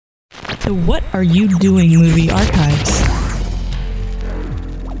to What Are You Doing Movie Archives.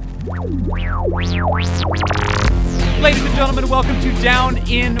 Ladies and gentlemen, welcome to Down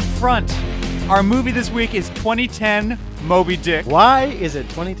in Front. Our movie this week is 2010 Moby Dick. Why is it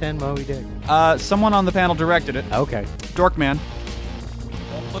 2010 Moby Dick? Someone on the panel directed it. Okay. Dorkman.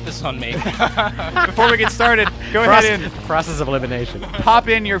 Don't put this on me. Before we get started, go ahead and Process of elimination. pop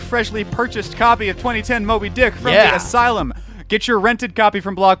in your freshly purchased copy of 2010 Moby Dick from the Asylum. Get your rented copy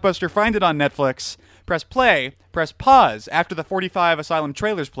from Blockbuster, find it on Netflix, press play, press pause after the 45 Asylum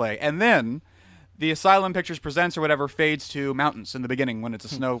trailers play, and then the Asylum Pictures Presents or whatever fades to mountains in the beginning when it's a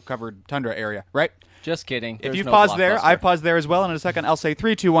snow-covered tundra area, right? Just kidding. If There's you no pause there, Blockbuster. I pause there as well, and in a second I'll say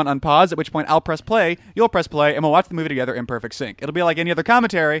 3, 2, 1, unpause, at which point I'll press play, you'll press play, and we'll watch the movie together in perfect sync. It'll be like any other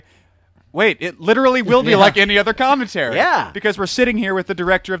commentary. Wait, it literally will be like any other commentary. Yeah. Because we're sitting here with the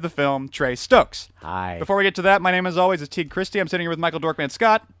director of the film, Trey Stokes. Hi. Before we get to that, my name as always is Teague Christie. I'm sitting here with Michael Dorkman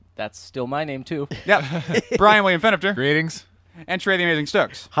Scott. That's still my name, too. Yep. Brian William Fenifter. Greetings. And Trey the Amazing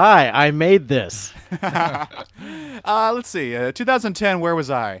Stokes. Hi, I made this. Let's see. 2010, where was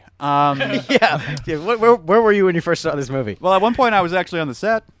I? Yeah. Where were you when you first saw this movie? Well, at one point I was actually on the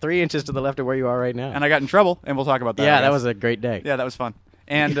set, 3 inches to the left of where you are right now. and I got in trouble, and we'll talk about that. I yeah, that guess. was a great day. Yeah, that was fun.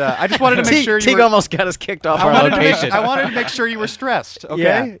 And I just wanted to make sure you Teague were... almost got us kicked off I our wanted, location. I wanted to make sure you were stressed, okay?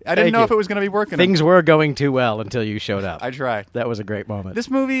 Yeah, I didn't thank know you. if it was going to be working. Things were going too well until you showed up. I tried. That was a great moment. This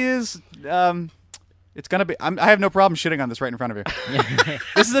movie is... it's going to be... I have no problem shitting on this right in front of you.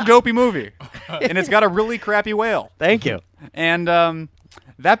 This is a dopey movie. And it's got a really crappy whale. Thank you. And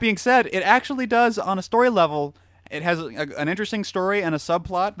that being said, it actually does, on a story level, it has an interesting story and a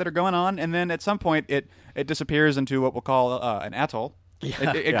subplot that are going on, and then at some point it disappears into what we'll call an atoll.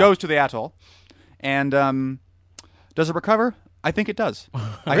 It goes to the atoll. And does it recover? I think it does.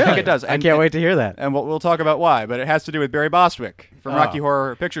 I think it does. I can't wait to hear that. And we'll talk about why, but it has to do with Barry Bostwick from Rocky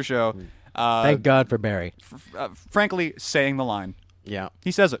Horror Picture Show. Thank God for Barry. Frankly, saying the line. Yeah. He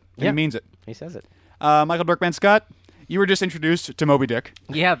says it. And Yeah. He means it. He says it. Michael Dorkman Scott, you were just introduced to Moby Dick.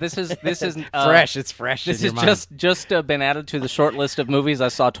 Yeah, this is Fresh. It's fresh. This in is your just been added to the short list of movies I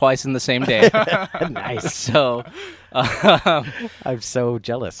saw twice in the same day. mind. Nice. So, I'm so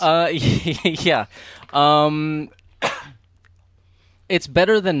jealous. yeah. It's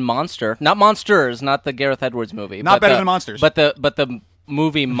better than Monster. Not Monsters, not the Gareth Edwards movie. Not but better the- than Monsters. But the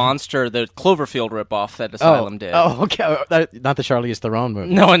movie Monster, the Cloverfield ripoff that Asylum did. Oh, okay. Not the Charlize Theron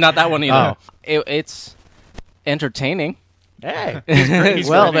movie. No, not that one either. Oh. It's entertaining. Hey. He's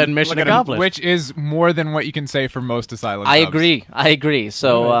Well, great. then mission Look at him. accomplished. Which is more than what you can say for most asylum I subs. agree.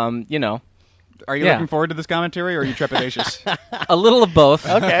 So, you know, Are you Yeah. looking forward to this commentary, or are you trepidatious? a little of both.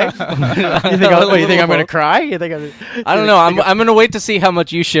 Okay. You think I'm going to cry? You think I don't know. I'm going to wait to see how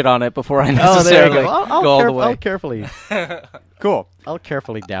much you shit on it before I Oh, there necessarily you go. I'll go all the way. Cool. I'll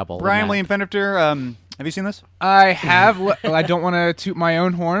carefully dabble. Brian in William Fenifter, have you seen this? I have. Well, I don't want to toot my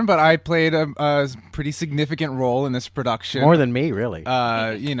own horn, but I played a pretty significant role in this production. More than me, really.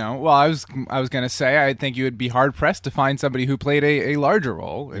 Well, I was going to say I think you would be hard pressed to find somebody who played a larger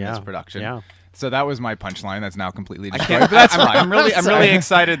role in this production. Yeah. So that was my punchline. That's now completely destroyed. But that's fine. I'm really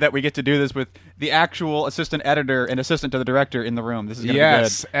excited that we get to do this with the actual assistant editor and assistant to the director in the room. This is going to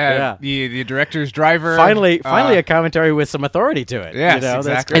Yes, be good. the director's driver. Finally, a commentary with some authority to it. Yes, you know, That's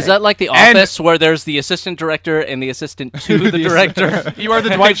exactly. great. Is that like The And- Office, where there's the assistant director and the assistant to the director? You are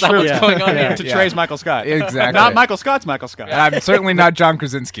the Dwight Is that what's Schrute going on Yeah. here? to Yeah. Trey's Michael Scott. Exactly. Not Michael Scott's Michael Scott. I'm certainly not John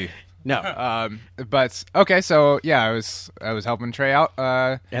Krasinski. No. But okay, so yeah, I was helping Trey out.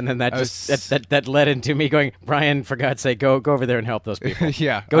 And then that I just was- that led into me going, Brian, for God's sake, go over there and help those people.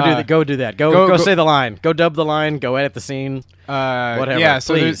 Yeah, Go do that. Go go- say the line. Go dub the line. Go edit the scene. Whatever. Yeah,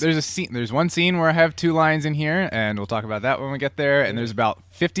 so please. there's a scene. There's one scene where I have 2 lines in here, and we'll talk about that when we get there. And there's about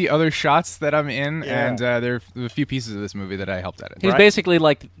 50 other shots that I'm in, Yeah. and there are a few pieces of this movie that I helped edit. He's basically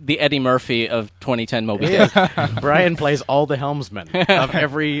like the Eddie Murphy of 2010 Moby Dick. Brian plays all the helmsmen of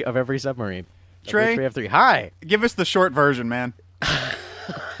every submarine. Trey? Of which we have 3. Hi. Give us the short version, man.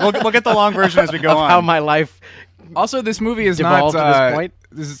 we'll get the long version as we go Of on. how my life Also, this movie is devolved not to this point.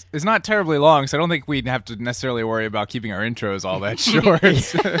 This is not terribly long, so I don't think we'd have to necessarily worry about keeping our intros all that short.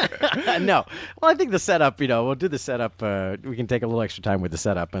 No. Well, I think the setup, we'll do the setup. We can take a little extra time with the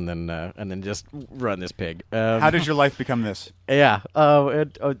setup and then just run this pig. How did your life become this? Yeah.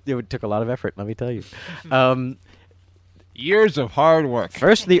 It took a lot of effort, let me tell you. Years of hard work.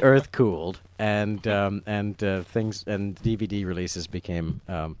 First, the Earth cooled, and things and DVD releases became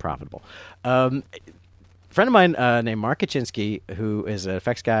profitable. friend of mine named Mark Kaczynski, who is an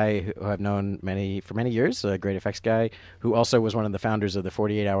effects guy who I've known for many years, a great effects guy, who also was one of the founders of the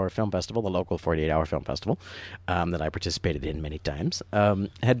 48-Hour Film Festival, the local 48-Hour Film Festival, that I participated in many times,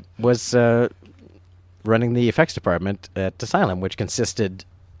 was running the effects department at Asylum, which consisted,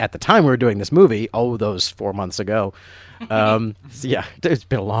 at the time we were doing this movie, those 4 months ago, so yeah, it's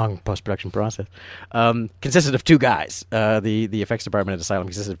been a long post-production process, consisted of 2 guys. The effects department at Asylum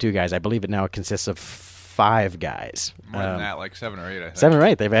consisted of 2 guys. I believe it now consists of 5 guys. More than that, like 7 or 8, I think. 7 or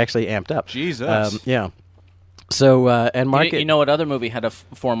 8. They've actually amped up. Jesus. Yeah. So, and Mark... You know what other movie had a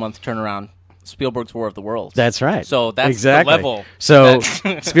 4-month turnaround? Spielberg's War of the Worlds. That's right. So that's exactly the level. So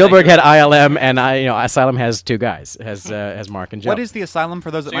Spielberg had ILM, and Asylum has 2 guys, has Mark and Joe. What is the Asylum for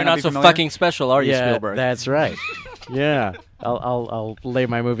those that So might you're not not be so familiar? fucking special, are you, Yeah, Spielberg? that's right. Yeah, I'll lay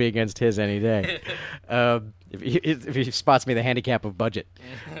my movie against his any day. If he spots me the handicap of budget,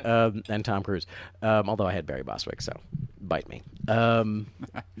 and Tom Cruise. Although I had Barry Bostwick, so bite me. What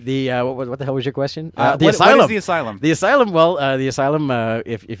the hell was your question? The Asylum. What is the Asylum? The Asylum. Well, the Asylum.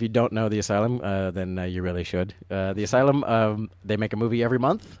 If you don't know the Asylum, then you really should. The Asylum. They make a movie every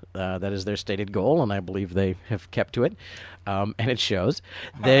month. That is their stated goal, and I believe they have kept to it. And it shows.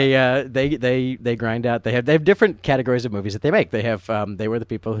 They grind out. They have different categories of movies that they make. They have. They were the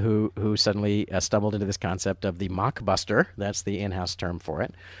people who suddenly stumbled into this concept of the mockbuster. That's the in-house term for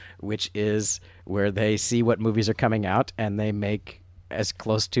it, which is where they see what movies are coming out and they make as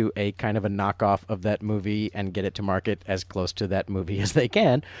close to a kind of a knockoff of that movie and get it to market as close to that movie as they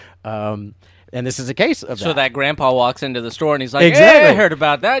can. And this is a case of that. So that grandpa walks into the store and he's like, Exactly. "Hey, I heard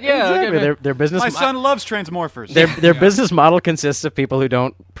about that. Yeah, Exactly. okay." Their business. My son loves Transmorphers. Their business model consists of people who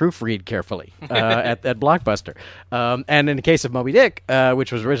don't proofread carefully at Blockbuster. And in the case of Moby Dick,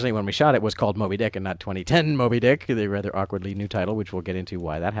 which was originally when we shot it, was called Moby Dick and not 2010 Moby Dick, the rather awkwardly new title, which we'll get into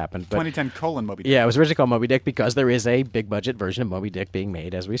why that happened. But 2010 Moby Dick. yeah, it was originally called Moby Dick because there is a big budget version of Moby Dick being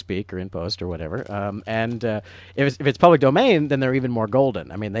made as we speak or in post or whatever. And if it's public domain, then they're even more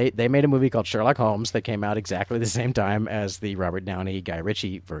golden. I mean, they made a movie called Sherlock Holmes that came out exactly the same time as the Robert Downey Guy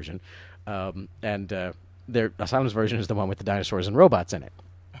Ritchie version. Their Asylum's version is the one with the dinosaurs and robots in it.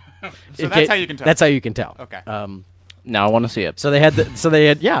 So that's how you can tell. That's how you can tell. Okay. Now I want to see it. So they had,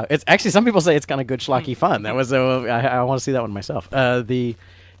 yeah. It's actually, some people say it's kind of good schlocky fun. That was, I want to see that one myself.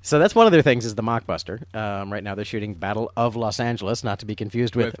 So that's one of their things is the mockbuster. Right now they're shooting Battle of Los Angeles, not to be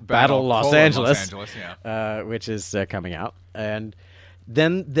confused with Battle Los Angeles, yeah. which is coming out. And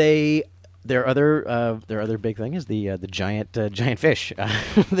then their other big thing is the giant fish,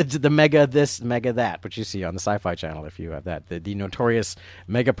 the mega this, mega that, which you see on the Sci-Fi Channel if you have that. The notorious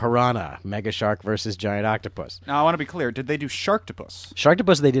mega piranha, mega shark versus giant octopus. Now I want to be clear. Did they do Sharktopus?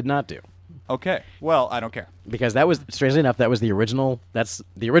 Sharktopus they did not do. Okay. Well, I don't care. Because that was, strangely enough, that was the original. That's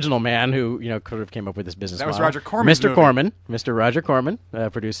the original man who could have came up with this business. That was model. Roger Corman's Mr. movie. Corman, Mr. Roger Corman,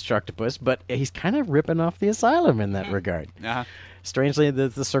 produced Sharktopus, but he's kind of ripping off the Asylum in that regard. Uh-huh. Strangely, the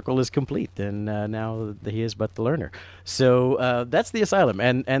circle is complete, and now he is but the learner. So that's the Asylum,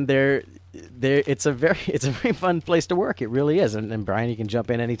 and it's a very fun place to work. It really is, and Brian, you can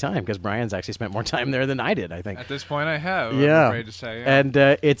jump in any time because Brian's actually spent more time there than I did. I think At this point, I have. yeah, I'm afraid to say. Yeah. And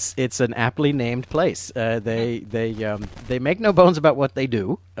it's an aptly named place. They make no bones about what they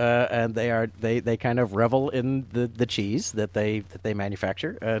do, and they kind of revel in the cheese that they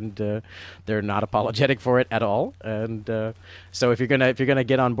manufacture, and they're not apologetic for it at all. And so if you're gonna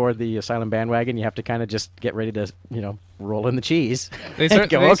get on board the Asylum bandwagon, you have to kind of just get ready to roll in the cheese They and cer-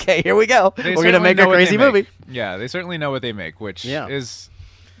 go, they- okay, here we go. They We're gonna certainly make know a what they crazy make. movie. Yeah, they certainly know what they make, which Yeah. is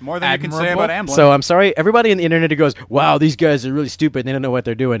More than you can say Admirable. about Amblin. So I'm sorry, everybody on the internet who goes, wow, these guys are really stupid. They don't know what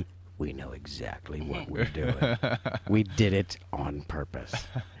they're doing. We know exactly what we're doing. We did it on purpose.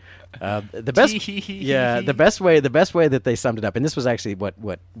 The best way that they summed it up, and this was actually what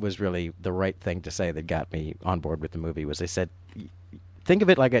was really the right thing to say that got me on board with the movie, was they said, think of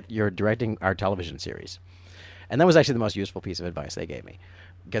it like you're directing our television series. And that was actually the most useful piece of advice they gave me.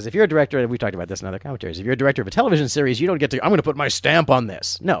 Because if you're a director, and we talked about this in other commentaries, if you're a director of a television series, you don't get to, I'm going to put my stamp on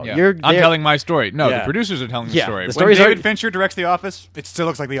this. No, yeah. you're I'm there- telling my story. No, Yeah. the producers are telling the Yeah, story. the when story's David already- Fincher directs The Office, it still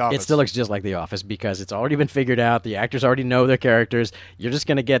looks like The Office. It still looks just like The Office because it's already been figured out. The actors already know their characters. You're just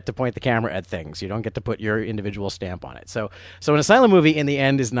going to get to point the camera at things. You don't get to put your individual stamp on it. So an Asylum movie, in the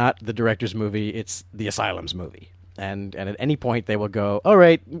end, is not the director's movie. It's the Asylum's movie. and at any point they will go, all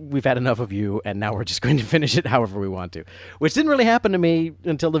right, we've had enough of you, and now we're just going to finish it however we want to, which didn't really happen to me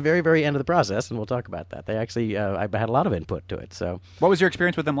until the very, very end of the process, and we'll talk about that. They actually, I had a lot of input to it. So, What was your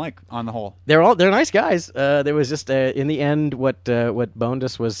experience with them like on the whole? they're nice guys. There was just in the end, what boned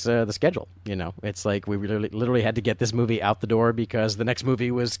us was the schedule. You know, it's like we literally had to get this movie out the door because the next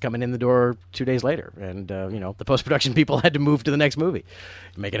movie was coming in the door 2 days later, and the post production people had to move to the next movie.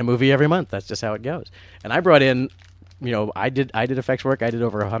 Making a movie every month, that's just how it goes. And I brought in. I did effects work. I did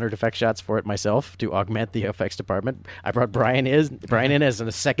over 100 effects shots for it myself to augment the effects department. I brought Brian in as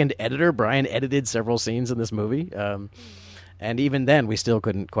a second editor. Brian edited several scenes in this movie. And even then, we still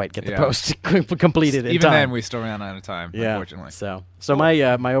couldn't quite get the post completed in time. Even then, we still ran out of time, unfortunately. So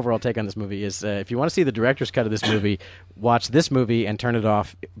my overall take on this movie is if you want to see the director's cut of this movie, watch this movie and turn it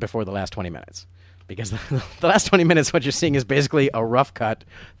off before the last 20 minutes. Because the last 20 minutes, what you're seeing is basically a rough cut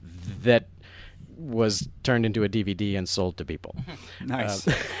that was turned into a DVD and sold to people. Nice.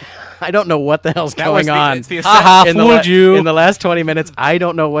 I don't know what the hell's going on. It's the Fooled you. In the last 20 minutes, I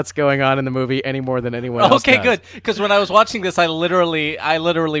don't know what's going on in the movie any more than anyone else Okay, does. good. Because when I was watching this, I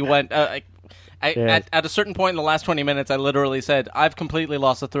literally went. At a certain point in the last 20 minutes, I literally said, "I've completely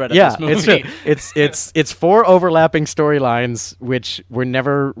lost the thread of this movie." It's true. It's 4 overlapping storylines which were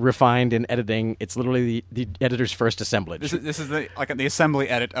never refined in editing. It's literally the editor's first assemblage. This is the assembly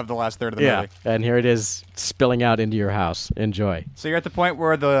edit of the last third of the movie. And here it is spilling out into your house. Enjoy. So you're at the point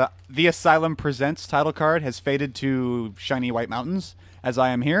where the Asylum Presents title card has faded to shiny white mountains. As I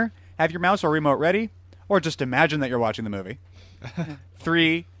am here, have your mouse or remote ready, or just imagine that you're watching the movie.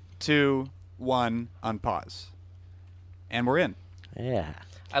 3, 2, 1, unpause, and we're in. Yeah.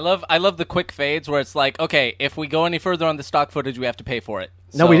 I love the quick fades where it's like, okay, if we go any further on the stock footage, we have to pay for it.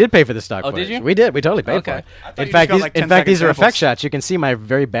 No, we did pay for the stock footage. Did you? We did. We totally paid for Okay. it. I thought In you fact, just got, 10 these are second effect samples. shots. You can see my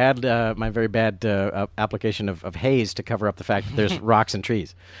very bad application of haze to cover up the fact that there's rocks and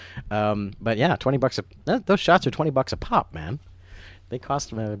trees. But yeah, $20 those shots are $20 a pop, man. They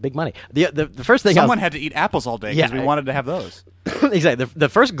cost big money. The first thing Someone had to eat apples all day because we wanted to have those. Exactly. The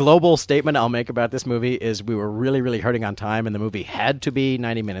first global statement I'll make about this movie is we were really, really hurting on time, and the movie had to be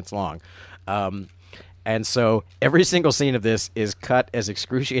 90 minutes long. And so every single scene of this is cut as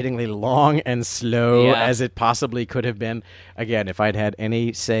excruciatingly long and slow as it possibly could have been. Again, if I'd had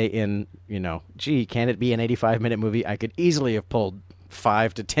any say in, can it be an 85-minute movie, I could easily have pulled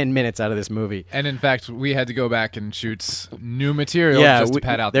 5 to 10 minutes out of this movie. And in fact, we had to go back and shoot new material just to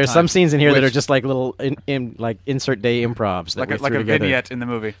pad out the there's time. some scenes in here that are just like little like insert day improvs that we like threw a together. vignette in the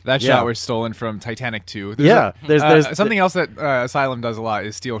movie. That Yeah. shot was stolen from Titanic 2. There's something else that Asylum does a lot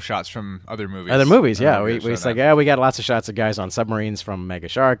is steal shots from other movies. Other movies, yeah. We're We gonna show it's like, that. we got lots of shots of guys on submarines from Mega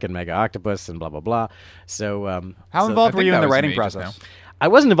Shark and Mega Octopus and blah, blah, blah. So, How so involved I were think you in that the was writing me just process? I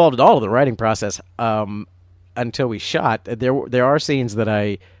wasn't involved at all in the writing process until we shot. There are scenes that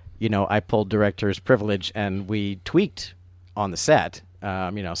I pulled director's privilege and we tweaked on the set.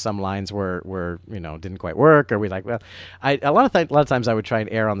 Some lines were didn't quite work, or we a lot of times I would try and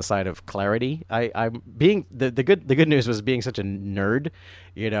err on the side of clarity. I'm being the good news was being such a nerd.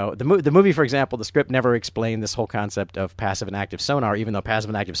 The movie, for example, the script never explained this whole concept of passive and active sonar, even though passive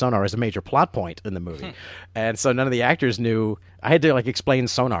and active sonar is a major plot point in the movie. And so none of the actors knew. I had to explain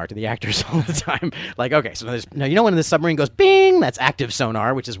sonar to the actors all the time. Okay, so there's when the submarine goes bing, that's active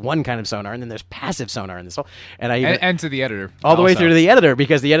sonar, which is one kind of sonar, and then there's passive sonar in this whole. And and to the editor all the way also. through to the editor,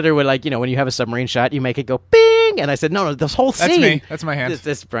 because the editor would when you have a submarine shot, you make it go bing, and I said no, this whole scene. That's me. That's my hand.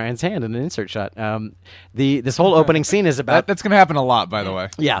 This Brian's hand in an insert shot. This whole opening scene is about. That's going to happen a lot, by the way.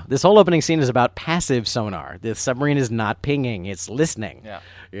 Yeah, this whole opening scene is about passive sonar. The submarine is not pinging; it's listening. Yeah.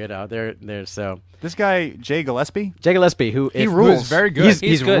 There's so. This guy, Jay Gillespie, Jay Gillespie, who He rules. Who's very good.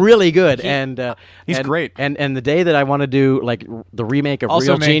 He's good. really good, and he's and- great. And the day that I want to do the remake of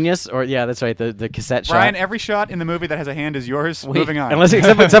Also Real me. Genius, or that's right, the cassette Brian, shot. every shot in the movie that has a hand is yours. Moving on. Unless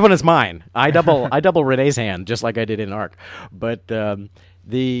except when it's mine, I double Renee's hand, just like I did in Arc. But the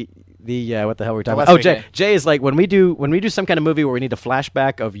what the hell were we talking about? Oh, Gillespie. Jay is when we do some kind of movie where we need a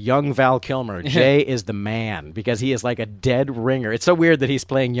flashback of young Val Kilmer. Jay is the man because he is like a dead ringer. It's so weird that he's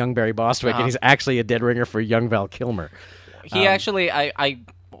playing young Barry Bostwick and he's actually a dead ringer for young Val Kilmer. He actually, I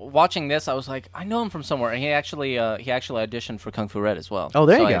watching this, I was like, I know him from somewhere, and he actually auditioned for Kung Fu Red as well. Oh,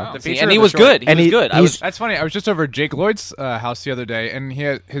 there you So go. I- The see, feature and of he the was short. good. He And was he- good. I he's- was. That's funny. I was just over at Jake Lloyd's house the other day, and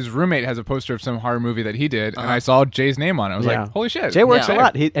his roommate has a poster of some horror movie that he did, and I saw Jay's name on it. I was Yeah. like, holy shit. Jay works Yeah. a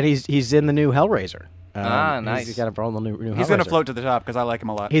lot. He's in the new Hellraiser. Nice. He's got all the new He's going to float to the top because I like him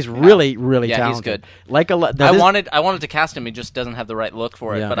a lot. He's really, really Yeah, he's talented. good. Like a lot. I wanted to cast him. He just doesn't have the right look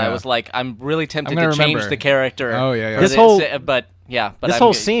for it. Yeah. But I was like, I'm really tempted I'm to gonna change remember. the character. Oh, yeah, yeah. This whole- This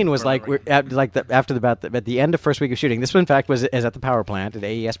whole scene was like at the end of first week of shooting. This one, in fact, is at the power plant, at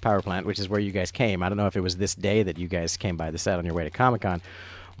AES power plant, which is where you guys came. I don't know if it was this day that you guys came by the set on your way to Comic-Con,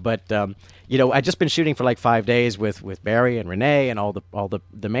 but I'd just been shooting for like 5 days with Barry and Renee and all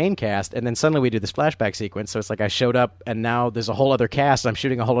the main cast, and then suddenly we do this flashback sequence. So it's like I showed up, and now there's a whole other cast. I'm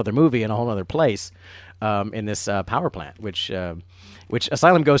shooting a whole other movie in a whole other place in this power plant, which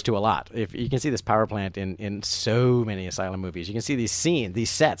Asylum goes to a lot. If you can see this power plant in so many Asylum movies, you can see these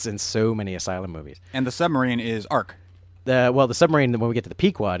sets in so many Asylum movies. And the submarine is Ark. The submarine when we get to the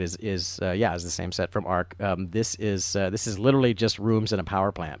Pequod is the same set from Ark. This is literally just rooms in a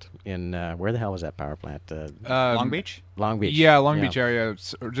power plant in where the hell was that power plant? Long Beach? Long Beach. Yeah, Long Beach area,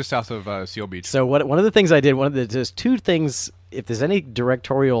 just south of Seal Beach. So one of the things I did, there's two things. If there's any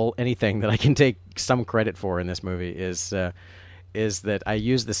directorial anything that I can take some credit for in this movie is that I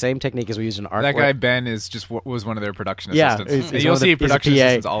used the same technique as we used in Ark. That guy Ben was one was their production Yeah, assistant. he's You'll one of the- see he's a production PA.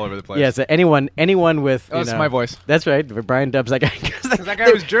 assistants all over the place. Yeah, so anyone with Oh, that's my voice. That's right. Brian Dubs that guy. 'Cause that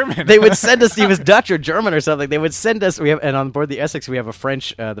guy was German. They would send us. He was Dutch or German or something. They would send us. And on board the Essex we have a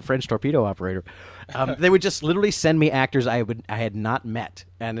French, the French torpedo operator. They would just literally send me actors I had not met,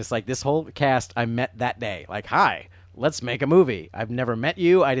 and it's like this whole cast I met that day. Like, hi. Let's make a movie. I've never met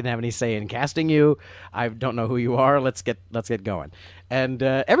you. I didn't have any say in casting you. I don't know who you are. Let's get going. And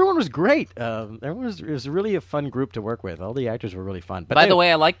everyone was great. Everyone was really a fun group to work with. All the actors were really fun. But By the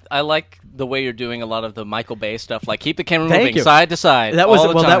way, I like the way you're doing a lot of the Michael Bay stuff. Like keep the camera Thank moving you. side to side. that was all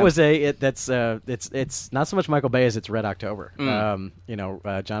the well. time. That was it's not so much Michael Bay as it's Red October. John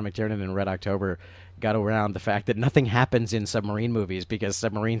McTiernan in Red October got around the fact that nothing happens in submarine movies because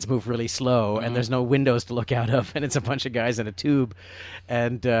submarines move really slow and there's no windows to look out of, and it's a bunch of guys in a tube,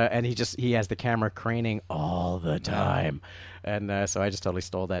 and he has the camera craning all the time, and so I just totally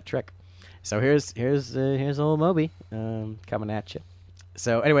stole that trick. So here's old Moby coming at you.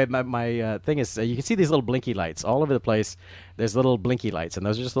 So anyway, my thing is you can see these little blinky lights all over the place. There's little blinky lights, and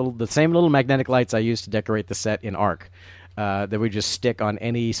those are just the same little magnetic lights I used to decorate the set in Ark. That we just stick on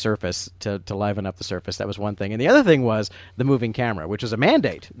any surface to liven up the surface. That was one thing, and the other thing was the moving camera, which was a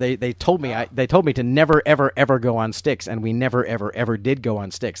mandate. They told me to never ever ever go on sticks, and we never ever ever did go on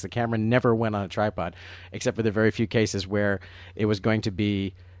sticks. The camera never went on a tripod, except for the very few cases where it was going to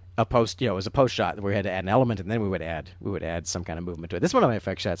be a post. It was a post shot where we had to add an element, and then we would add some kind of movement to it. This is one of my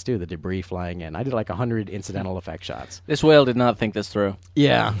effect shots too. The debris flying in. I did like 100 incidental effect shots. This whale did not think this through.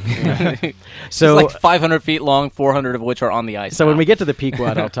 Yeah. So So it's like 500 feet long, 400 of which are on the ice. So now. when we get to the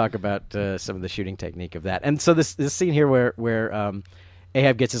Pequod, I'll talk about some of the shooting technique of that. And so this scene here where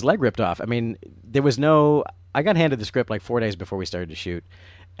Ahab gets his leg ripped off. I mean, there was no. I got handed the script like 4 days before we started to shoot,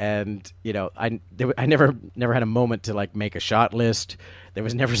 and I never had a moment to like make a shot list. There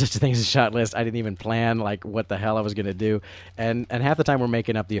was never such a thing as a shot list. I didn't even plan like what the hell I was going to do, and half the time we're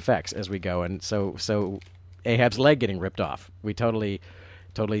making up the effects as we go. And so Ahab's leg getting ripped off, we totally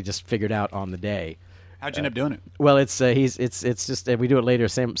just figured out on the day. How'd you end up doing it? Well, it's just we do it later.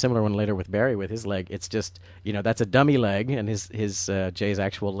 Similar one later with Barry with his leg. It's just that's a dummy leg, and his Jay's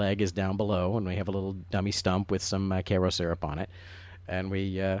actual leg is down below, and we have a little dummy stump with some Karo syrup on it, and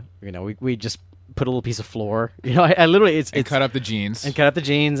we just put a little piece of floor. I literally it's cut up the jeans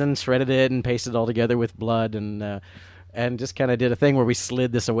and shredded it and pasted it all together with blood and just kind of did a thing where we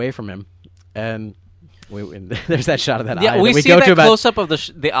slid this away from him, and there's that shot of that eye. Yeah, we see go that to about, close up of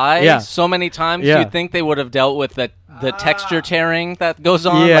the eye so many times. Yeah. You'd think they would have dealt with the texture tearing that goes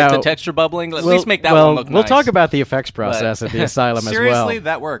on, Yeah. like the texture bubbling. At least make that one look we'll nice. talk about the effects process at the asylum as well. Seriously,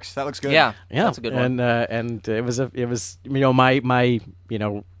 that works. That looks good. Yeah, Yeah, that's a good one. And it was my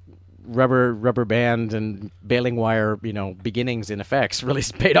rubber band and baling wire beginnings in effects really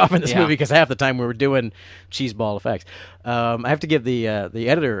paid off in this movie because half the time we were doing cheese ball effects. I have to give the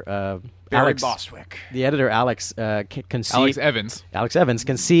editor Barry Alex Bostwick. The editor Alex conceived Alex Evans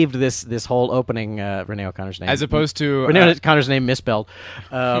conceived this whole opening. Renee O'Connor's name, as opposed to Renee O'Connor's name misspelled.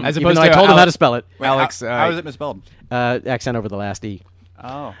 as even opposed though I to told him how to spell it. Wait, Alex, how is it misspelled? Accent over the last E.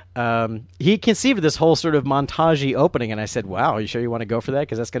 Oh. He conceived this whole sort of montage-y opening, and I said, "Wow, are you sure you want to go for that?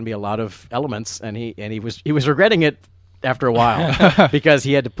 Because that's going to be a lot of elements." And he was regretting it after a while because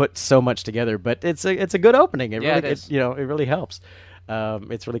he had to put so much together. But it's a good opening. It really helps.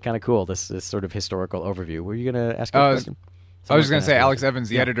 It's really kind of cool. This sort of historical overview. Were you going to ask a question? I was just going to say Someone's Alex Evans,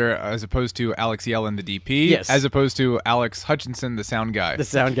 the editor, as opposed to Alex Yellen, the DP, Yes. as opposed to Alex Hutchinson, the sound guy. the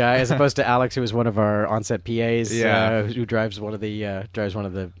sound guy, as opposed to Alex, who was one of our on-set PAs, Yeah. who drives one of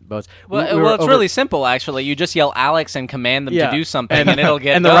the boats. Well, We were it's over- really simple, actually. You just yell Alex and command them to do something, and it'll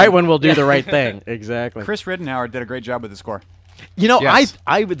get and the done. right one will do the right thing. Exactly. Chris Rittenhauer did a great job with the score. You know, Yes.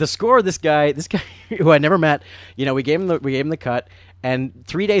 I the score of this guy who I never met. You know, we gave him the cut, and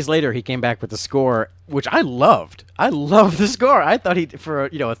 3 days later he came back with the score, which I loved. I loved the score. I thought he for a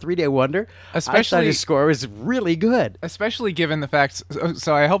 3-day wonder. I thought Especially- his score was really good. Especially given the fact,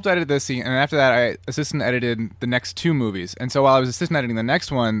 so I helped edit this scene, and after that, I assistant edited the next 2 movies. And so while I was assistant editing the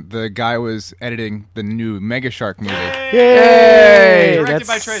next one, the guy was editing the new Mega Shark movie. Yay! Directed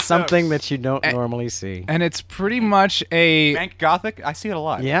by That's Trey something Stokes. that you don't normally see. And it's pretty much a Bank Gothic, I see it a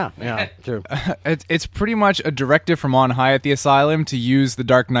lot. Yeah, true. it's pretty much a directive from on high at the asylum to use the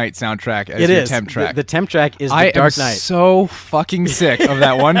Dark Knight soundtrack as It your is. temp track. The temp track is I the Dark am Knight. so fucking sick of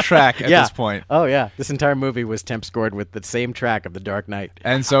that one track at yeah. this point. Oh yeah, this entire movie was temp scored with the same track of the Dark Knight.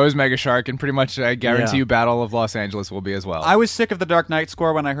 And so is Mega Shark, and pretty much I guarantee Yeah. you Battle of Los Angeles will be as well. I was sick of the Dark Knight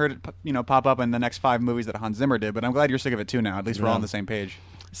score when I heard it, pop up in the next 5 movies that Hans Zimmer did. But I'm glad you're sick of it too now. At least we're all on the same page.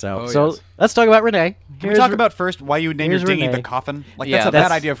 So, Oh, so yes. let's talk about Renee. Can we talk about first why you name your here's dinghy Renee. the Coffin? Like Yeah, that's a that's-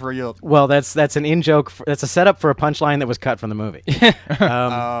 bad idea for you. Well, that's an in joke. That's a setup for a punchline that was cut from the movie.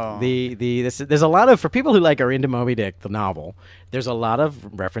 Oh. There's a lot of, for people who are into Moby Dick the novel. There's a lot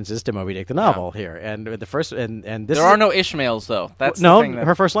of references to Moby Dick the novel here, and the first and this There is are no Ishmaels, though. That's no. the thing that,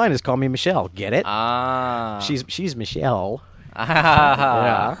 Her first line is "Call me Michelle." Get it? She's Michelle.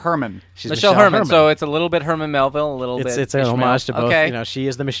 Yeah. Herman. She's Michelle Herman. So it's a little bit Herman Melville, a little bit. it's an Ishmael. homage to both. Okay. You know, she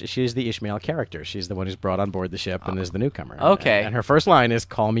is the Ishmael character. She's the one who's brought on board the ship and is the newcomer. Okay. And her first line is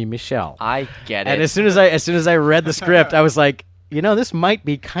 "Call me Michelle." I get And it. as soon as I read the script, I was like, this might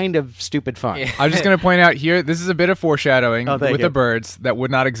be kind of stupid fun. Yeah. I'm just going to point out here, this is a bit of foreshadowing Oh, with thank the you. birds that would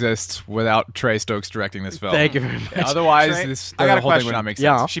not exist without Trey Stokes directing this film. Thank you very much. Otherwise, Trey, this I got the a whole thing question. would not make sense.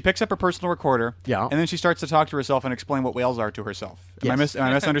 Yeah. She picks up her personal recorder. Yeah. And then she starts to talk to herself and explain what whales are to herself. Am Yes.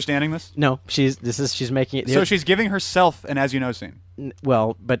 I misunderstanding this? No, she's making it. So she's giving herself an as you know scene.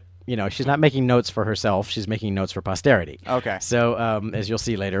 well, but she's not making notes for herself. She's making notes for posterity. Okay. So as you'll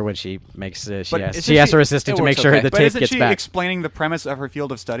see later, when she makes But she isn't asks her she- assistant it to make works sure okay. the But tape isn't gets she back. explaining the premise of her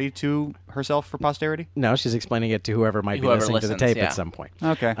field of study to herself for posterity? No, she's explaining it to whoever might be Whoever listening to listens, the tape yeah. at some point.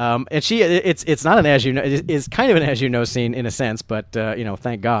 Okay. And it's not an as you know, it's kind of an as you know scene in a sense, but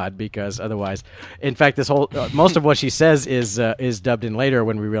thank God, because otherwise, in fact, this whole most of what she says is dubbed in later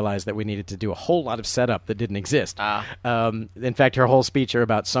when we realized that we needed to do a whole lot of setup that didn't exist. In fact, her whole speech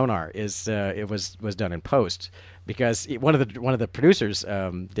about sonar was done in post. Because one of the producers,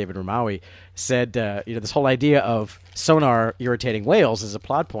 David Ramawi, said this whole idea of sonar irritating whales is a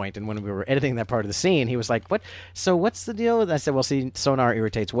plot point, and when we were editing that part of the scene, he was like, "What? So what's the deal?" And I said, "Well, see, sonar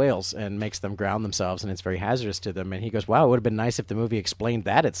irritates whales and makes them ground themselves, and it's very hazardous to them." And he goes, "Wow, it would have been nice if the movie explained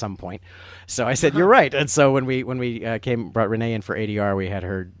that at some point." So I said, "You're right." And so when we brought Renee in for ADR, we had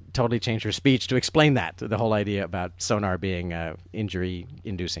her totally change her speech to explain that, the whole idea about sonar being injury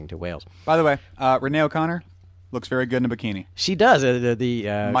inducing to whales. By the way, Renee O'Connor looks very good in a bikini. She does.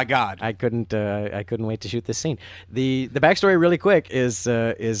 My God. I couldn't wait to shoot this scene. The backstory, really quick, is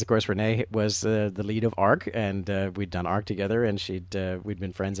of course Renee was the lead of ARC, and we'd done ARC together, and we'd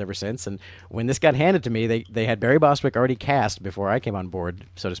been friends ever since. And when this got handed to me, they had Barry Bostwick already cast before I came on board,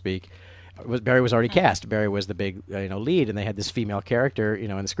 so to speak. Barry was already cast. Barry was the big lead, and they had this female character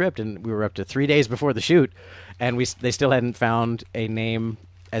in the script, and we were up to 3 days before the shoot, and they still hadn't found a name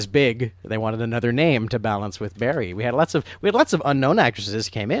as big. They wanted another name to balance with Barry. We had lots of unknown actresses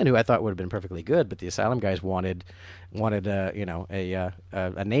came in who I thought would have been perfectly good, but the Asylum guys wanted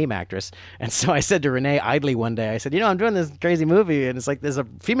a name actress. And so I said to Renee idly one day, I said, I'm doing this crazy movie, and it's like there's a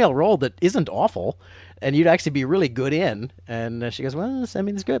female role that isn't awful, and you'd actually be really good in. And she goes, well, send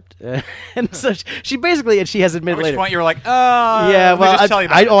me the script. And so she basically, and she has At admitted which later. point you were like, Yeah, let me well, just tell you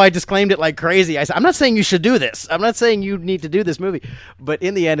about it. I disclaimed it like crazy. I said, I'm not saying you should do this. I'm not saying you need to do this movie. But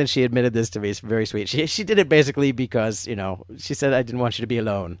in the end, and she admitted this to me, it's very sweet. She did it basically because, she said, I didn't want you to be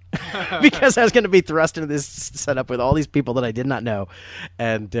alone. Because I was going to be thrust into this setup with all these people that I did not know.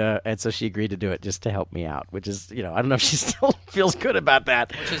 And so she agreed to do it just to help me out, which is, I don't know if she still feels good about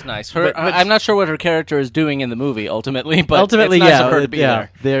that. Which is nice. But I'm not sure what her character is doing in the movie ultimately, but Ultimately, it's nice yeah, of her to be there.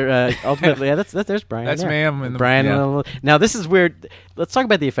 They're ultimately, yeah, there's Brian. That's there. me, I'm in the- Brian. yeah. Now this is weird. Let's talk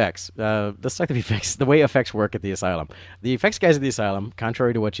about the effects. Let's talk about the effects. The way effects work at the asylum. The effects guys at the asylum,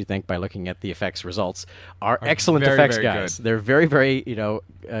 contrary to what you think by looking at the effects results, are excellent very, effects very guys. good. They're very, very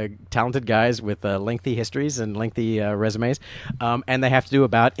talented guys with lengthy histories and lengthy resumes, and they have to do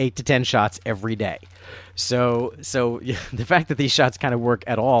about 8 to 10 shots every day. So the fact that these shots kind of work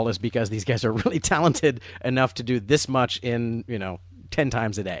at all is because these guys are really talented enough to do this much in 10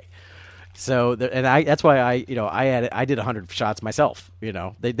 times a day. So that's why I did 100 shots myself.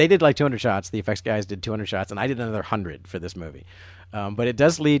 They did like 200 shots. The effects guys did 200 shots, and I did another 100 for this movie. But it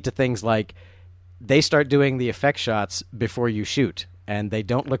does lead to things like they start doing the effect shots before you shoot, and they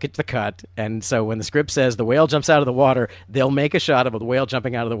don't look at the cut. And so when the script says the whale jumps out of the water, they'll make a shot of the whale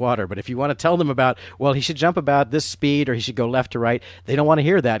jumping out of the water. But if you want to tell them about, well, he should jump about this speed or he should go left to right, they don't want to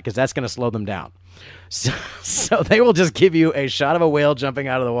hear that because that's going to slow them down. So they will just give you a shot of a whale jumping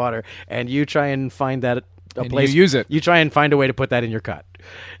out of the water, and you try and find that a place. You use it. You try and find a way to put that in your cut.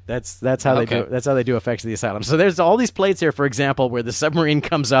 That's how they do it. That's how they do effects of the asylum. So there's all these plates here, for example, where the submarine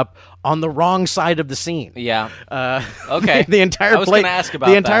comes up on the wrong side of the scene. Yeah. Okay. The entire I was plate. gonna ask about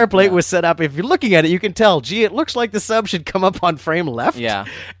the entire that. plate Yeah. was set up. If you're looking at it, you can tell. Gee, it looks like the sub should come up on frame left. Yeah.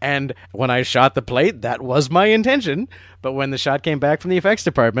 And when I shot the plate, that was my intention. But when the shot came back from the effects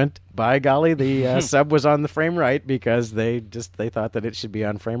department, by golly, the sub was on the frame right because they thought that it should be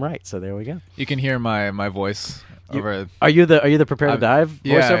on frame right. So there we go. You can hear my voice over. Are you the prepare to dive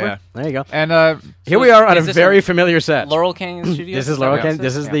yeah, voiceover? yeah. There you go. And Here we are on a is this very a familiar set. Laurel Canyon Studios. This is Laurel Canyon.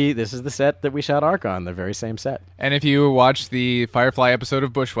 This is the set that we shot Ark on, the very same set. and if you watch the Firefly episode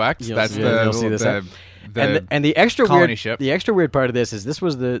of Bushwhacked, You'll that's see- the you'll see the set. the And the extra colony weird ship. the extra weird part of this is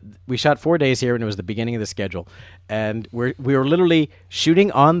we shot 4 days here and it was the beginning of the schedule, and we were literally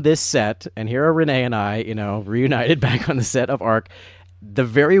shooting on this set, and here are Renee and I reunited back on the set of Ark the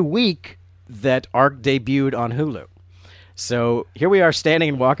very week that Ark debuted on Hulu. So here we are standing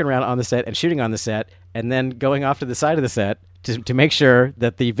and walking around on the set and shooting on the set, and then going off to the side of the set to make sure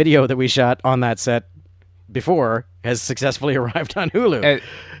that the video that we shot on that set before has successfully arrived on Hulu.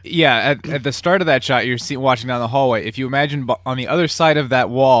 At the start of that shot, you're watching down the hallway. If you imagine on the other side of that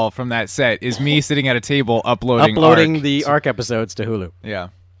wall from that set is me sitting at a table uploading Ark. the Ark episodes to Hulu. Yeah.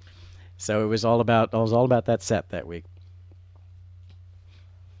 So it was all about that set that week.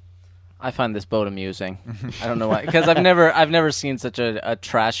 I find this boat amusing. I don't know why, because I've never seen such a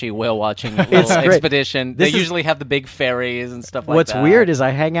trashy whale watching little great. expedition. This They is- usually have the big ferries and stuff like What's that. weird is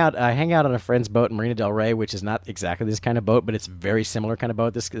I hang out on a friend's boat in Marina Del Rey, which is not exactly this kind of boat, but it's a very similar kind of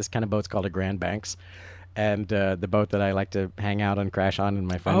boat. This kind of boat's called a Grand Banks, and the boat that I like to hang out and crash on, and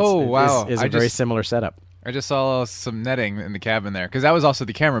my friends Oh, wow. is a very similar setup. I just saw some netting in the cabin there because that was also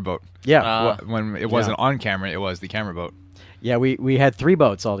the camera boat. Yeah, When it wasn't on camera, it was the camera boat. yeah. We had 3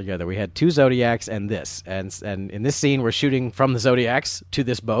 boats altogether. We had 2 Zodiacs and this, and in this scene we're shooting from the Zodiacs to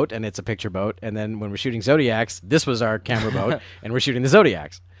this boat, and it's a picture boat. And then when we're shooting Zodiacs, this was our camera boat, and we're shooting the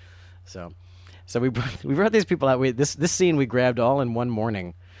Zodiacs. So we brought these people out. This scene we grabbed all in one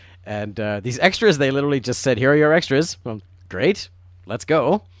morning, and these extras, they literally just said, "Here are your extras." Well, great, let's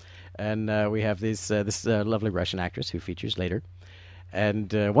go. And we have this lovely Russian actress who features later.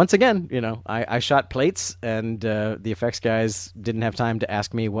 And once again, I shot plates, and the effects guys didn't have time to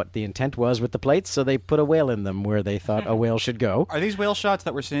ask me what the intent was with the plates, so they put a whale in them where they thought a whale should go. Are these whale shots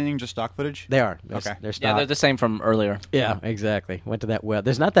that we're seeing just stock footage? They are. Okay. They're Yeah, stock. they're the same from earlier. Yeah, exactly. Went to that whale.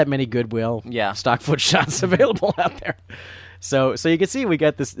 There's not that many good whale stock foot shots available out there. So you can see we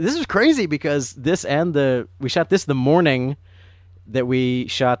got this. This is crazy because we shot this the morning that we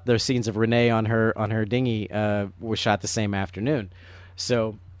shot the scenes of Renee on her dinghy was shot the same afternoon.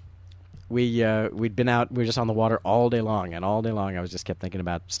 So we'd been out. We were just on the water all day long, and all day long I was just kept thinking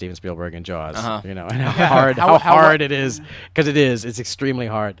about Steven Spielberg and Jaws. And how hard it is, because it's extremely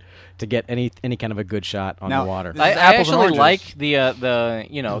hard to get any kind of a good shot on Now, the water. this I is apples and actually oranges.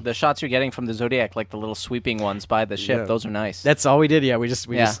 like the shots you're getting from the Zodiac, like the little sweeping ones by the ship. Yeah. Those are nice. That's all we did. Yeah, we just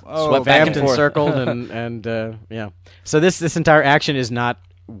swept swept back and and forth. circled and yeah. So this entire action is not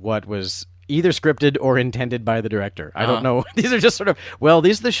what was either scripted or intended by the director. I don't know. These are just sort of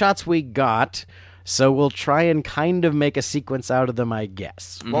these are the shots we got, so we'll try and kind of make a sequence out of them, I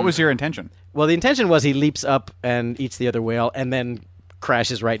guess. What was your intention? Well, the intention was he leaps up and eats the other whale and then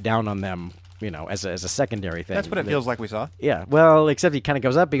crashes right down on them, as a secondary thing. That's what it feels like we saw. Yeah, well, except he kind of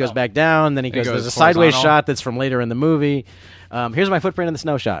goes up, he goes back down, then he goes. goes There's a sideways horizontal. shot that's from later in the movie. Here's my footprint in the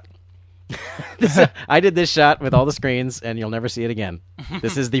snow shot. I did this shot with all the screens, and you'll never see it again.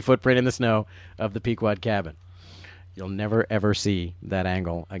 This is the footprint in the snow of the Pequod cabin. You'll never ever see that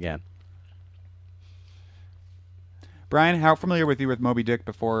angle again. Brian, how familiar were you with Moby Dick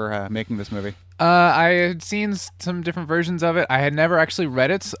before making this movie? I had seen some different versions of it. I had never actually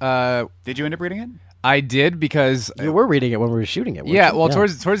read it. Did you end up reading it? I did because You were reading it when we were shooting it. weren't yeah, you? well,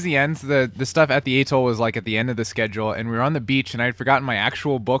 towards the end, the stuff at the atoll was like at the end of the schedule, and we were on the beach, and I had forgotten my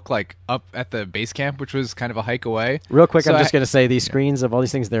actual book like up at the base camp, which was kind of a hike away. Real quick, So I'm just going to say these screens of all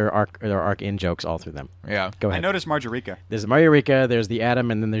these things. There are arc in jokes all through them. Yeah. Go I ahead. noticed Marjorica. There's the Marjorica, there's the Adam,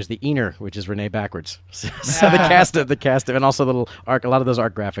 and then there's the Ener, which is Renee backwards. So the cast of, and also the little arc. A lot of those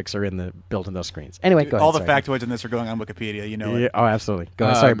arc graphics are built in those screens. Anyway, go ahead. All the sorry. factoids in this are going on Wikipedia. You know Yeah, it. oh, absolutely. Go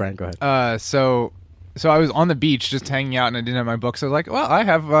ahead. Sorry, Brian. Go ahead. So I was on the beach just hanging out, and I didn't have my book. So I was like, well, I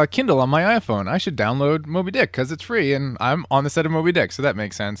have Kindle on my iPhone. I should download Moby Dick because it's free, and I'm on the set of Moby Dick, so that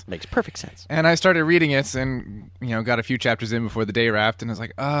makes sense. Makes perfect sense. And I started reading it, and got a few chapters in before the day wrapped, and I was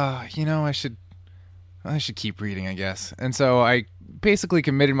like, I should keep reading, I guess. And so I basically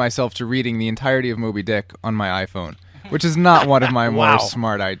committed myself to reading the entirety of Moby Dick on my iPhone, which is not one of my Wow. more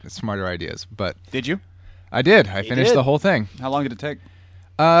smarter ideas, but Did you? I did. I finished did? the whole thing. How long did it take?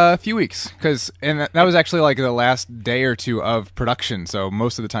 A few weeks, and that was actually like the last day or two of production. So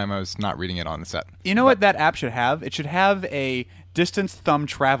most of the time I was not reading it on the set. You know what that app should have? It should have a distance thumb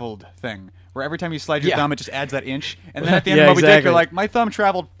traveled thing. Where every time you slide your Yeah. thumb, it just adds that inch. And then at the end Yeah, of Moby Dick, exactly. you're like, my thumb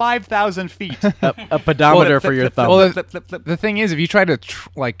traveled 5,000 feet. A pedometer Flip, for your flip, thumb. Well, flip, flip, flip. The thing is, if you try to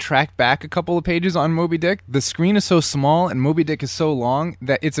track back a couple of pages on Moby Dick, the screen is so small and Moby Dick is so long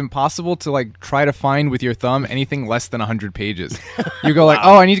that it's impossible to try to find with your thumb anything less than 100 pages. You go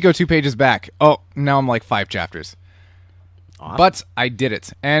oh, I need to go 2 pages back. Oh, now I'm like 5 chapters. Awesome. But I did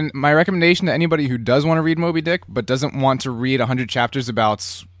it. And my recommendation to anybody who does want to read Moby Dick but doesn't want to read 100 chapters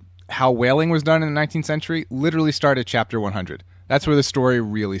about how whaling was done in the 19th century, literally start at chapter 100. That's where the story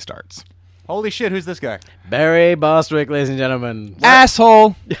really starts. Holy shit, who's this guy? Barry Bostwick, ladies and gentlemen.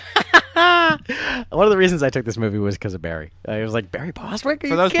 Asshole! One of the reasons I took this movie was because of Barry. I was like, Barry Bostwick? Are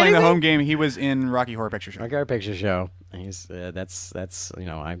For you those playing kidding the me? home game, he was in Rocky Horror Picture Show. Rocky Horror Picture Show. He's that's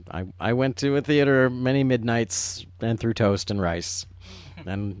I went to a theater many midnights and threw toast and rice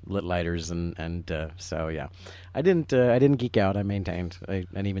and lit lighters and so yeah. I didn't geek out. I maintained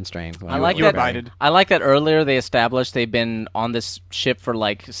an even strain. I like you that. abided. I like that earlier they established they've been on this ship for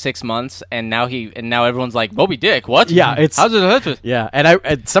like 6 months, and now everyone's like Moby Dick. What? Yeah, it's- how's it happen? Yeah, and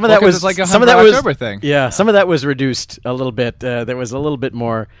some of Well, that 'cause was it's like a some of Hunt that for was October thing. Yeah, some of that was reduced a little bit. There was a little bit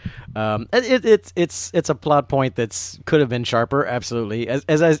more. It's a plot point that's could have been sharper. Absolutely. As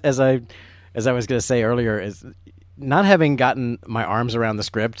I was going to say earlier, is not having gotten my arms around the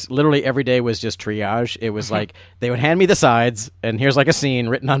script. Literally every day was just triage. It was like they would hand me the sides, and here's like a scene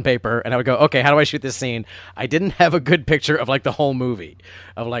written on paper, and I would go, okay, how do I shoot this scene? I didn't have a good picture of like the whole movie,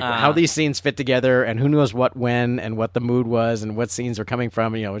 of like how these scenes fit together, and who knows what when, and what the mood was, and what scenes were coming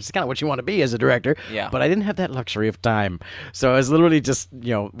from. It's kind of what you want to be as a director. Yeah. But I didn't have that luxury of time, so I was literally just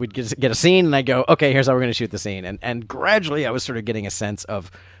we'd get a scene, and I go, okay, here's how we're going to shoot the scene, and gradually I was sort of getting a sense of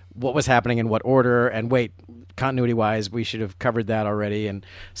what was happening in what order, and wait, continuity-wise, we should have covered that already, and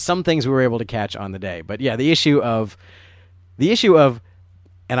some things we were able to catch on the day. But yeah, the issue of,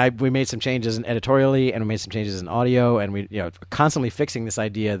 and we made some changes in editorially, and we made some changes in audio, and we constantly fixing this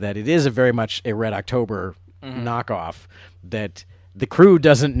idea that it is very much a Red October knockoff, that the crew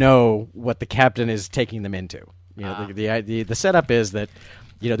doesn't know what the captain is taking them into. The setup is that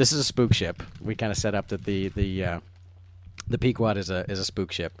this is a spook ship. We kind of set up that the Pequod is a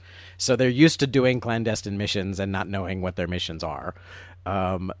spook ship, so they're used to doing clandestine missions and not knowing what their missions are.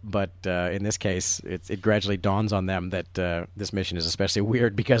 But in this case, it gradually dawns on them that this mission is especially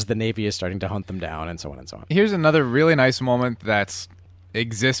weird because the Navy is starting to hunt them down, and so on and so on. Here's another really nice moment that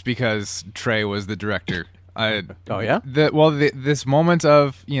exists because Trey was the director. Oh yeah. This moment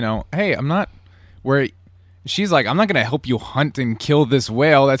of hey, I'm not where. She's like, I'm not going to help you hunt and kill this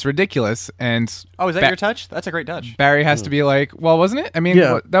whale. That's ridiculous. And Is that your touch? That's a great touch. Barry has to be like, well, wasn't it? I mean,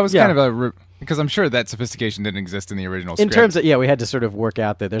 Yeah. that was Yeah. kind of because I'm sure that sophistication didn't exist in the original In script. terms of we had to sort of work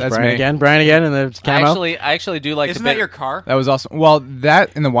out that there's That's Brian me. again, and the camo. I actually do like Isn't the that bit. your car? That was awesome. Well,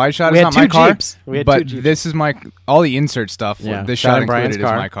 that in the wide shot We is had not my two car. Jeeps. We had but two Jeeps. this is all the insert stuff. Yeah. This Shot shot in Brian's included is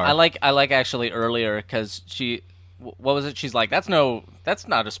car. my car. I like actually earlier because what was it? She's like, that's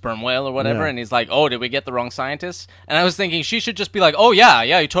not a sperm whale or whatever. Yeah. And he's like, oh, did we get the wrong scientist? And I was thinking she should just be like, oh yeah,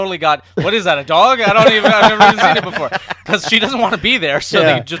 you totally got, what is that, a dog? I've never even seen it before. Because she doesn't want to be there, so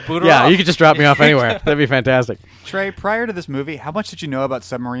they could just boot her off. Yeah, you could just drop me off anywhere. That'd be fantastic. Trey, prior to this movie, how much did you know about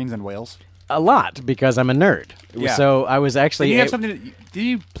submarines and whales? A lot, because I'm a nerd. Yeah. So I was actually. Did you have something? Did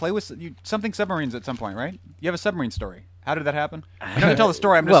you play with something submarines at some point? Right? You have a submarine story. How did that happen? I don't tell the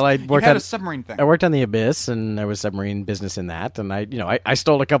story. I'm just. Well, I you worked had on a submarine thing. I worked on the Abyss, and there was submarine business in that, and I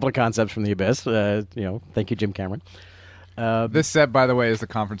stole a couple of concepts from the Abyss. Thank you, Jim Cameron. This set, by the way, is the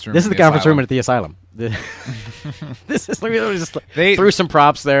conference room. This is at the conference room asylum. at the asylum. This is literally just They- threw some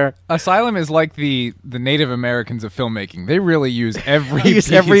props there. Asylum is like the Native Americans of filmmaking. They really use every Use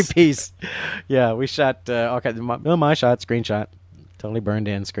piece. every piece. Yeah, we shot all kinds. My shot, screenshot, totally burned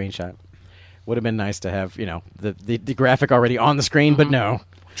in screenshot. Would have been nice to have the graphic already on the screen, but no.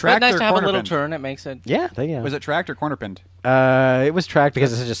 But Tracked nice or to have a corner little pinned? turn. It makes it. Yeah, Was it tracked or corner pinned? It was tracked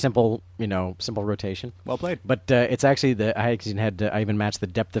because it's such a simple rotation. Well played. But it's actually I even matched the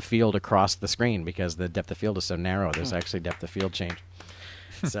depth of field across the screen because the depth of field is so narrow. There's actually depth of field change.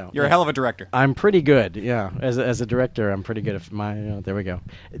 So You're a hell of a director. I'm pretty good, yeah. As a director, I'm pretty good at my. There we go.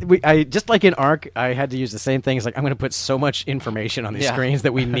 I just like in ARC, I had to use the same thing. It's like I'm going to put so much information on these Yeah. screens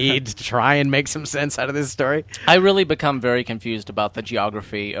that we need to try and make some sense out of this story. I really become very confused about the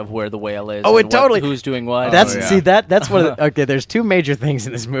geography of where the whale is. Oh, and it totally- who's doing what. That's yeah. see that's one of the, okay. There's two major things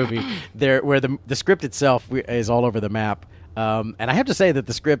in this movie. There, where the script itself is all over the map. And I have to say that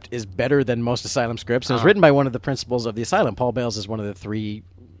the script is better than most Asylum scripts. It was written by one of the principals of the Asylum. Paul Bales is one of the three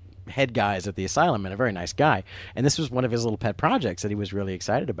head guys at the Asylum and a very nice guy. And this was one of his little pet projects that he was really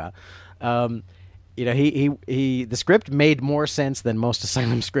excited about. The script made more sense than most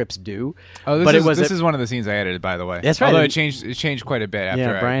Asylum scripts do. Oh, this but is it was this is one of the scenes I edited, by the way. That's right. Although it changed quite a bit after.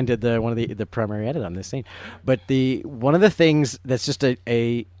 Yeah, Brian did one of the primary edit on this scene. But one of the things that's just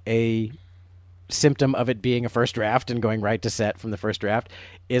a symptom of it being a first draft and going right to set from the first draft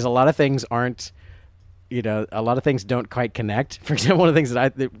is a lot of things aren't. A lot of things don't quite connect. For example, one of the things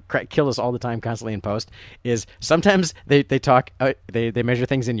that kill us all the time, constantly in post, is sometimes they talk. They measure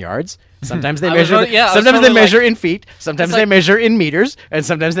things in yards. Sometimes they measure. Sometimes they measure in feet. Sometimes they measure in meters, and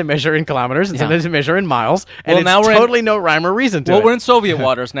sometimes they measure in kilometers, and sometimes they measure in miles. And Well, now it's we're totally no rhyme or reason to it. Well, we're in Soviet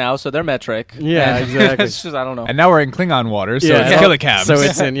waters now, so they're metric. Yeah, And exactly. it's just, I don't know. And now we're in Klingon waters, so Yeah, it's kilocabs. So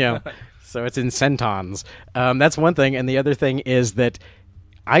it's in So it's in centons. That's one thing, and the other thing is that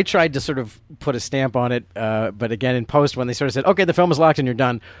I tried to sort of put a stamp on it, but again, in post, when they sort of said, "Okay, the film is locked and you're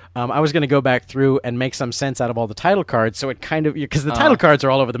done," I was going to go back through and make some sense out of all the title cards. So it kind of because the title cards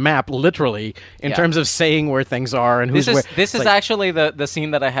are all over the map, literally, in Yeah. terms of saying where things are and who's This where. is It's like- actually the scene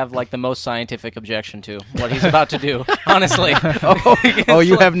that I have like the most scientific objection to what he's about to do. Honestly. oh,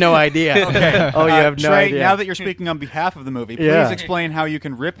 you have no idea. Oh, you have no Trey, idea. now that you're speaking on behalf of the movie, please Yeah. explain how you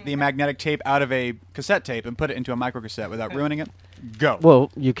can rip the magnetic tape out of a cassette tape and put it into a microcassette without ruining it. Go.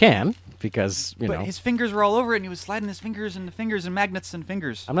 Well, you can because but his fingers were all over it, and he was sliding his fingers and fingers and magnets and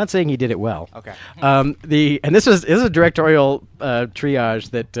fingers. I'm not saying he did it well. Okay. And this is a directorial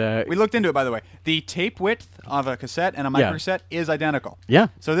triage that We looked into it, by the way. The tape width of a cassette and a Yeah. microcassette is identical. Yeah.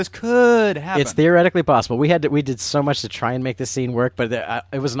 So this could happen. It's theoretically possible. We did so much to try and make this scene work, but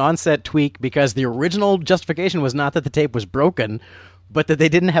it was an on-set tweak because the original justification was not that the tape was broken, but that they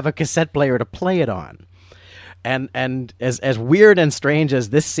didn't have a cassette player to play it on. And as weird and strange as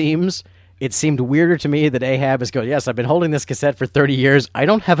this seems, it seemed weirder to me that Ahab is going, yes, I've been holding this cassette for 30 years. I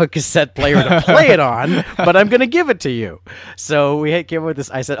don't have a cassette player to play it on, but I'm going to give it to you. So we came up with this.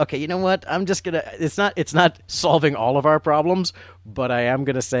 I said, okay, you know what? I'm just going to, it's not solving all of our problems, but I am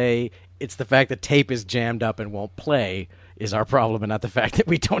going to say it's the fact that tape is jammed up and won't play is our problem and not the fact that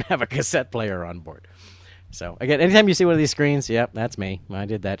we don't have a cassette player on board. So again, anytime you see one of these screens, yep, that's me. I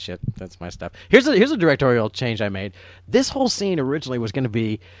did that shit. That's my stuff. Here's a directorial change I made. This whole scene originally was going to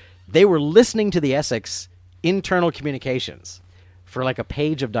be, they were listening to the Essex internal communications for like a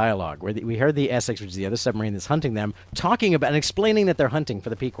page of dialogue where we heard the Essex, which is the other submarine that's hunting them, talking about and explaining that they're hunting for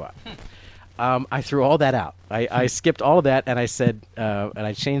the Pequod. I threw all that out. I skipped all of that and I said, and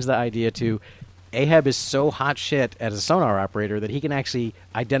I changed the idea to, Ahab is so hot shit as a sonar operator that he can actually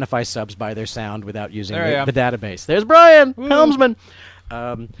identify subs by their sound without using the database. There's Brian, helmsman.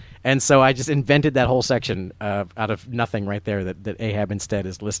 And so I just invented that whole section out of nothing right there that Ahab instead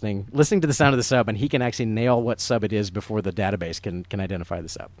is listening to the sound of the sub, and he can actually nail what sub it is before the database can identify the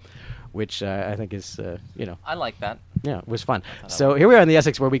sub, which I think is, I like that. yeah, it was fun. So here we are in the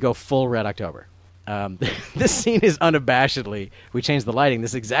Essex where we go full Red October. This scene is unabashedly, we changed the lighting.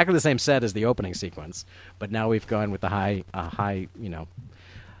 This is exactly the same set as the opening sequence, but now we've gone with the high,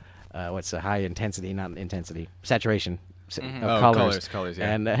 what's a high intensity, not intensity, saturation colors. Colors,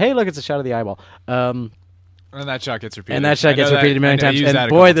 yeah. And hey, look, it's a shot of the eyeball. And that shot gets repeated. And that shot gets repeated a million times. And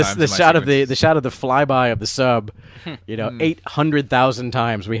boy, the shot of the shot of the flyby of the sub, 800,000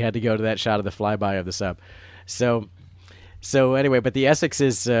 times we had to go to that shot of the flyby of the sub. So anyway, but the Essex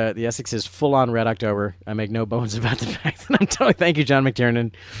is full on Red October. I make no bones about the fact that I'm totally, thank you, John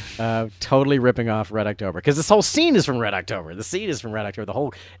McTiernan, totally ripping off Red October, because this whole scene is from Red October. The scene is from Red October.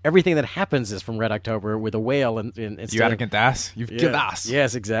 Everything that happens is from Red October with a whale and You arrogant ass. You've killed us.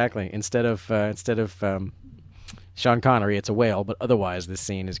 Yes, exactly. Instead of Sean Connery, it's a whale, but otherwise this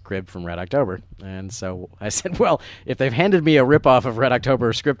scene is cribbed from Red October. And so I said, well, if they've handed me a ripoff of Red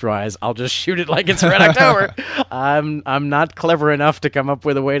October script-wise, I'll just shoot it like it's Red October. I'm not clever enough to come up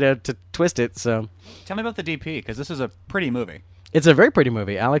with a way to twist it. So Tell me about the DP, because this is a pretty movie. it's a very pretty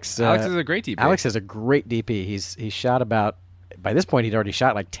movie. Alex Alex is a great DP. Alex is a great DP. He's shot about, by this point, he'd already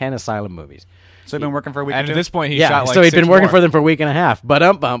shot like 10 Asylum movies. So you've been working for a week And or at two? this point, he Yeah, shot like so he'd 6 been working more. for them for a week and a half.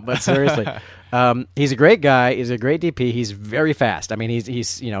 But seriously, he's a great guy. He's a great DP. He's very fast. I mean,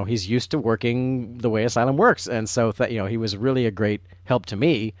 he's used to working the way Asylum works, and so he was really a great help to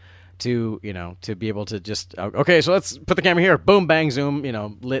me to be able to just okay. So let's put the camera here. Boom, bang, zoom.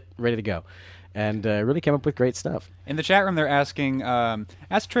 Lit, ready to go, and really came up with great stuff. In the chat room, they're asking,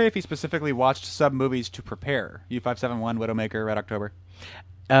 ask Trey if he specifically watched sub-movies to prepare. U571, Widowmaker, Red October.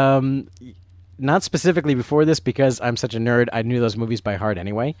 Not specifically before this because I'm such a nerd. I knew those movies by heart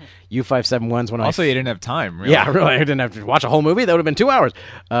anyway. U571's one of my Also, you didn't have time, really. Yeah, really. I didn't have to watch a whole movie. That would have been 2 hours.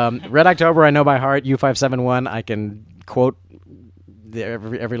 Red October, I know by heart. U571, I can quote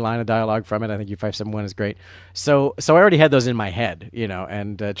every line of dialogue from it. I think U571 is great. So I already had those in my head,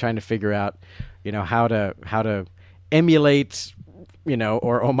 and trying to figure out, how to emulate,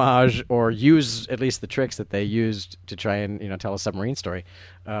 or homage or use at least the tricks that they used to try and tell a submarine story.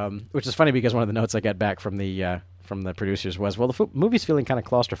 Which is funny because one of the notes I got back from the producers was, well, the movie's feeling kind of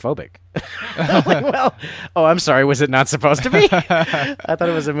claustrophobic. I'm like, I'm sorry, was it not supposed to be? I thought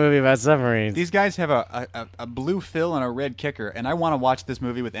it was a movie about submarines. These guys have a blue fill and a red kicker, and I want to watch this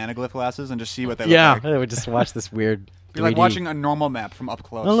movie with anaglyph glasses and just see what they look like. I would just watch this weird. Be like 3D. watching a normal map from up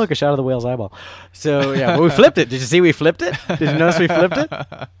close. Oh, look, a shot of the whale's eyeball. So, yeah, well, we flipped it. Did you see we flipped it? Did you notice we flipped it?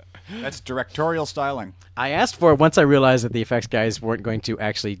 That's directorial styling. I asked for it once I realized that the effects guys weren't going to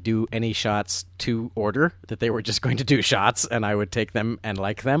actually do any shots to order, that they were just going to do shots, and I would take them and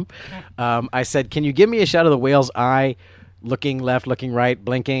like them. I said, can you give me a shot of the whale's eye, looking left, looking right,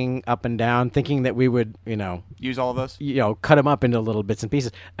 blinking up and down, thinking that we would, Use all of those? cut them up into little bits and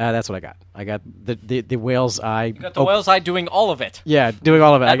pieces. That's what I got. I got the whale's eye. You got the whale's eye doing all of it. Yeah, doing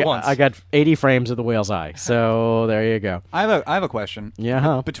all of it. At once. I got 80 frames of the whale's eye. So there you go. I have a question. Yeah.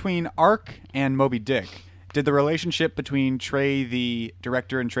 Huh? Between Ark and Moby Dick, did the relationship between Trey the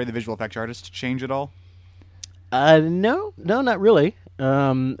director and Trey the visual effects artist change at all? No, not really.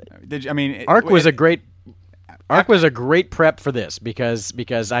 Ark was a great prep for this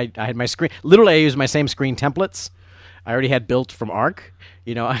because I had my screen. Literally, I used my same screen templates I already had built from Ark.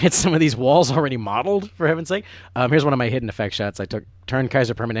 I had some of these walls already modeled, for heaven's sake. Here's one of my hidden effect shots. I turned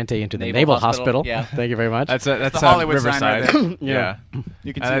Kaiser Permanente into the Naval Hospital. Yeah. Thank you very much. That's the Hollywood sign Riverside. right Yeah.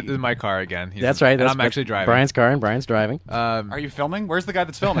 You can And see. this is my car again. That's right. And That's I'm actually driving. Brian's car, and Brian's driving. Are you filming? Where's the guy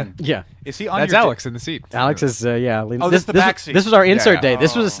that's filming? Yeah. Is he on That's your Alex in the seat. Alex is Oh, this is the back seat. This was our insert yeah. day.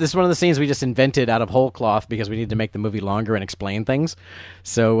 This was one of the scenes we just invented out of whole cloth because we needed to make the movie longer and explain things.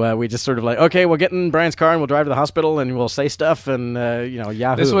 So we just sort of like, okay, we'll get in Brian's car and we'll drive to the hospital and we'll say stuff and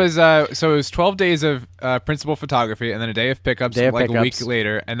Yahoo. This was so it was 12 days of principal photography and then a day of pickups Day of like pickups. a week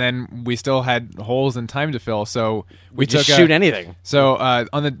later, and then we still had holes and time to fill. So we just took shoot anything. So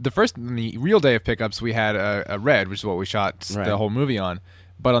on the real day of pickups, we had a red, which is what we shot Right. the whole movie on.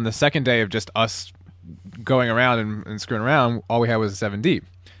 But on the second day of just us going around and screwing around, all we had was a 7D.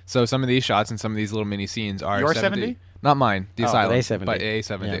 So some of these shots and some of these little mini scenes are Your 7D. 7D? Not mine, the Asylum, A7D. but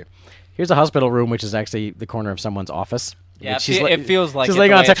A7D. Yeah. Here's a hospital room, which is actually the corner of someone's office. Yeah, She's it feels like she's it, laying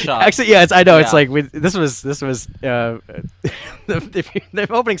the on way top. it's shot. Actually, yeah, I know. It's Yeah. like this was the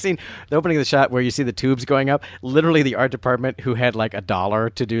opening scene, the opening of the shot where you see the tubes going up. Literally, the art department, who had like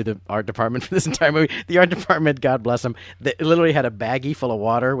 $1 to do the art department for this entire movie, the art department, God bless them, they literally had a baggie full of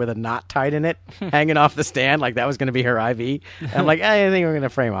water with a knot tied in it, hanging off the stand, like that was going to be her IV. And I'm like, I think we're going to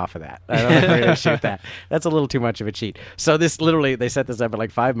frame off of that. I don't think we're going to shoot that. That's a little too much of a cheat. So this literally, they set this up in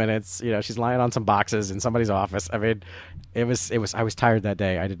like 5 minutes. She's lying on some boxes in somebody's office. I mean, it was. I was tired that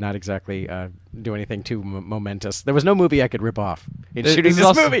day. I did not exactly do anything too momentous. There was no movie I could rip off in shooting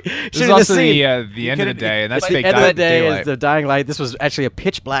this movie. This is Shooting this also scene. the end of the day, and that's The fake end of the day daylight. is the dying light. This was actually a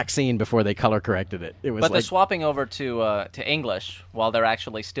pitch black scene before they color corrected it. It was But like the swapping over to English while they're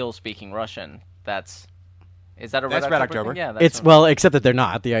actually still speaking Russian, is that a That's Red Red October October. thing? Yeah, that's it's well, except that they're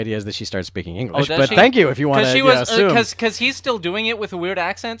not. The idea is that she starts speaking English. does But she? thank you if you want Because to she was assume. because he's still doing it with a weird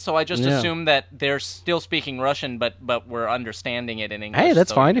accent, so I just Yeah. assumed that they're still speaking Russian, but we're understanding it in English. Hey, that's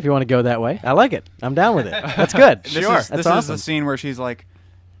so- fine if you want to go that way. I like it. I'm down with it. That's good. This Sure. is that's the awesome. scene where she's like,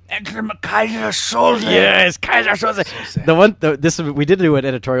 Yes, Kaiser Soze. We did do an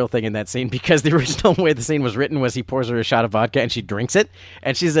editorial thing in that scene because the original way the scene was written was he pours her a shot of vodka and she drinks it,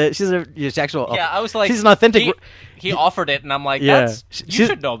 and she's actual. Yeah, I was like, she's an authentic. He offered it, and I'm like, Yeah, you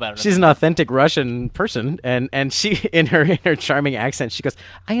should know better. She's an authentic Russian person, and she in her charming accent, she goes,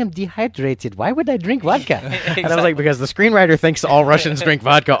 "I am dehydrated. Why would I drink vodka?" And I was like, because the screenwriter thinks all Russians drink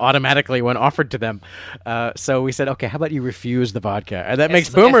vodka automatically when offered to them. So we said, okay, how about you refuse the vodka, and that makes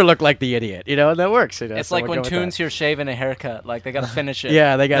Boomer look like the idiot, and that works. It's so like we'll when go with Toons hear shaving a haircut, like they gotta finish it.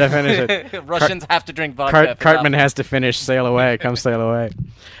 Yeah, they gotta finish it. Russians have to drink vodka. Cartman has to finish Sail Away. Come sail away.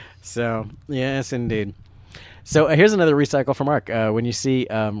 So yes, indeed. So here's another recycle from Arc. When you see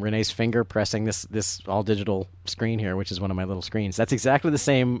Renee's finger pressing this all digital screen here, which is one of my little screens, that's exactly the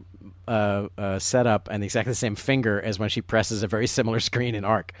same setup and exactly the same finger as when she presses a very similar screen in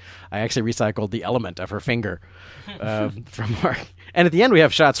Arc. I actually recycled the element of her finger from Arc. And at the end, we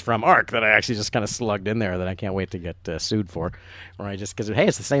have shots from Arc that I actually just kind of slugged in there that I can't wait to get sued for. Or I just, because, hey,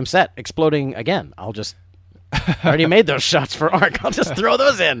 it's the same set exploding again. I already made those shots for Arc. I'll just throw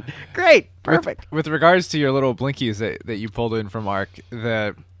those in. Great. Perfect. With regards to your little blinkies that you pulled in from Arc,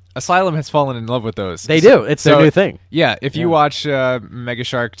 the Asylum has fallen in love with those. They do. It's their new thing. Yeah. If you watch Mega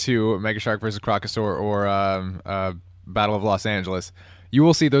Shark 2, Mega Shark vs. Crocosaur, or Battle of Los Angeles, you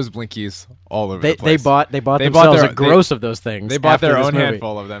will see those blinkies all over the place. They bought themselves a gross of those things. They bought their own movie.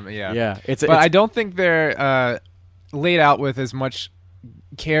 handful of them. Yeah. Yeah. But I don't think they're laid out with as much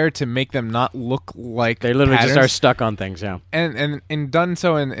care to make them not look like they literally patterns. just are stuck on things. Yeah. And done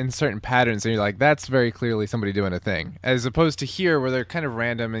so in certain patterns, and you're like, that's very clearly somebody doing a thing, as opposed to here where they're kind of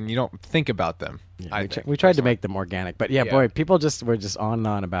random and you don't think about them. Yeah, we tried to make them organic, but boy, people were just on and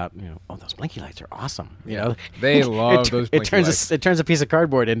on about, oh, those blinky lights are awesome. They love those blinky lights. It turns a piece of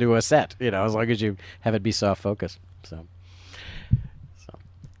cardboard into a set, as long as you have it be soft focus. So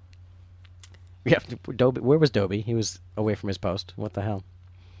yeah, Dobie. Where was Dobie? He was away from his post. What the hell?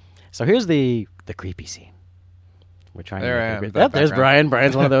 So here's the creepy scene. We're trying to. There's Brian.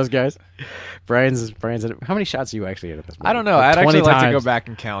 Brian's one of those guys. Brian's. How many shots do you actually get in this movie? I don't know. I'd actually like to go back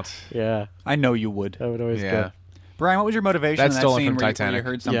and count. Yeah, I know you would. I would always go. Brian, what was your motivation That's in that stolen scene from where Titanic. you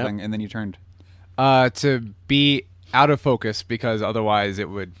heard something and then you turned? To be out of focus, because otherwise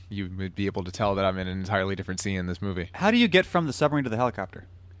you would be able to tell that I'm in an entirely different scene in this movie. How do you get from the submarine to the helicopter?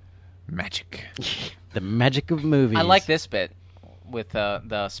 Magic. The magic of movies. I like this bit with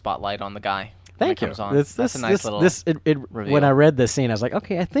the spotlight on the guy. Thank you. That's a nice little reveal. When I read this scene, I was like,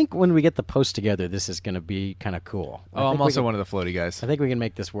 okay, I think when we get the post together, this is going to be kind of cool. I'm also one of the floaty guys. I think we can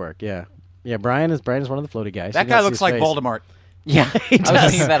make this work. Yeah. Brian is one of the floaty guys. That guy looks like Voldemort. Yeah, he does. I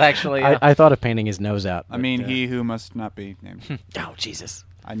was thinking that actually. Yeah. I thought of painting his nose out. I mean, he who must not be named. Oh, Jesus.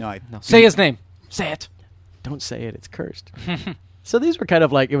 I know. Say his name. Say it. Don't say it. It's cursed. So these were kind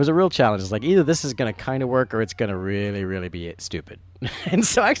of like, it was a real challenge. It's like either this is going to kind of work or it's going to really, really be stupid. And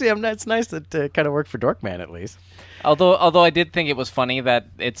so actually, it's nice that it kind of worked for Dorkman at least. Although I did think it was funny that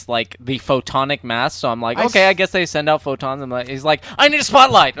it's like the photonic mass, so I'm like, okay, I guess they send out photons. He's like, I need a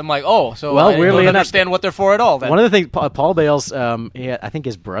spotlight. I'm like, oh, so I don't understand what they're for at all. Then. One of the things, Paul Bales, I think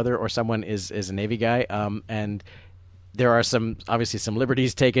his brother or someone is a Navy guy, and there are obviously some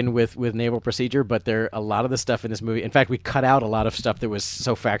liberties taken with naval procedure, but a lot of the stuff in this movie. In fact, we cut out a lot of stuff that was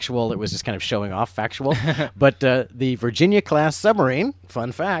so factual it was just kind of showing off factual. But the Virginia class submarine,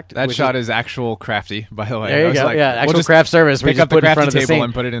 fun fact, that shot is actual crafty, by the way. There you go. Like, actual craft service. Pick up the crafty table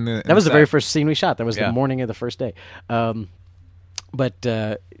and put it in the. That was the very first scene we shot. That was the morning of the first day. The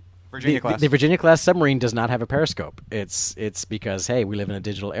Virginia class submarine does not have a periscope. It's because, hey, we live in a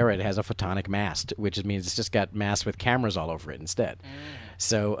digital era. It has a photonic mast, which means it's just got masts with cameras all over it instead.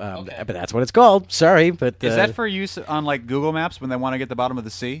 So, but that's what it's called. Sorry, but is that for use on like Google Maps when they want to get the bottom of the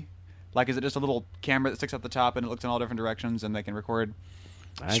sea? Like, is it just a little camera that sticks out the top and it looks in all different directions and they can record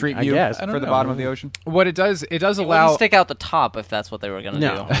street view for the bottom of the ocean? What it does allow. Wouldn't stick out the top if that's what they were going to do.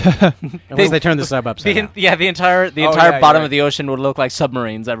 Unless they turn the sub upside down. Yeah, the entire bottom of the ocean would look like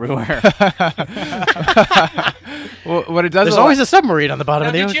submarines everywhere. Well, what it does. There's always a submarine on the bottom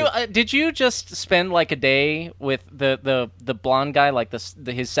of the ocean. Did you just spend like a day with the blonde guy, like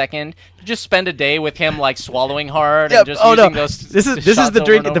his second? Did you just spend a day with him, like swallowing hard and just using those? This is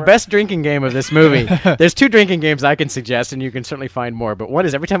the best drinking game of this movie. There's 2 drinking games I can suggest, and you can certainly find more. But One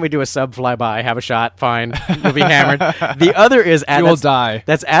is every time we do a sub flyby, have a shot, fine, we'll be hammered. The other is You will die.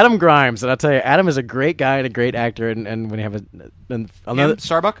 That's Adam Grimes, and I'll tell you, Adam is a great guy and a great actor. And when you have another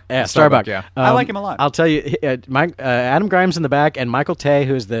Starbuck? Yeah, Starbuck. Yeah. I like him a lot. I'll tell you, Adam Grimes in the back and Michael Tay,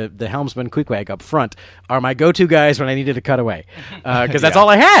 who's the helmsman Queequeg up front, are my go-to guys when I needed to cut away, because that's all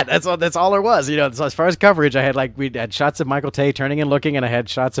I had. That's all there was. So as far as coverage, I had we had shots of Michael Tay turning and looking, and I had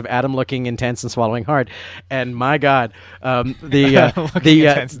shots of Adam looking intense and swallowing hard. And my God,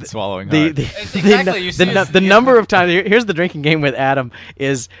 intense and swallowing hard. The number of times. Here's the drinking game with Adam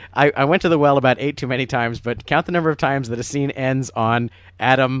is I went to the well about 8 too many times, but count the number of times that a scene ends on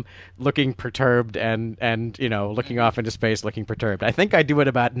Adam looking perturbed and looking off into space looking perturbed. I think I do it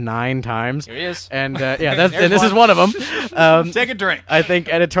about 9 times. Here he is. And this is one of them. Take a drink. I think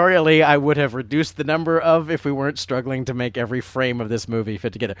editorially I would have reduced the number of if we weren't struggling to make every frame of this movie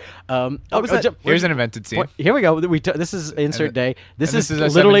fit together. Here's an invented scene. Here we go. This is insert day. This is a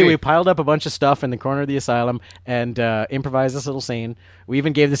literally 7D. we piled up a bunch of stuff in the corner of the asylum and improvised this little scene. We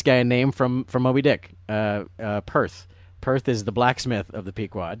even gave this guy a name from Moby Dick, Perth. Perth is the blacksmith of the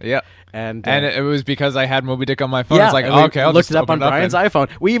Pequod. Yeah, and it was because I had Moby Dick on my phone. Yeah, It's like, I'll looked just it up on open Brian's and- iPhone.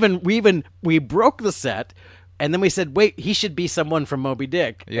 We broke the set. And then we said, wait, he should be someone from Moby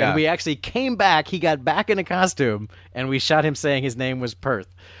Dick. Yeah. And we actually came back. He got back in a costume, and we shot him saying his name was Perth.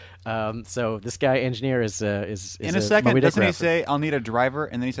 So this guy, engineer, is In a second, Moby Dick doesn't he reference. say, I'll need a driver?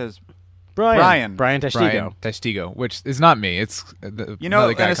 And then he says, Brian Brian. Testigo. Brian Testigo, which is not me. It's the in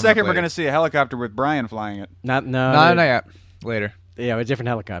another guy a coming second up we're going later. to see a helicopter with Brian flying it. Not Not yet. Later. Yeah, a different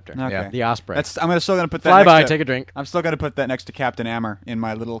helicopter. Okay. Yeah, the Osprey. I'm still going to put that Fly next by, to, take a drink. I'm still going to put that next to Captain Ammer in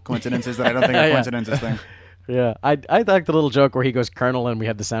my little coincidences that I don't think are Yeah. coincidences thing. Yeah, I like the little joke where he goes Colonel and we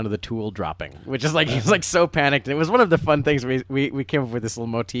have the sound of the tool dropping, which is like he's like so panicked. And it was one of the fun things we came up with this little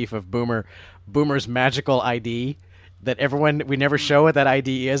motif of Boomer's magical ID that we never show what that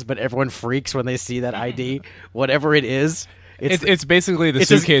ID is, but everyone freaks when they see that ID, whatever it is. It's basically the it's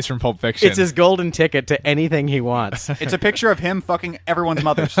suitcase from Pulp Fiction. It's his golden ticket to anything he wants. It's a picture of him fucking everyone's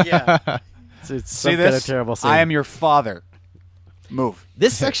mothers. Yeah, it's See some kind of this? terrible scene. I am your father. Move.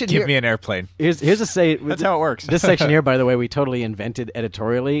 This section Give here. me an airplane. Here's a say. That's how it works. This section here, by the way, we totally invented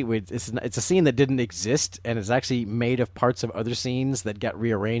editorially. It's a scene that didn't exist, and it's actually made of parts of other scenes that got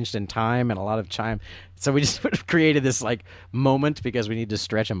rearranged in time and a lot of time. So we just created this like moment because we need to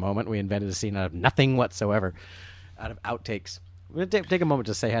stretch a moment. We invented a scene out of nothing whatsoever, out of outtakes. We're going to take a moment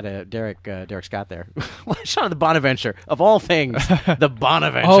to say hi to Derek Scott there. Shot of the Bonaventure. Of all things, the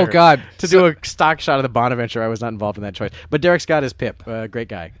Bonaventure. Oh, God. To do a stock shot of the Bonaventure, I was not involved in that choice. But Derek Scott is Pip. Great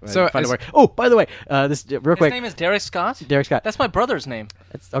guy. So Fun to is- work. Oh, by the way, this real quick. His name is Derek Scott? Derek Scott. That's my brother's name.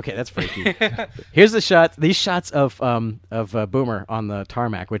 That's freaky. Here's the shot. These shots of Boomer on the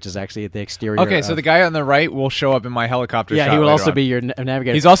tarmac, which is actually at the exterior. Okay, so the guy on the right will show up in my helicopter shot he will later also on. be your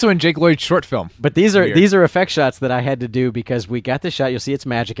navigator. He's also in Jake Lloyd's short film. But these Weird. are effect shots that I had to do because we got this shot. You'll see it's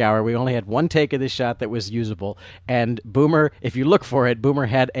magic hour. We only had one take of this shot that was usable. And Boomer, if you look for it, Boomer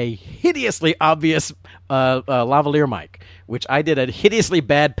had a hideously obvious lavalier mic, which I did a hideously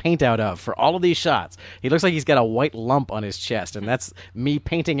bad paint out of for all of these shots. He looks like he's got a white lump on his chest, and that's me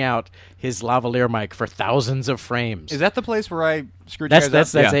painting out his lavalier mic for thousands of frames. Is that the place where I screwed you That's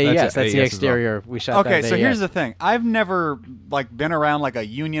guys up? that's Yeah, AES. that's That's AES the as exterior. We shot Okay, that so at here's AES. the thing. I've never been around like a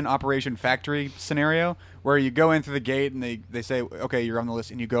union operation factory scenario where you go in through the gate and they say, okay, you're on the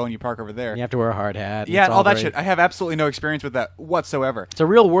list, and you go and you park over there. You have to wear a hard hat. and Yeah, it's all that very- shit. I have absolutely no experience with that whatsoever. It's a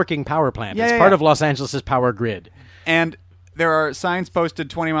real working power plant. Yeah, It's yeah, part yeah. of Los Angeles' power grid. And there are signs posted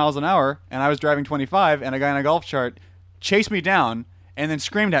 20 miles an hour, and I was driving 25, and a guy in a golf cart chased me down and then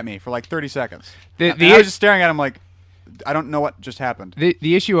screamed at me for like 30 seconds. And I was just staring at him like, I don't know what just happened.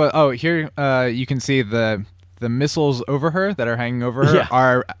 The issue. Here you can see the missiles over her that are hanging over her Yeah.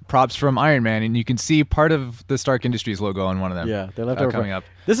 are props from Iron Man, and you can see part of the Stark Industries logo on one of them. Yeah, they're left over. coming up.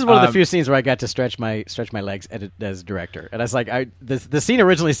 This is one of the few scenes where I got to stretch my legs as director, and I was like, the scene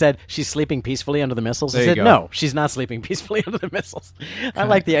originally said she's sleeping peacefully under the missiles. There I you said, go. no, she's not sleeping peacefully under the missiles. I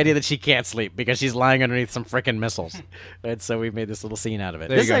like the idea that she can't sleep because she's lying underneath some frickin' missiles, and so we made this little scene out of it.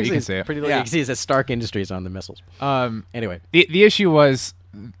 There you This go, you actually can is see it. pretty. Yeah. You can see it says Stark Industries on the missiles. Anyway, The issue was.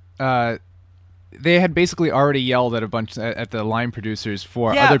 They had basically already yelled at a bunch at the line producers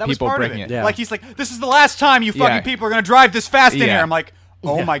for Yeah, other that was people part of breaking it. it. Yeah. Like, he's like, this is the last time you fucking Yeah. people are going to drive this fast in Yeah. here. I'm like,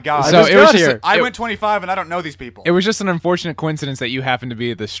 oh my God. So it was just I went 25 and I don't know these people. It was just an unfortunate coincidence that you happened to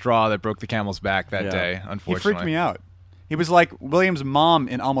be the straw that broke the camel's back that Yeah. day. He Unfortunately, freaked me out. He was like William's mom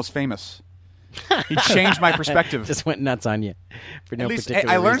in Almost Famous. He changed my perspective. just went nuts on you for no At least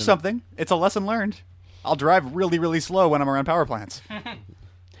particular I learned reason. something. It's a lesson learned. I'll drive really, really slow when I'm around power plants.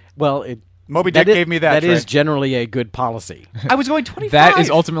 Well, Moby Dick gave me that. That is generally a good policy. I was going 25. That is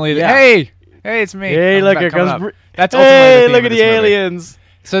ultimately Yeah. Hey, it's me. Hey, I'm look, back here coming comes. up. That's Hey, ultimately the theme look of at the this movie. aliens.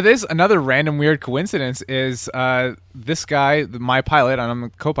 So there's another random weird coincidence is this guy, my pilot, and I'm a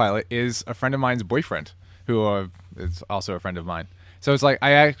co-pilot, is a friend of mine's boyfriend, who is also a friend of mine. So it's like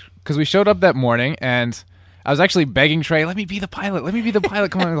because we showed up that morning and I was actually begging Trey, let me be the pilot.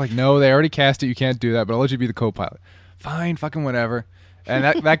 Come on. Like, no, they already cast it. You can't do that, but I'll let you be the co-pilot. Fine, fucking whatever. And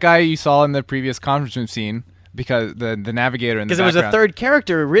that guy you saw in the previous conference room scene, because the navigator in the Because it was a third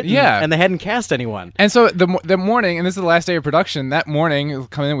character written, and they hadn't cast anyone. And so the morning, and this is the last day of production, that morning,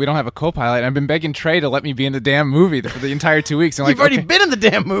 coming in, we don't have a co-pilot, and I've been begging Trey to let me be in the damn movie for the entire 2 weeks. And You've already been in the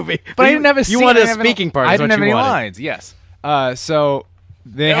damn movie. But I didn't have a scene. You wanted a speaking part. I didn't have any wanted. lines, yes. So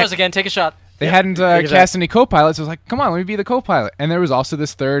There it was again, take a shot. They hadn't cast any co-pilots, so I was like, come on, let me be the co-pilot. And there was also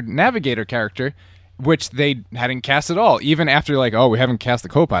this third navigator character, which they hadn't cast at all, even after we haven't cast the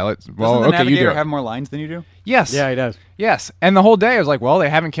co-pilot. Well, Doesn't the okay, you do Navigator it. have more lines than you do? Yes. Yeah, he does. Yes. And the whole day I was like, well, they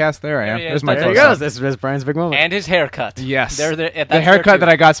haven't cast. There I am. There he There's is. my There he close-up. goes. This is Brian's big moment. And his haircut. Yes. That's the haircut that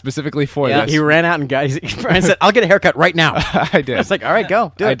I got specifically for Yeah. this. He ran out and Brian said, "I'll get a haircut right now." I did. It's like, all right,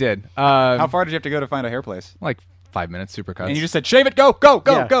 go. Do I it. did. How far did you have to go to find a hair place? Like 5 minutes, super cuts. And you just said, shave it, go, go,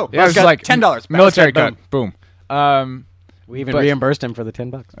 go, Yeah. go. Yeah, it was Got like $10. military Boom. cut. Boom. We even But- reimbursed him for the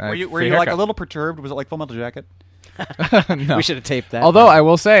 $10. Were you free like a haircut. little perturbed? Was it like Full Metal Jacket? No. We should have taped that. Although I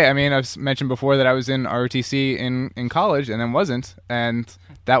will say, I mean, I've mentioned before that I was in ROTC in college and then wasn't, and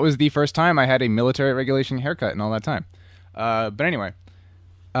that was the first time I had a military regulation haircut in all that time. But anyway,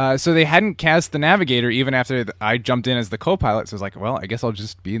 so they hadn't cast the navigator even after I jumped in as the co-pilot. So I was like, well, I guess I'll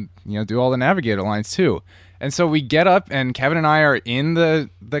just do all the navigator lines too. And so we get up, and Kevin and I are in the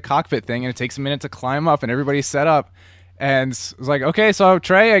cockpit thing, and it takes a minute to climb up, and everybody's set up. And it's like, okay, so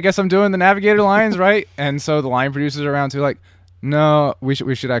Trey, I guess I'm doing the navigator lines, right? And so the line producers are around too, like, no, we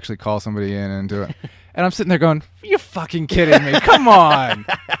should actually call somebody in and do it. And I'm sitting there going, you're fucking kidding me. Come on.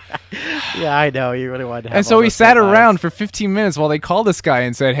 yeah, I know. You really wanted to have And so all we those sat good lines. around for 15 minutes while they called this guy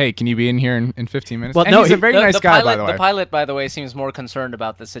and said, hey, can you be in here in 15 minutes? Well, and no, he's a very nice guy, by the way. The pilot, by the way, seems more concerned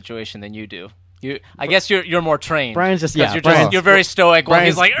about the situation than you do. I guess you're more trained. Brian's just 'Cause yeah. you're very stoic. While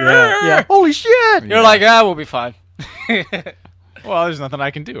he's like, yeah. Holy shit! You're like, we'll be fine. Well, there's nothing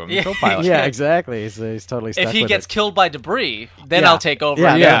I can do. I'm the co-pilot. Yeah, exactly. He's totally stuck If he with gets it. killed by debris, then Yeah. I'll take over.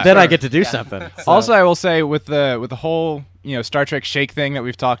 Yeah, Yeah, then I sure. get to do something. So- Also, I will say with the whole Star Trek shake thing that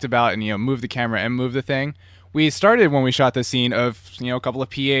we've talked about, and move the camera and move the thing. We started when we shot the scene of a couple of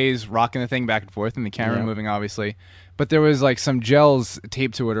PAs rocking the thing back and forth, and the camera Yeah. moving, obviously. But there was like some gels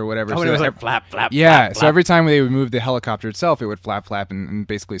taped to it or whatever. Oh, so and it was that- like flap, flap. yeah. flap, So flap. every time they would move the helicopter itself, it would flap, flap, and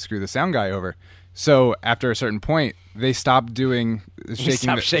basically screw the sound guy over. So after a certain point, they stopped doing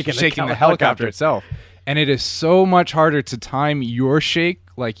shaking the helicopter itself, and it is so much harder to time your shake,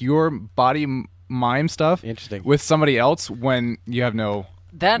 like your body mime stuff, Interesting. with somebody else when you have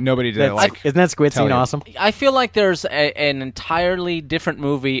nobody to That's, like. isn't that Squid tell scene you. awesome? I feel like there's an entirely different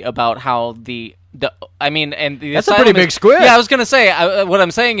movie about how the That's a pretty big squid. Yeah, I was gonna say. What I'm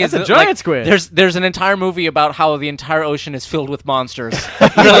saying is That's a that, giant squid. There's an entire movie about how the entire ocean is filled with monsters.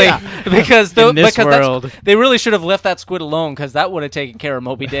 Really, because In this because world. they really should have left that squid alone, because that would have taken care of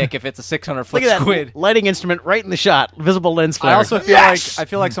Moby Dick if it's a 600-foot Look at squid. that lighting instrument right in the shot. Visible lens flare. I also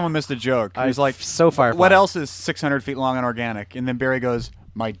feel like someone missed a joke. He was like, so far. what else is 600 feet long and organic? And then Barry goes,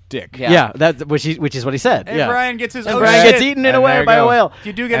 my dick. Yeah. Yeah, that which is what he said. And yeah. Brian gets his And oh Brian shit. gets eaten in And a there way you by a go. whale.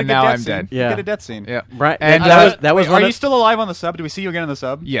 You do get a And good now death I'm scene. dead. You Yeah. get a death scene. Yeah. Right. And that was Wait, one are of- you still alive on the sub? Do we see you again in the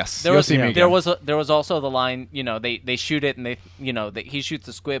sub? Yes. There You'll was see me there again. was also the line, they shoot it and he shoots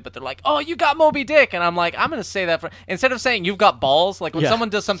the squid, but they're like, "Oh, you got Moby Dick," and I'm like, I'm gonna say that instead of saying you've got balls, like when Yeah. someone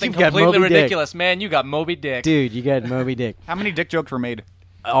does something You've got completely Moby Dick. ridiculous, man, you got Moby Dick. Dude, you got Moby Dick. How many dick jokes were made?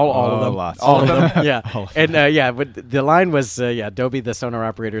 All of them. Lots. All of them. Yeah. And but the line was Dobie, the sonar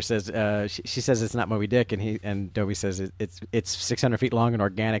operator, says she says it's not Moby Dick, and Dobie says it's 600 feet long and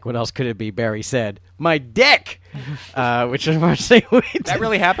organic. What else could it be? Barry said, "My dick," which unfortunately That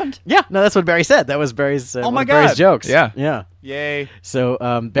really happened? Yeah, no, that's what Barry said. That was Barry's. Oh my one of Barry's God. jokes. Yeah. Yeah. Yay. So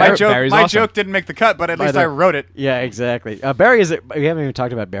My Barry, Barry's my awesome. joke didn't make the cut, but at By least the- I wrote it. Yeah, exactly. Barry we haven't even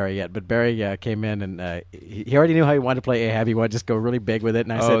talked about Barry yet, but Barry came in and he already knew how he wanted to play Ahab. He wanted to just go really big with it,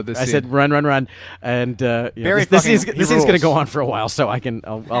 and I said, run, and Barry this fucking- scene's he going to rules. go on for a while, so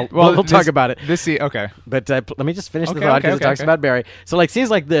we'll talk about it. Okay. But let me just finish the Okay, thought okay, because it okay, talks okay. about Barry. So like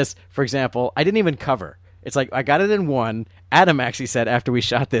scenes like this, for example, I didn't even cover. It's like I got it in one, Adam actually said after we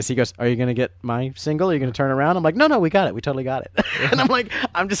shot this, he goes, "Are you going to get my single? Are you going to turn around?" I'm like, "No, we got it. We totally got it." And I'm like,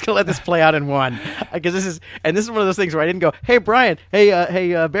 "I'm just going to let this play out in one," because this is one of those things where I didn't go, "Hey Brian,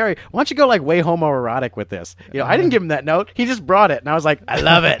 hey Barry, why don't you go like way homoerotic with this?" I didn't give him that note. He just brought it, and I was like, "I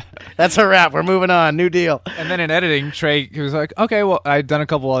love it. That's a wrap. We're moving on. New deal." And then in editing, Trey was like, "Okay, well, I'd done a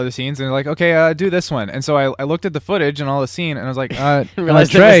couple other scenes," and they're like, "Okay, do this one." And so I looked at the footage and all the scene, and I was like,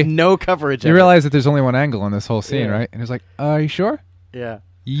 realized Trey, there was no coverage. You realize that there's only one angle on this whole scene, right? And he was like, "Are you sure?" Yeah.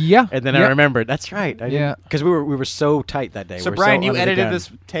 Yeah. And then I remembered. That's right. Because we were so tight that day. So Brian, you edited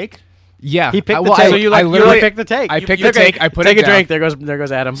this take? Yeah. He picked the take. So you picked the take. I picked the take. I put take it a drink. There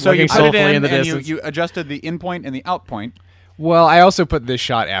goes Adam. So you put it in, the and distance. you adjusted the in point and the out point. Well, I also put this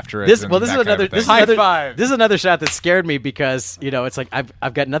shot after it. This is High five. This is another shot that scared me because it's like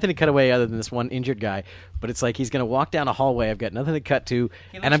I've got nothing to cut away other than this one injured guy, but it's like he's going to walk down a hallway. I've got nothing to cut to,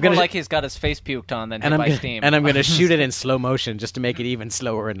 and I'm going to like he's got his face puked on then hit by steam. And I'm going to shoot it in slow motion just to make it even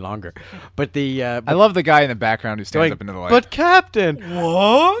slower and longer. But I love the guy in the background who stands up into the light. But Captain,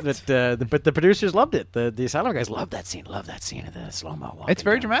 what? But the producers loved it. The Asylum guys loved that scene. Love that scene of the slow mo. It's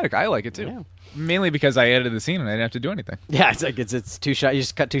very dramatic. I like it too. Yeah. Mainly because I edited the scene and I didn't have to do anything. Yeah, it's like it's two shots. You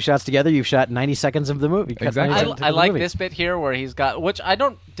just cut two shots together. You've shot 90 seconds of the movie. Exactly. I like this bit here where he's got, which I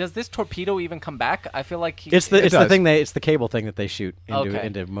don't. Does this torpedo even come back? I feel like it's the thing it's the cable thing that they shoot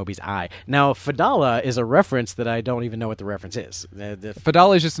into Moby's eye. Now Fadala is a reference that I don't even know what the reference is.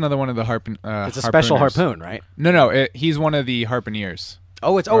 Fadala is just another one of the harpoon. It's a special harpoon, right? No, he's one of the harpooneers.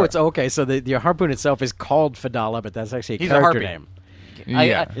 It's okay. So the harpoon itself is called Fadala, but that's actually a character name.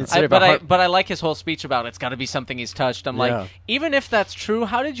 But I like his whole speech about it's got to be something he's touched. I'm like, even if that's true,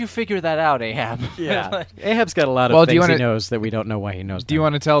 how did you figure that out, Ahab? Yeah, Ahab's got a lot of things he knows that we don't know why he knows. Do you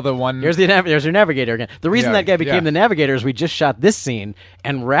want to tell the one? There's your navigator again. The reason that guy became the navigator is we just shot this scene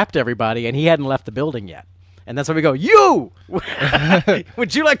and wrapped everybody, and he hadn't left the building yet. And that's when we go, "You,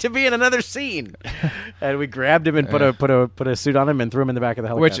 would you like to be in another scene?" And we grabbed him and put a suit on him and threw him in the back of the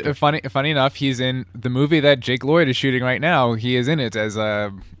helicopter. Which, funny enough, he's in the movie that Jake Lloyd is shooting right now. He is in it as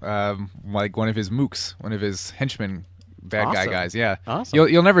like one of his mooks, one of his henchmen, bad guys. Yeah, awesome.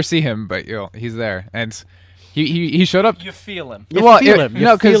 You'll never see him, but he's there and. He showed up. You feel him.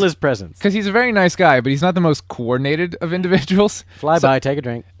 You feel his presence. Because he's a very nice guy, but he's not the most coordinated of individuals. Fly by, take a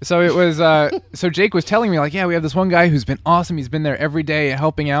drink. So it was. So Jake was telling me like, yeah, we have this one guy who's been awesome. He's been there every day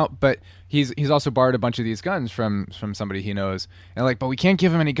helping out, but he's also borrowed a bunch of these guns from somebody he knows. And like, but we can't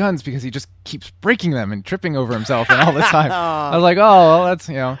give him any guns because he just keeps breaking them and tripping over himself and all the time. I was like, oh, well, that's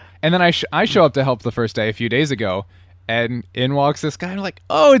And then I show up to help the first day a few days ago. And in walks this guy, and I'm like,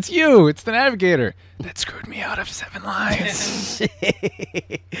 "Oh, it's you! It's the navigator that screwed me out of 7 lines."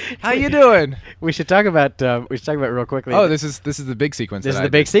 How you doing? We should talk about real quickly. Oh, this is the big sequence. This is the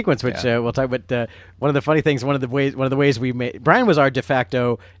big sequence, which we'll talk about. One of the funny things, one of the ways we made. Brian was our de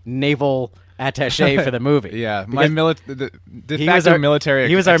facto naval attaché for the movie. Yeah, my military.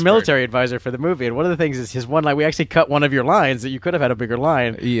 He was our military advisor for the movie, and one of the things is his one line. We actually cut one of your lines that you could have had a bigger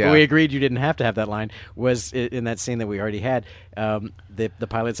line. Yeah, but we agreed you didn't have to have that line. Was in that scene that we already had. The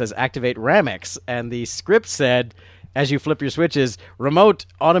pilot says activate Ramex, and the script said, as you flip your switches, remote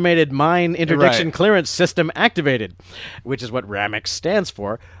automated mine interdiction clearance system activated, which is what Ramex stands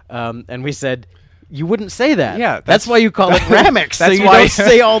for. And we said, you wouldn't say that. Yeah, that's why you call it Ramex. So you don't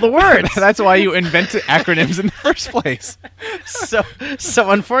say all the words. That's why you invented acronyms in the first place. So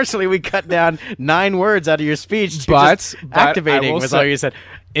unfortunately, we cut down 9 words out of your speech. But activating was all you said.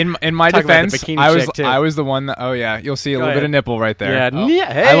 In my defense, I was the one that. Oh yeah, you'll see a little bit of nipple right there.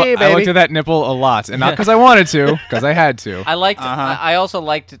 Yeah, hey baby. I looked at that nipple a lot, and not because I wanted to, because I had to. I liked. I also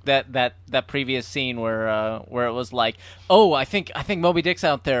liked that previous scene where it was like, oh, I think Moby Dick's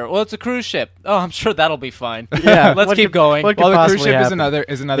out there. Well, it's a cruise ship. Oh, I'm sure that'll be fine. Yeah, let's keep going. Well, the cruise ship is another.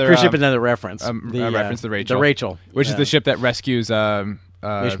 The cruise ship is another reference. Reference to Rachel. The Rachel, which is the ship that rescues Ishmael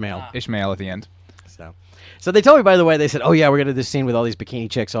at the end. So they told me, by the way, they said, "Oh yeah, we're gonna do this scene with all these bikini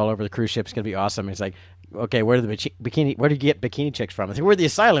chicks all over the cruise ship. It's gonna be awesome." And it's like, okay, where do you get bikini chicks from? I think we're the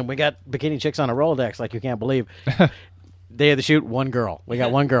Asylum. We got bikini chicks on a Rolodex, like you can't believe. Day of the shoot, 1 girl. We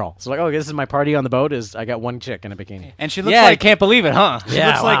got 1 girl. So like, oh, this is my party on the boat. I got 1 chick in a bikini, and she looks like, I can't believe it, huh? She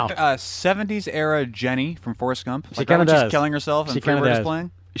looks like 70s era Jenny from Forrest Gump. She kind of does. She's killing herself and Freebird is playing.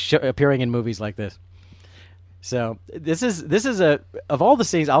 Appearing in movies like this. So this is of all the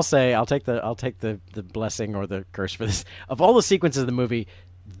scenes, I'll take the blessing or the curse for this. Of all the sequences of the movie,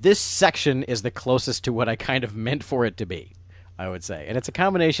 this section is the closest to what I kind of meant for it to be, I would say. And it's a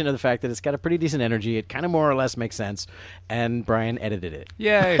combination of the fact that it's got a pretty decent energy, it kind of more or less makes sense, and Brian edited it.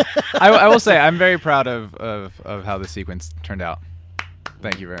 Yay. I will say I'm very proud of how the sequence turned out.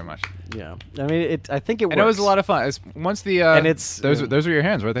 Thank you very much. Yeah, I mean, I think it works. And it was a lot of fun. Once the and it's those are your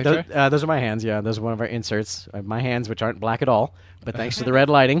hands, weren't they? Those are my hands. Yeah, those are one of our inserts. My hands, which aren't black at all, but thanks to the red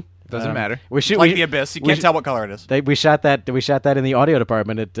lighting, doesn't matter. Like the Abyss, you can't tell what color it is. We shot that in the audio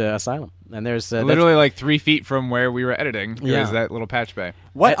department at Asylum, and there's literally like 3 feet from where we were editing. There's that little patch bay.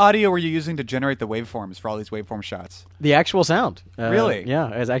 What audio were you using to generate the waveforms for all these waveform shots? The actual sound. Really? Yeah,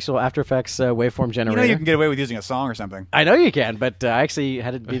 it's actual After Effects waveform generator. You know you can get away with using a song or something. I know you can, but I actually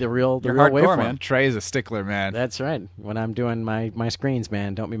had it be the real hardcore, waveform. Man. Trey is a stickler, man. That's right. When I'm doing my screens,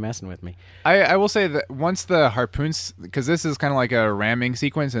 man, don't be messing with me. I will say that once the harpoons, because this is kind of like a ramming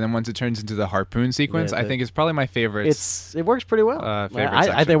sequence, and then once it turns into the harpoon sequence, I think it's probably my favorite. It works pretty well. I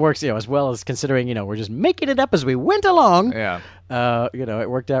think it works, as well as considering, we're just making it up as we went along. Yeah. It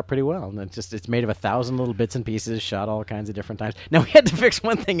worked out pretty well. And it's made of 1,000 little bits and pieces, shot all kinds of different times. Now we had to fix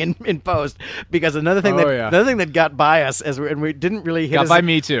one thing in post because another thing that got by us and we didn't really hit us. Got by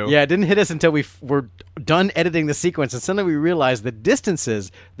me too. Yeah, it didn't hit us until we were done editing the sequence, and suddenly we realized the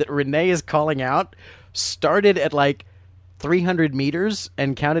distances that Renee is calling out started at like 300 meters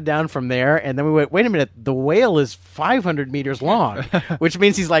and counted down from there, and then we went, wait a minute, the whale is 500 meters long, which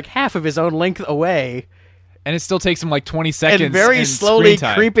means he's like half of his own length away. And it still takes him like 20 seconds. And very slowly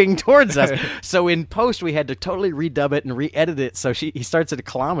creeping towards us. So in post, we had to totally redub it and re-edit it. So he starts at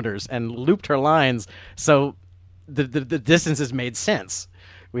kilometers and looped her lines. So the distances made sense.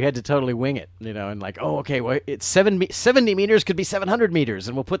 We had to totally wing it, and like, it's 70 meters could be 700 meters,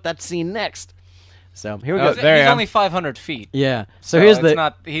 and we'll put that scene next. So here we go. He's only 500 feet. Yeah. So here's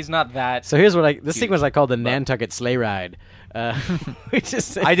he's not that. So here's this sequence I call the Nantucket sleigh ride. Which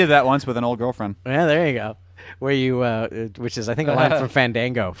is I did that once with an old girlfriend. Yeah, there you go. Where you, which is I think a line from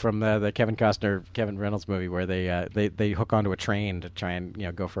Fandango, from the Kevin Costner, Kevin Reynolds movie, where they hook onto a train to try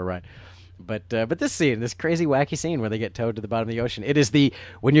and go for a ride. But this scene, this crazy wacky scene where they get towed to the bottom of the ocean, it is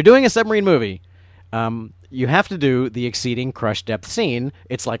when you're doing a submarine movie, you have to do the exceeding crush depth scene.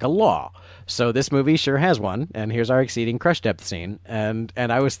 It's like a law. So this movie sure has one, and here's our exceeding crush depth scene. And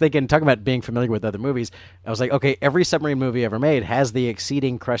I was talking about being familiar with other movies. I was like, okay, every submarine movie ever made has the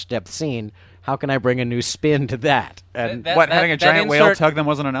exceeding crush depth scene. How can I bring a new spin to that? And having a giant whale tug them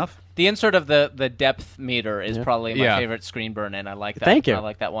wasn't enough? The insert of the depth meter is probably my favorite screen burn, and I like that. Thank you. I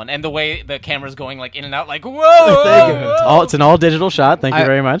like that one. And the way the camera's going like in and out, like, whoa! Thank you. It's an all digital shot. Thank you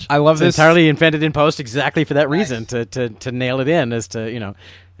very much. I love this. It's entirely invented in post exactly for that reason, to nail it in, as to,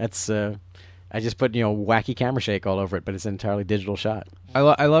 that's... I just put wacky camera shake all over it, but it's an entirely digital shot. I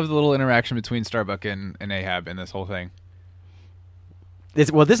love the little interaction between Starbuck and Ahab in this whole thing.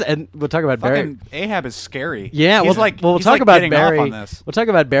 And we'll talk about Barry. Ahab is scary. Yeah, we'll talk about Barry. On this. We'll talk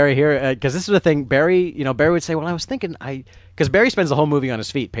about Barry here because this is the thing. Barry, Barry would say, "Well, I was thinking, because Barry spends the whole movie on his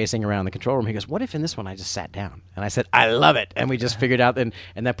feet, pacing around the control room. He goes, "What if in this one I just sat down?" And I said, "I love it." And we just figured out, and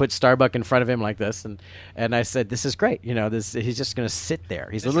that put Starbuck in front of him like this, and I said, "This is great. He's just going to sit there.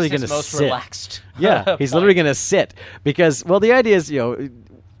 He's literally going to sit. Most relaxed. Yeah, he's literally going to sit because, well, the idea is,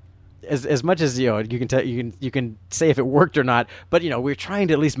 As much as you can tell, you can say if it worked or not, but we're trying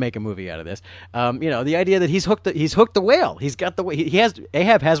to at least make a movie out of this. The idea that he's hooked the whale. He's got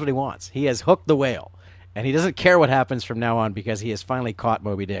Ahab has what he wants. He has hooked the whale, and he doesn't care what happens from now on because he has finally caught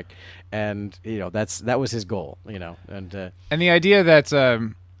Moby Dick, and that was his goal. And the idea that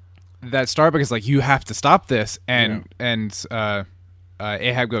that Starbuck is like, you have to stop this, and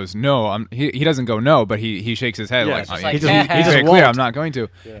Ahab goes, no. He doesn't go no, but he shakes his head he just very clear, I'm not going to.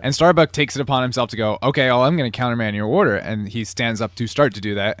 Yeah. And Starbuck takes it upon himself to go, okay, I'm going to countermand your order, and he stands up to start to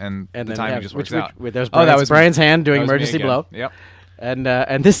do that, and the timing just works out. There's Brian's hand doing emergency blow. Yep. And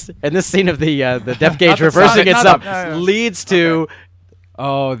this scene of the depth gauge reversing itself leads to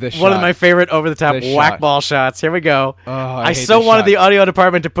one of my favorite over-the-top whack ball shots. Here we go. I so wanted the audio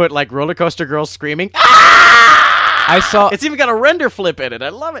department to put like Roller Coaster Girl screaming. It's even got a render flip in it. I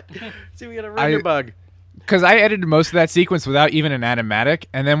love it. It's even got a render bug. Because I edited most of that sequence without even an animatic,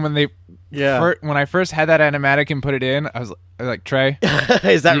 and then when I first had that animatic and put it in, I was like, Trey,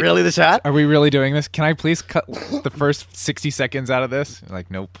 is that really the shot? Are we really doing this? Can I please cut the first 60 seconds out of this?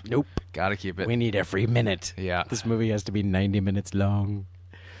 Like, nope. Gotta keep it. We need every minute. Yeah. This movie has to be 90 minutes long.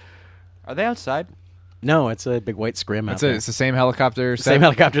 Are they outside? No, it's a big white scrim out there. It's the same helicopter. Same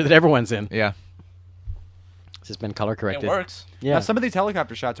helicopter that everyone's in. Yeah. It's just been color corrected. It works. Yeah. Now, some of these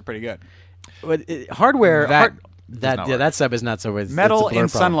helicopter shots are pretty good. But hardware that sub is not so. Metal it's in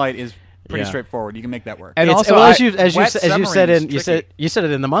sunlight is pretty straightforward. You can make that work. And also, as you said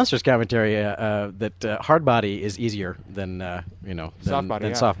it in the Monsters commentary that hard body is easier than soft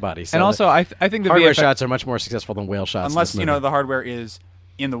body. Soft body. So and also, I think the hardware VFX shots are much more successful than whale shots. Unless the hardware is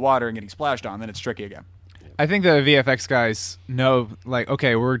in the water and getting splashed on, then it's tricky again. I think the VFX guys know, like,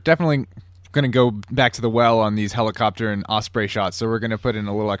 okay, we're definitely going to go back to the well on these helicopter and Osprey shots, so we're going to put in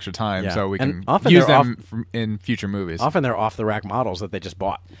a little extra time so we can use them in future movies. Often they're off-the-rack models that they just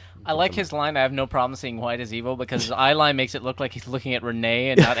bought. I like his line, I have no problem seeing white as evil, because his eye line makes it look like he's looking at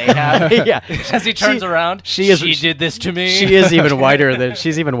Renee and not Ahab. Yeah. As he turns around, she did this to me. She's even whiter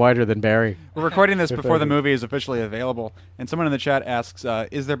than Barry. We're recording this before the movie is officially available, and someone in the chat asks,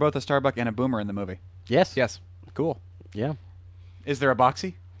 is there both a Starbuck and a Boomer in the movie? Yes. Yes. Cool. Yeah. Is there a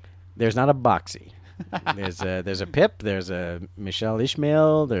Boxy? There's not a Boxy. There's a Pip. There's a Michelle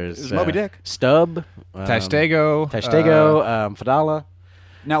Ishmael. There's Moby Dick. Stub. Tashtego. Fadala.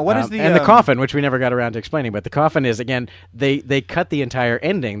 Now, what is the... And the coffin, which we never got around to explaining, but the coffin is, again, they cut the entire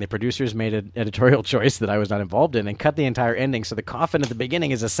ending. The producers made an editorial choice that I was not involved in and cut the entire ending, so the coffin at the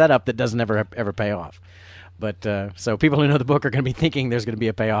beginning is a setup that doesn't ever pay off. But so people who know the book are going to be thinking there's going to be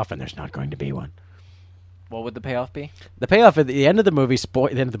a payoff, and there's not going to be one. What would the payoff be? The payoff at the end of the movie, the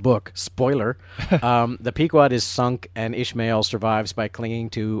end of the book, spoiler, the Pequod is sunk and Ishmael survives by clinging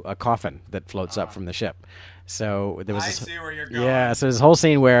to a coffin that floats up from the ship. So there was I see where you're going. Yeah, so there's a whole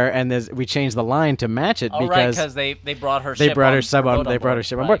scene where we changed the line to match it because they brought her they ship brought on, her sub on they brought her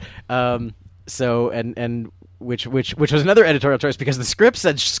ship on board. So and which was another editorial choice because the script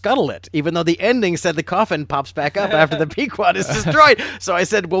said scuttle it, even though the ending said the coffin pops back up after the Pequod is destroyed. So I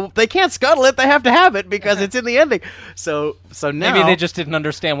said, well, they can't scuttle it; they have to have it because it's in the ending. So now maybe they just didn't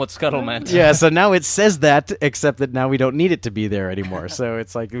understand what scuttle meant. Yeah, so now it says that, except that now we don't need it to be there anymore. So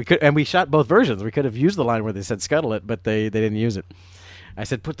it's like we shot both versions. We could have used the line where they said scuttle it, but they didn't use it. I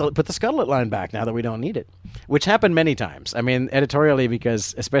said, put the scuttle it line back now that we don't need it, which happened many times. I mean, editorially,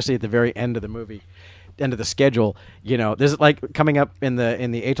 because especially at the very end of the movie. End of the schedule, there's like coming up in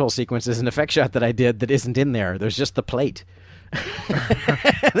the atoll sequence. There's an effect shot that I did that isn't in there. There's just the plate. And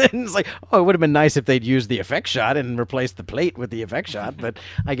it's like, it would have been nice if they'd used the effect shot and replaced the plate with the effect shot, but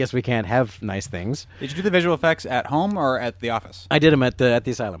I guess we can't have nice things. Did you do the visual effects at home or at the office? I did them at the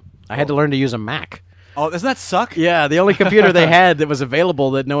asylum. I had to learn to use a Mac. Oh, doesn't that suck? Yeah, the only computer they had that was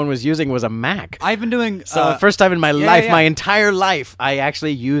available that no one was using was a Mac. I've been doing... So the first time in my life, my entire life, I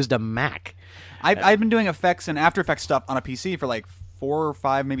actually used a Mac. I've been doing effects and After Effects stuff on a PC for like 4 or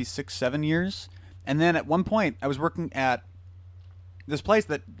 5, maybe 6, 7 years. And then at one point, I was working at this place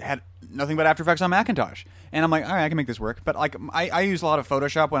that had nothing but After Effects on Macintosh. And I'm like, all right, I can make this work. But like, I use a lot of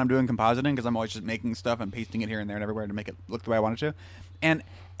Photoshop when I'm doing compositing because I'm always just making stuff and pasting it here and there and everywhere to make it look the way I want it to. And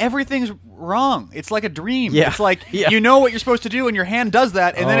everything's wrong. It's like a dream. Yeah. It's like you know what you're supposed to do and your hand does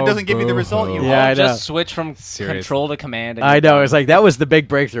that and then it doesn't give you the result you want. Yeah, I know. Just switch from control to command. And I know. It's like that was the big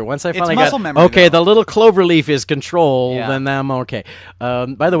breakthrough. Once I finally muscle got memory, okay, though. the little clover leaf is control, then I'm okay.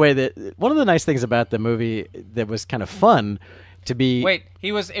 By the way, one of the nice things about the movie that was kind of fun to be... Wait,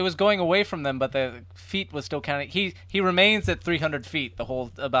 it was going away from them, but the feet was still counting. He remains at 300 feet the whole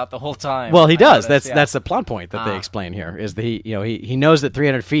time. Well, he does. That's the plot point that they explain here. Is that he knows that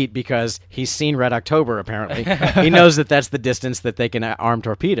 300 feet because he's seen Red October. Apparently, he knows that that's the distance that they can arm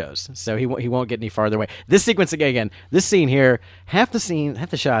torpedoes. So he won't get any farther away. This sequence again. This scene here, half the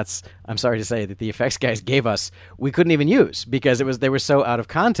shots. I'm sorry to say that the effects guys gave us, we couldn't even use because they were so out of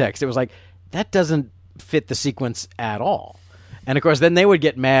context. It was like that doesn't fit the sequence at all. And, of course, then they would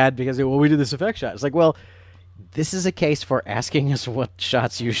get mad because, we did this effect shot. It's like, well, this is a case for asking us what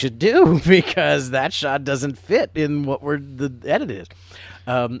shots you should do because that shot doesn't fit in what the edit is.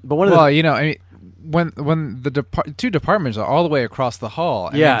 But one of the... when the two departments are all the way across the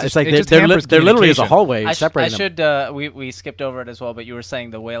hall. It's like they're literally as a hallway separating them. We skipped over it as well, but you were saying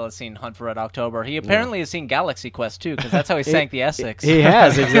the whale has seen Hunt for Red October. He apparently has seen Galaxy Quest too, because that's how he sank the Essex. He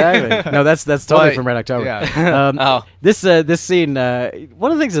has, exactly. No, that's totally from Red October. Yeah. This scene,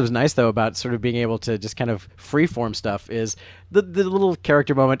 one of the things that was nice though about sort of being able to just kind of freeform stuff is the little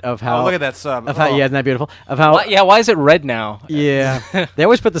character moment of how. Oh, look at that sub. Of how, isn't that beautiful? Of how. Why is it red now? Yeah, they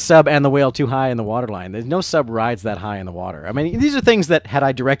always put the sub and the whale too high in the waterline. There's no sub rides that high in the water. I mean, these are things that had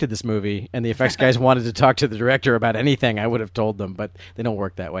I directed this movie and the effects guys wanted to talk to the director about anything, I would have told them, but they don't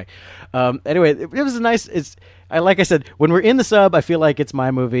work that way. Anyway, it was a nice. Like I said, when we're in the sub, I feel like it's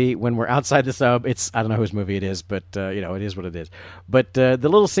my movie. When we're outside the sub, I don't know whose movie it is, but it is what it is. But the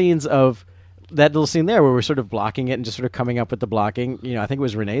little scenes of that little scene there where we're sort of blocking it and just sort of coming up with the blocking, I think it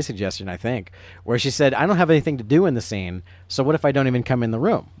was Renee's suggestion, where she said, I don't have anything to do in the scene, so what if I don't even come in the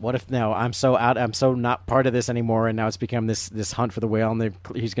room? What if now I'm so not part of this anymore, and now it's become this hunt for the whale, and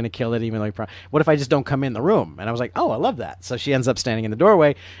he's going to kill it, even like, what if I just don't come in the room? And I was like, oh, I love that. So she ends up standing in the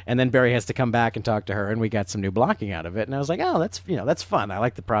doorway, and then Barry has to come back and talk to her, and we got some new blocking out of it, and I was like, oh, that's fun. I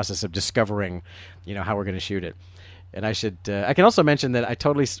like the process of discovering, how we're going to shoot it. And I should. I can also mention that I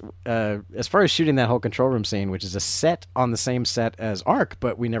totally, as far as shooting that whole control room scene, which is a set on the same set as Ark,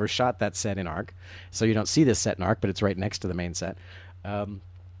 but we never shot that set in Ark, so you don't see this set in Ark, but it's right next to the main set.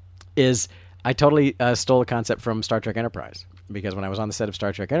 Is I totally stole a concept from Star Trek Enterprise, because when I was on the set of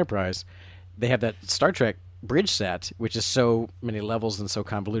Star Trek Enterprise, they have that Star Trek bridge set, which is so many levels and so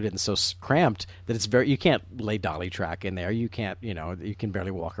convoluted and so cramped that it's you can't lay dolly track in there. You can't, you can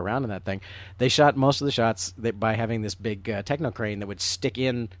barely walk around in that thing. They shot most of the shots by having this big techno crane that would stick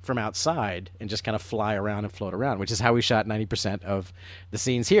in from outside and just kind of fly around and float around, which is how we shot 90% of the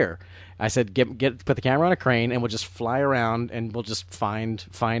scenes here. I said, put the camera on a crane and we'll just fly around and we'll just find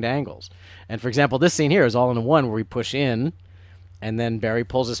angles. And for example, this scene here is all in one where we push in and then Barry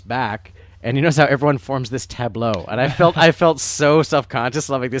pulls us back. And you notice how everyone forms this tableau. And I felt so self-conscious.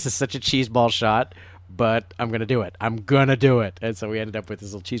 I'm like, this is such a cheeseball shot, but I'm going to do it. I'm going to do it. And so we ended up with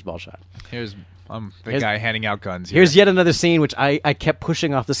this little cheeseball shot. Here's the guy handing out guns. Here's yet another scene, which I kept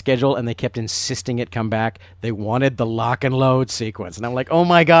pushing off the schedule, and they kept insisting it come back. They wanted the lock and load sequence. And I'm like, oh,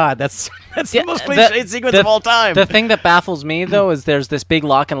 my God, that's the most cliched sequence of all time. The thing that baffles me, though, is there's this big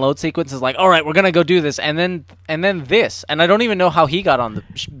lock and load sequence. It's like, all right, we're going to go do this. And then this. And I don't even know how he got on the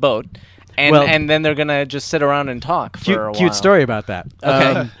boat. And then they're gonna just sit around and talk for a while. Cute story about that.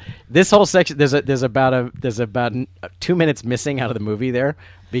 Okay, this whole section there's about 2 minutes missing out of the movie there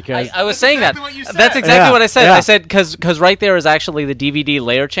because I was saying exactly that. What you said. That's exactly what I said. Yeah. I said because right there is actually the DVD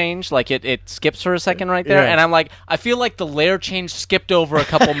layer change. Like it skips for a second right there, and I'm like, I feel like the layer change skipped over a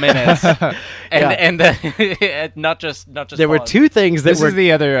couple minutes, and not just. There were two things that this is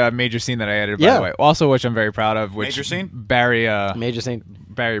the other major scene that I edited, by the way. Also, which I'm very proud of. Which major scene? Major scene.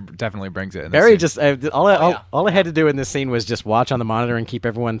 Barry definitely brings it. Barry just all I had to do in this scene was just watch on the monitor and keep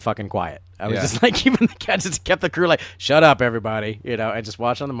everyone fucking quiet. I was just like keeping I just kept the crew like, shut up, everybody, and just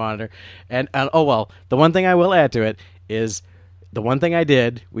watch on the monitor. And the one thing I will add to it is the one thing I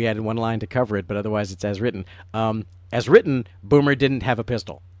did. We added one line to cover it, but otherwise it's as written. As written, Boomer didn't have a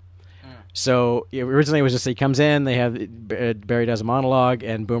pistol. So originally it was just he comes in, they have Barry does a monologue,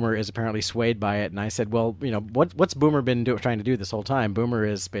 and Boomer is apparently swayed by it. And I said, well, what's Boomer been trying to do this whole time? Boomer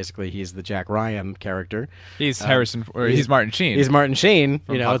is basically he's the Jack Ryan character. He's he's Martin Sheen. He's Martin Sheen.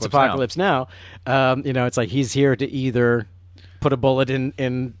 It's Apocalypse Now. It's like he's here to either put a bullet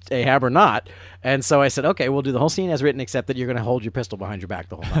in Ahab or not. And so I said, okay, we'll do the whole scene as written, except that you're going to hold your pistol behind your back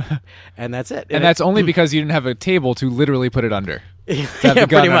the whole time. And that's it. And that's only because you didn't have a table to literally put it under.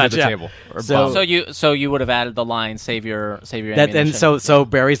 Pretty much, table. So you would have added the line, save your ammunition. And so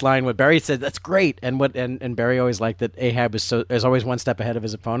Barry's line, what Barry said, that's great. And Barry always liked that Ahab is always one step ahead of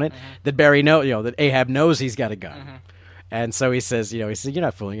his opponent. Mm-hmm. That Barry that Ahab knows he's got a gun. Mm-hmm. And so he says, you're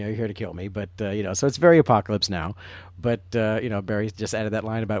not fooling, you're here to kill me. But, so it's very Apocalypse Now. But, Barry just added that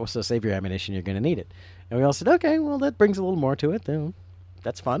line about, so save your ammunition, you're going to need it. And we all said, okay, well, that brings a little more to it.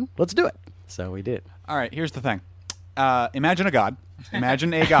 That's fun. Let's do it. So we did. All right, here's the thing. Imagine a god.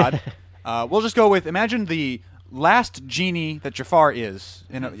 Imagine a god. We'll just go with, imagine the last genie that Jafar is.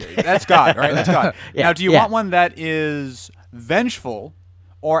 That's God, right? That's God. Now, do you want one that is vengeful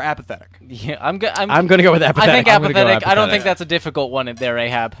or apathetic? Yeah, I'm going to go with apathetic. I think apathetic. I don't think that's a difficult one there,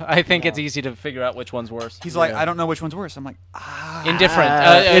 Ahab. I think it's easy to figure out which one's worse. He's like, I don't know which one's worse. I'm like,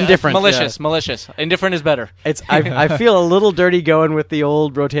 indifferent. Indifferent. Malicious. Indifferent is better. I feel a little dirty going with the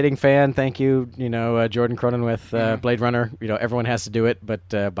old rotating fan. Thank you, Jordan Cronin with Blade Runner. Everyone has to do it,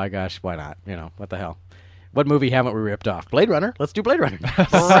 but by gosh, why not? What the hell? What movie haven't we ripped off? Blade Runner. Let's do Blade Runner.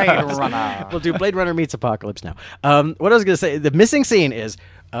 Blade Runner. We'll do Blade Runner meets Apocalypse Now. What I was going to say, the missing scene is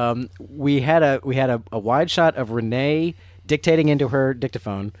we had a wide shot of Renee dictating into her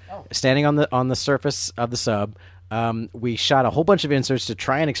dictaphone, standing on the surface of the sub. We shot a whole bunch of inserts to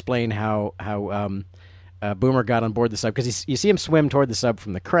try and explain how Boomer got on board the sub, because you see him swim toward the sub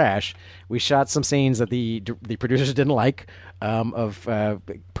from the crash. We shot some scenes that the producers didn't like of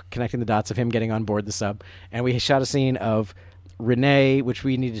connecting the dots of him getting on board the sub, and we shot a scene of Renee, which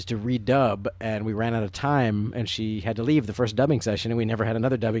we needed to redub, and we ran out of time, and she had to leave the first dubbing session, and we never had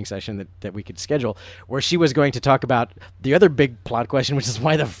another dubbing session that we could schedule, where she was going to talk about the other big plot question, which is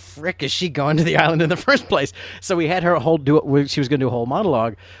why the frick is she going to the island in the first place? So we had her she was going to do a whole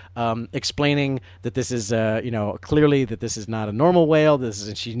monologue explaining that this is, clearly that this is not a normal whale.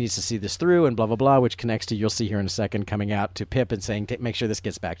 She needs to see this through, and blah blah blah, which connects to, you'll see here in a second, coming out to Pip and saying, make sure this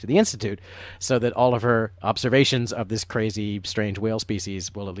gets back to the Institute, so that all of her observations of this crazy, strange whale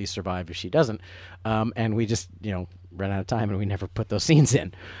species will at least survive if she doesn't. And we just, ran out of time and we never put those scenes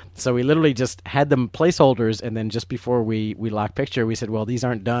in. So we literally just had them placeholders, and then just before we locked picture, we said, well, these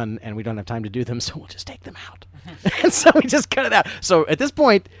aren't done and we don't have time to do them, so we'll just take them out. And so we just cut it out. So at this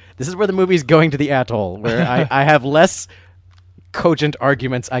point, this is where the movie's going to the atoll, where I have less cogent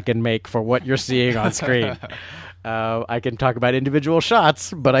arguments I can make for what you're seeing on screen. I can talk about individual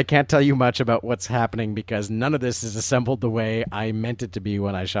shots, but I can't tell you much about what's happening because none of this is assembled the way I meant it to be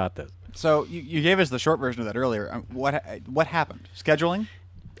when I shot this. So you gave us the short version of that earlier. What happened? Scheduling?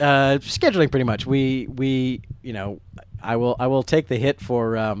 Scheduling, pretty much. We I will take the hit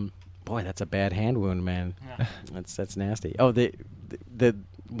for. Boy, that's a bad hand wound, man. Yeah. That's nasty. Oh,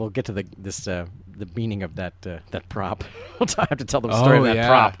 we'll get to the meaning of that prop. We'll have to tell the story of that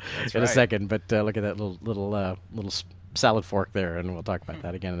prop in a second. But look at that little salad fork there, and we'll talk about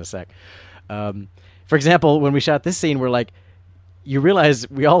that again in a sec. For example, when we shot this scene, we're like, you realize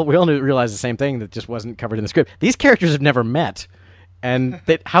we all realize the same thing that just wasn't covered in the script. These characters have never met, and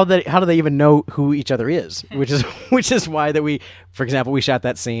how do they even know who each other is? Which is why that we, for example, we shot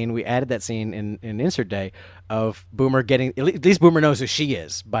that scene. We added that scene in insert day of Boomer getting, at least Boomer knows who she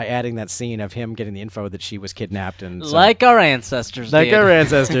is by adding that scene of him getting the info that she was kidnapped and like our ancestors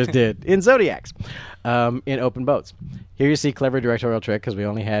did in Zodiacs, in Open Boats. Here you see clever directorial trick because we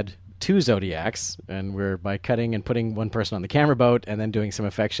only had 2 Zodiacs, and we're by cutting and putting one person on the camera boat and then doing some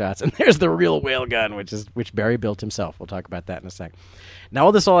effect shots. And there's the real whale gun, which Barry built himself. We'll talk about that in a sec. Now,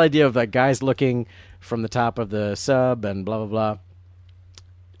 all this whole idea of like guys looking from the top of the sub and blah blah blah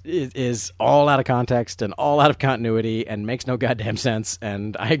is all out of context and all out of continuity and makes no goddamn sense.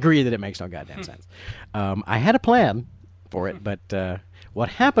 And I agree that it makes no goddamn sense. I had a plan for it, but what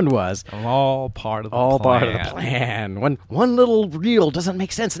happened was all part of the plan. One little reel doesn't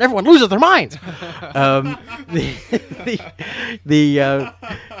make sense, and everyone loses their minds.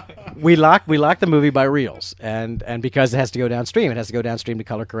 We lock the movie by reels, and because it has to go downstream, to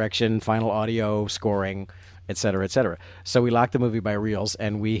color correction, final audio, scoring, et cetera, et cetera. So we locked the movie by reels,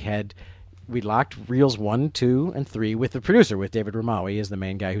 and we locked reels 1, 2, and 3 with the producer, with David Ramawi as the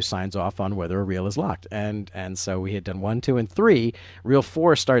main guy who signs off on whether a reel is locked. And so we had done 1, 2, and 3. Reel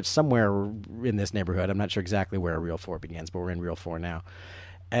 4 starts somewhere in this neighborhood. I'm not sure exactly where reel 4 begins, but we're in reel 4 now.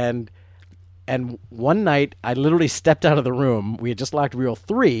 And one night, I literally stepped out of the room. We had just locked reel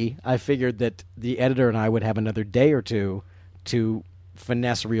 3. I figured that the editor and I would have another day or two to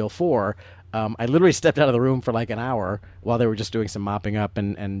finesse reel 4. I literally stepped out of the room for like an hour while they were just doing some mopping up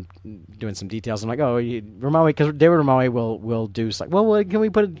and doing some details. I'm like, Ramawi, because David Ramawi will do like, well, can we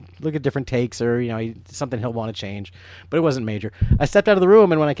look at different takes or something he'll want to change, but it wasn't major. I stepped out of the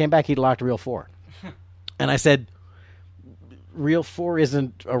room, and when I came back, he'd locked reel 4, and I said, reel 4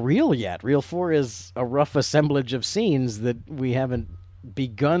 isn't a reel yet. Reel 4 is a rough assemblage of scenes that we haven't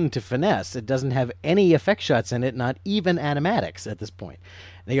begun to finesse. It doesn't have any effect shots in it, not even animatics at this point.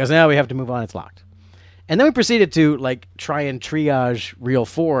 And he goes, no, we have to move on. It's locked. And then we proceeded to like try and triage reel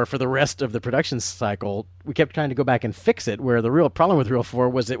 4 for the rest of the production cycle. We kept trying to go back and fix it, where the real problem with reel 4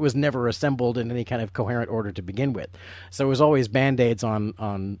 was it was never assembled in any kind of coherent order to begin with. So it was always Band-Aids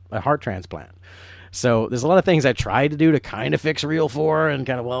on a heart transplant. So there's a lot of things I tried to do to kind of fix reel 4 and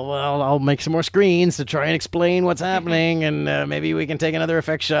kind of, well, I'll make some more screens to try and explain what's happening, and maybe we can take another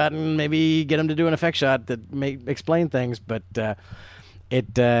effect shot and maybe get them to do an effect shot that may explain things, but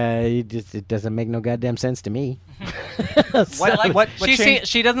it doesn't make no goddamn sense to me.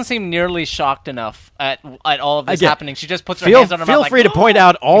 She doesn't seem nearly shocked enough at all of this happening. She just puts her hands on her mouth. Feel free to point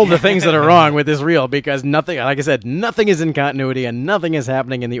out all the things that are wrong with this reel, because nothing, like I said, nothing is in continuity and nothing is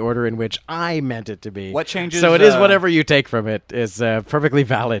happening in the order in which I meant it to be. What changes? So it is whatever you take from it is perfectly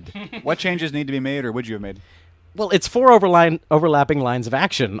valid. What changes need to be made, or would you have made? Well, it's 4 overlapping lines of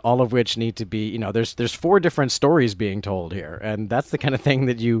action, all of which need to be, there's 4 different stories being told here, and that's the kind of thing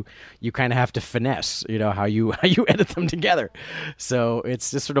that you kind of have to finesse, how you edit them together. So it's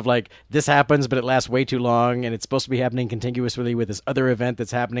just sort of like, this happens, but it lasts way too long, and it's supposed to be happening contiguously with this other event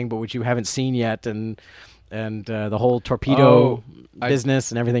that's happening, but which you haven't seen yet, and the whole torpedo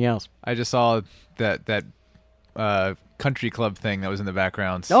business and everything else. I just saw that country club thing that was in the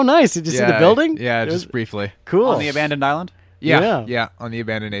background. Oh, nice. Did you see the building? Yeah, just briefly. Cool. On the abandoned island? Yeah, on the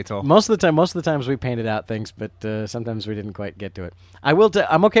abandoned atoll. Most of the times we painted out things, but sometimes we didn't quite get to it.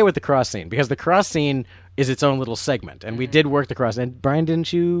 I'm okay with the cross scene, because the cross scene is its own little segment, and we did work the cross. And Brian,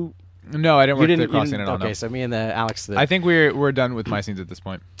 didn't you? No, I didn't work the cross scene at all. Okay, so me and Alex. I think we're done with my scenes at this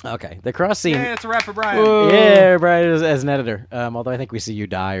point. Okay, the cross scene. Yeah, it's a wrap for Brian. Whoa. Yeah, Brian as an editor. Although I think we see you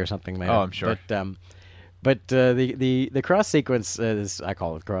die or something later. Oh, I'm sure. But But the cross sequence is, I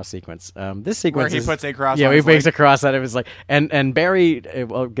call it cross sequence. This sequence where he puts a cross. Yeah, on he his makes leg. a cross out of his leg. And Barry,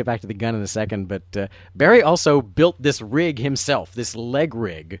 I'll get back to the gun in a second, but Barry also built this rig himself, this leg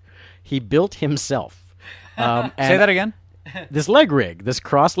rig. He built himself. Say that again. This leg rig, this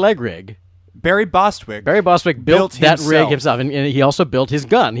cross leg rig. Barry Bostwick. Barry Bostwick built that himself. rig himself, and he also built his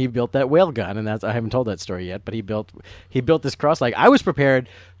gun. He built that whale gun, and I haven't told that story yet. But he built this cross leg. I was prepared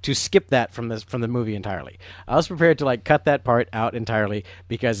to skip that from the movie entirely. I was prepared to cut that part out entirely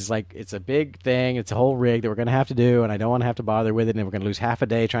because it's a big thing. It's a whole rig that we're gonna have to do, and I don't want to have to bother with it, and we're gonna lose half a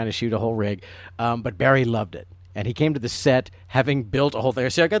day trying to shoot a whole rig. But Barry loved it. And he came to the set having built a whole thing.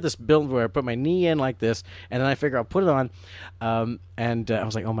 See, I got this build where I put my knee in like this, and then I figure I'll put it on, and I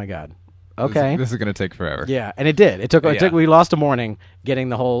was like, oh my god. Okay. This is going to take forever. Yeah, and it did. It took. We lost a morning getting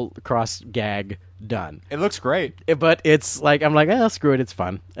the whole cross gag done. It looks great. But it's I'm screw it, it's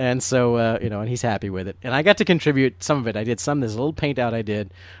fun. And so, and he's happy with it. And I got to contribute some of it. I did some, there's a little paint out I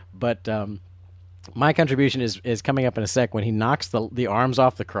did. But my contribution is coming up in a sec when he knocks the arms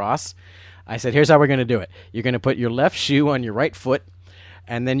off the cross. I said, here's how we're going to do it. You're going to put your left shoe on your right foot,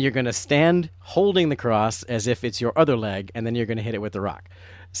 and then you're going to stand holding the cross as if it's your other leg, and then you're going to hit it with the rock.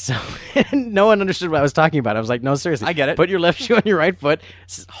 So no one understood what I was talking about. I was like, no, seriously. I get it. Put your left shoe on your right foot,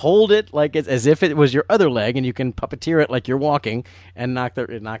 hold it like it's as if it was your other leg, and you can puppeteer it like you're walking and knock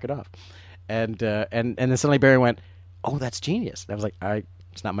it off. And then suddenly Barry went, oh, that's genius. And I was like,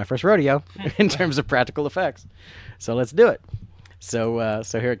 it's not my first rodeo in terms of practical effects. So let's do it. So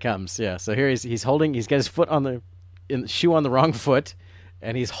here it comes. Yeah. So here he's holding. He's got his foot on the shoe on the wrong foot,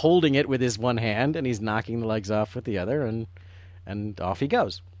 and he's holding it with his one hand, and he's knocking the legs off with the other, and off he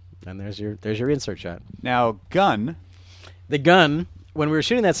goes. And there's your insert shot. Now, gun. The gun. When we were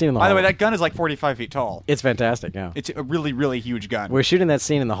shooting that scene in the By the hallway, way, that gun is like 45 feet tall. it's fantastic. Yeah. It's a really, really huge gun. We're shooting that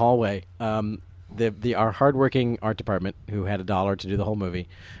scene in the hallway. Our hardworking art department, who had $1 to do the whole movie,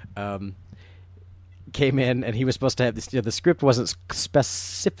 came in, and he was supposed to have this. The script wasn't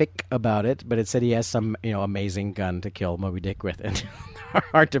specific about it, but it said he has some amazing gun to kill Moby Dick with, and our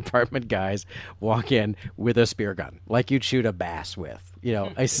art department guys walk in with a spear gun, like you'd shoot a bass with.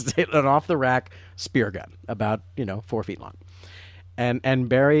 An off the rack spear gun, about 4 feet long. And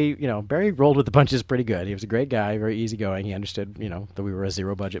Barry, Barry rolled with the punches pretty good. He was a great guy, very easygoing. He understood, that we were a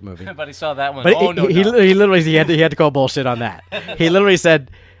zero budget movie. But he saw that one. But he literally he had to call bullshit on that. He literally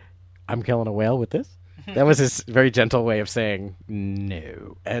said, "I'm killing a whale with this." That was his very gentle way of saying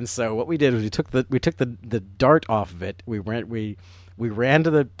no. And so what we did was we took the dart off of it. We ran to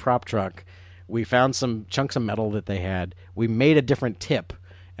the prop truck. We found some chunks of metal that they had. We made a different tip,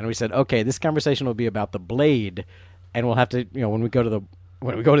 and we said, "Okay, this conversation will be about the blade." And we'll have to, when we go to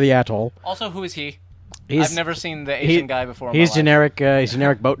the atoll. Also, who is he? I've never seen the Asian guy before. In my He's life. generic. He's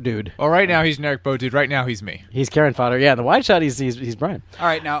generic boat dude. Well, right now he's generic boat dude. Right now he's me. He's Karen fodder. Yeah, the wide shot. He's Brian. All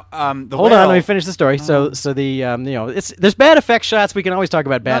right, now the Hold whale, on, let me finish the story. So the there's bad effect shots. We can always talk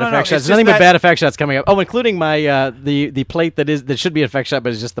about bad No, effect shots. it's There's nothing just but bad effect shots coming up. Oh, including my the plate that should be an effect shot,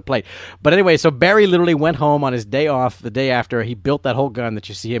 but it's just the plate. But anyway, so Barry literally went home on his day off. The day after, he built that whole gun that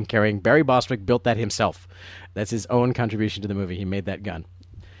you see him carrying. Barry Bostwick built that himself. That's his own contribution to the movie. He made that gun.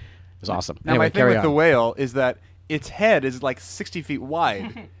 It was awesome. Now, Anyway, my thing carry with on. the whale is that its head is like 60 feet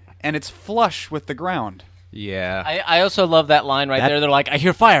wide, and it's flush with the ground. Yeah. I also love that line right there. They're like, I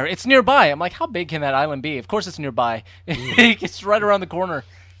hear fire. It's nearby. I'm like, how big can that island be? Of course it's nearby. It's right around the corner.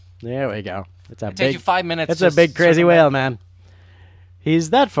 There we go. It takes you 5 minutes. It's a big crazy whale, man. He's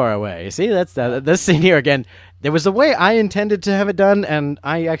that far away. See, that's this scene here again. There was a way I intended to have it done, and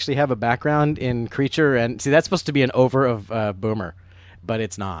I actually have a background in Creature, and see, that's supposed to be an over of Boomer, but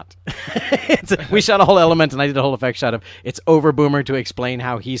it's not. We shot a whole element, and I did a whole effect shot of it's over Boomer to explain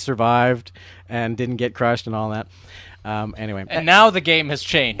how he survived and didn't get crushed and all that. Anyway, and now the game has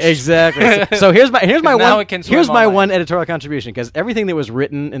changed. Exactly. So here's my now it can swim here's my all one editorial contribution, because everything that was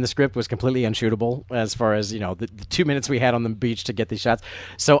written in the script was completely unshootable as far as the 2 minutes we had on the beach to get these shots.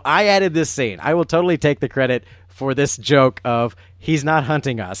 So I added this scene. I will totally take the credit for this joke of he's not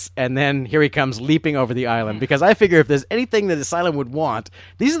hunting us, and then here he comes leaping over the island, because I figure if there's anything that Asylum would want,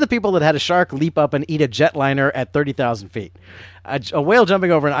 these are the people that had a shark leap up and eat a jetliner at 30,000 feet. A whale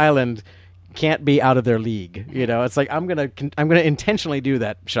jumping over an island can't be out of their league. It's like I'm gonna intentionally do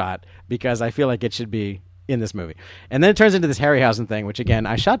that shot because I feel like it should be in this movie. And then it turns into this Harryhausen thing, which again,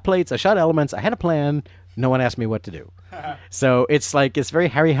 I shot plates, I shot elements, I had a plan. No one asked me what to do. So it's very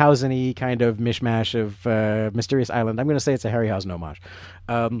Harryhausen-y kind of mishmash of Mysterious Island. I'm going to say it's a Harryhausen homage.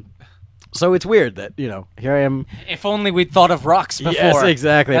 So it's weird that, here I am. If only we'd thought of rocks before. Yes,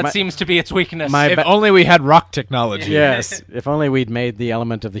 exactly. That seems to be its weakness. If only we had rock technology. Yes. If only we'd made the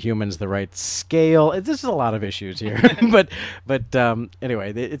element of the humans the right scale. This is a lot of issues here. but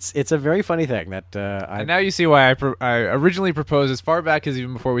anyway, it's a very funny thing that And now you see why I originally proposed as far back as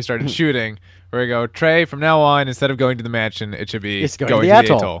even before we started shooting, where we go, Trey, from now on, instead of going to the mansion, it should be going to the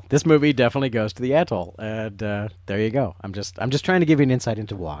atoll. This movie definitely goes to the atoll. And there you go. I'm just trying to give you an insight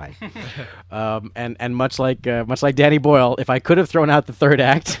into why. And much like Danny Boyle, if I could have thrown out the third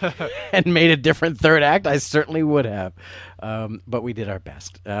act and made a different third act, I certainly would have. But we did our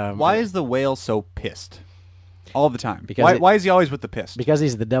best. Why is the whale so pissed all the time? Why is he always with the pissed? Because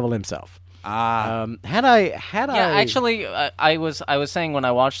he's the devil himself. Actually, I was saying when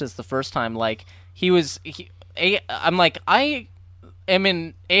I watched this the first time, like I'm like, I am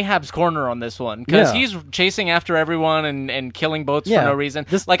in Ahab's corner on this one because he's chasing after everyone and killing boats for no reason.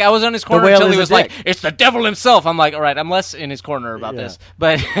 I was on his corner until he was like, "It's the devil himself." I'm like, all right, I'm less in his corner about this,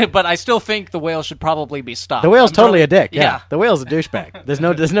 but I still think the whale should probably be stopped. The whale's totally a dick. Yeah, the whale's a douchebag.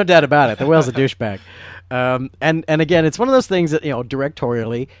 There's no doubt about it. The whale's a douchebag. And again, it's one of those things that,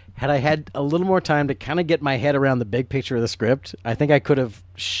 directorially, had I had a little more time to kind of get my head around the big picture of the script, I think I could have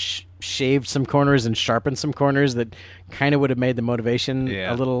shaved some corners and sharpened some corners that kind of would have made the motivation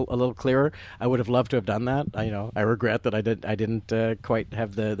a little clearer. I would have loved to have done that. I regret that I didn't quite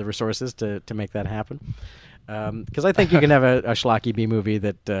have the resources to make that happen. Because I think you can have a schlocky B movie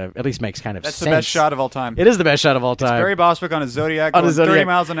that at least makes kind of sense. That's the best shot of all time. It is the best shot of all time. It's Barry Bostwick on a Zodiac going 30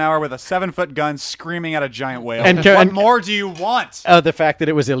 miles an hour with a 7-foot gun screaming at a giant whale. What more do you want? The fact that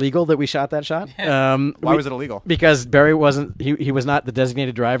it was illegal that we shot that shot. Why was it illegal? Because Barry wasn't. He was not the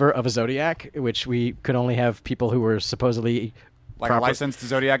designated driver of a Zodiac, which we could only have people who were supposedly a licensed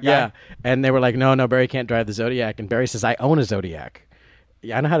Zodiac guy. Yeah, and they were like, no, Barry can't drive the Zodiac, and Barry says, I own a Zodiac.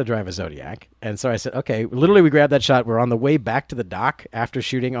 Yeah, I know how to drive a Zodiac. And so I said, okay. Literally, we grabbed that shot. We're on the way back to the dock after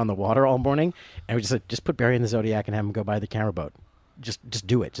shooting on the water all morning. And we just said, just put Barry in the Zodiac and have him go by the camera boat. Just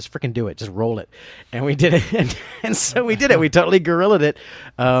do it. Just freaking do it. Just roll it. And we did it. And so we did it. We totally guerrillaed it.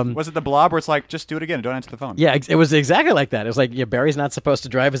 Was it the Blob where it's like, just do it again and don't answer the phone? Yeah, it was exactly like that. It was like, Barry's not supposed to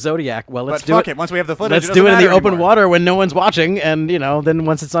drive a Zodiac. Well, let's do it. Once we have the footage, let's do it in the open water when no one's watching. And, then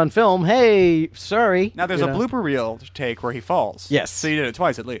once it's on film, hey, sorry. Now, there's a blooper reel take where he falls. Yes. So you did it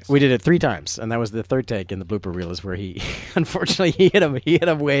twice at least. We did it 3 times. And that was the third take in the blooper reel is where he, unfortunately, he hit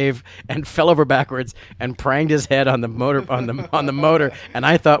a wave and fell over backwards and pranged his head on the motor, on the motor. And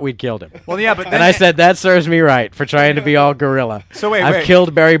I thought we'd killed him. Well, yeah, but then and I said that serves me right for trying to be all guerrilla. So I've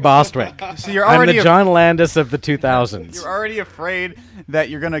killed Barry Bostwick. So you're already I'm the John Landis of the 2000s. You're already afraid that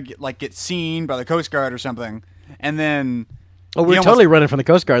you're gonna get seen by the Coast Guard or something, and then we're totally running from the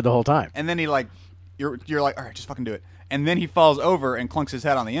Coast Guard the whole time. And then you're like, all right, just fucking do it. And then he falls over and clunks his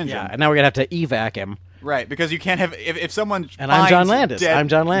head on the engine. Yeah, and now we're gonna have to evac him. Right, because you can't have if someone. And I'm John Landis. Dead. I'm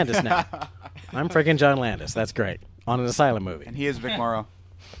John Landis now. I'm freaking John Landis. That's great on an asylum movie. And he is Vic Morrow.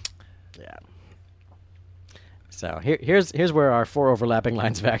 Yeah. So here's where our 4 overlapping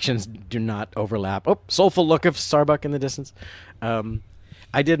lines of actions do not overlap. Oh, soulful look of Starbuck in the distance.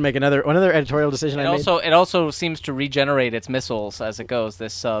 I did make another editorial decision. It also seems to regenerate its missiles as it goes.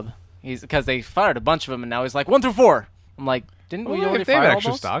 This sub, because they fired a bunch of them, and now he's like 1 through 4. I'm like, didn't we already fire all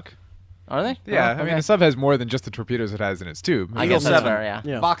extra those? stock? Are they? Yeah, I mean the sub has more than just the torpedoes it has in its tube. I guess that's fair.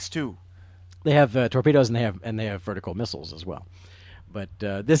 Yeah. Box 2. They have torpedoes and they have vertical missiles as well. But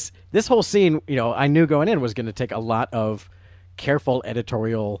this whole scene, I knew going in was going to take a lot of careful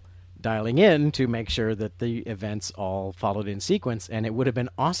editorial dialing in to make sure that the events all followed in sequence, and it would have been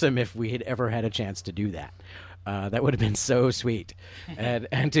awesome if we had ever had a chance to do that. That would have been so sweet,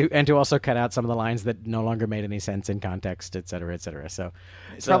 and to also cut out some of the lines that no longer made any sense in context, et cetera, et cetera. So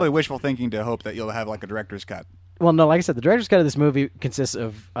it's probably wishful thinking to hope that you'll have like a director's cut. Well, no, like I said, the director's cut of this movie consists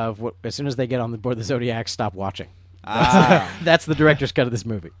of what, as soon as they get on board the Zodiac, stop watching. That's the director's cut of this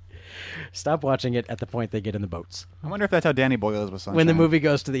movie. Stop watching it at the point they get in the boats. I wonder if that's how Danny Boyle is with Sunshine. When the movie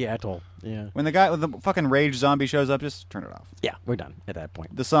goes to the atoll. Yeah. When the fucking rage zombie shows up, just turn it off. Yeah, we're done at that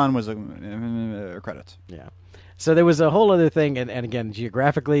point. The sun was credits. Yeah. So there was a whole other thing, and again,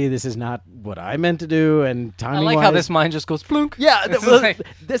 geographically, this is not what I meant to do, and timing-wise. I like how this mine just goes plunk. Yeah,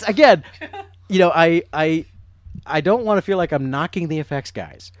 this again, I don't want to feel like I'm knocking the effects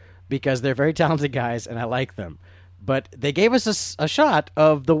guys, because they're very talented guys, and I like them. But they gave us a shot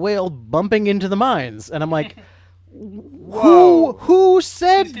of the whale bumping into the mines, and I'm like, who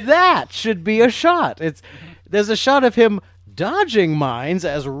said that should be a shot? There's a shot of him dodging mines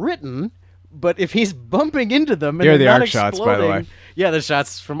as written, But if he's bumping into them, and Here are they're the not arc shots, by the way. exploding- Yeah, the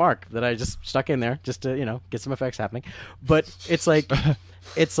shots from Arc that I just stuck in there just to get some effects happening. But it's like,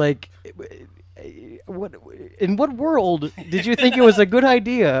 what in what world did you think it was a good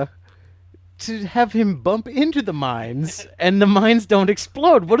idea to have him bump into the mines and the mines don't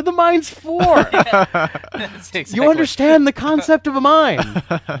explode? What are the mines for? That's exactly. You understand the concept of a mine,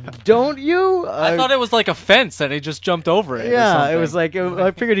 don't you? I thought it was like a fence and he just jumped over it. or Yeah, it something. was like I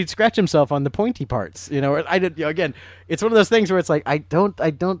figured he'd scratch himself on the pointy parts. I did. Again, it's one of those things where it's like I don't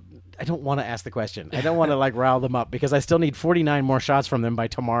want to ask the question. I don't want to rile them up because I still need 49 more shots from them by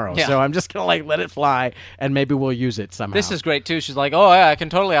tomorrow. Yeah. So I'm just gonna let it fly and maybe we'll use it somehow. This is great too. She's like, "Oh yeah, I can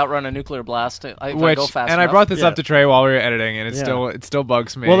totally outrun a nuclear blast if I go fast and I enough." brought this Yeah. up to Trey while we were editing, and Yeah. it still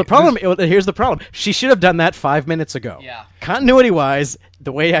bugs me. Well, the problem here's the problem. She should have done that 5 minutes ago. Yeah. Continuity wise,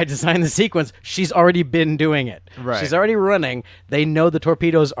 the way I designed the sequence, she's already been doing it. Right. She's already running. They know the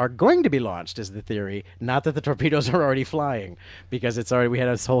torpedoes are going to be launched, is the theory. Not that the torpedoes are already flying, because we had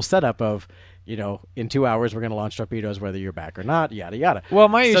this whole setup of, in 2 hours we're going to launch torpedoes whether you're back or not, yada yada. Well,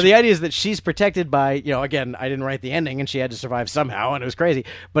 so the idea is that she's protected by, again, I didn't write the ending and she had to survive somehow and it was crazy.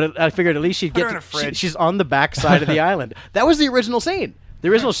 But I figured at least she'd her get in a fridge. she's on the back side of the island. That was the original scene. The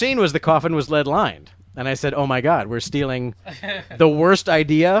original scene was the coffin was lead lined. And I said, "Oh my God, we're stealing the worst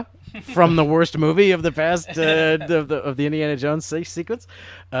idea from the worst movie of the past of the Indiana Jones sequence."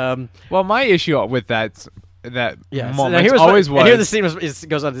 well, my issue with that Yeah, moment here's always and here the was. scene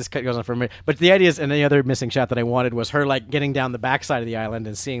goes on for a minute. But the idea is, and the other missing shot that I wanted was her getting down the back side of the island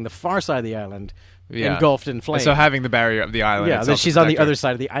and seeing the far side of the island Yeah. engulfed in flames. So having the barrier of the island. yeah, that itself she's to on the protect her. other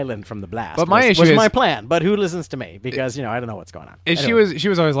side of the island from the blast. But my issue was is- my plan. But who listens to me? Because I don't know what's going on. Anyway. She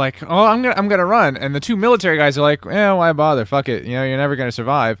was always like, "Oh, I'm gonna run," and the two military guys are like, why bother? Fuck it, you're never gonna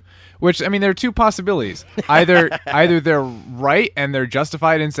survive." Which, I mean, there are two possibilities: either they're right and they're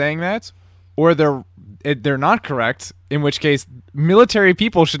justified in saying that, or they're not correct. In which case, military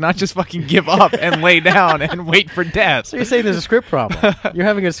people should not just fucking give up and lay down and wait for death. So you're saying there's a script problem? You're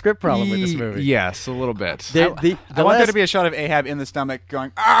having a script problem with this movie? Yes, a little bit. The I want there last- to be a shot of Ahab in the stomach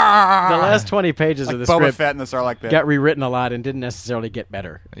going, "Ah!" the last 20 pages like of the Boba script Fett in the Sarlacc pit. got rewritten a lot and didn't necessarily get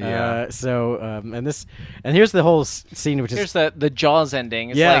better. Yeah. And here's the whole scene, which is Here's the Jaws ending.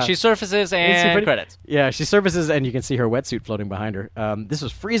 It's Yeah. like she surfaces Isn't she and pretty- credits. Yeah, she surfaces and you can see her wetsuit floating behind her. This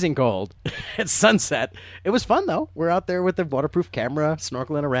was freezing cold at sunset. It was fun though. We're out there with the waterproof camera,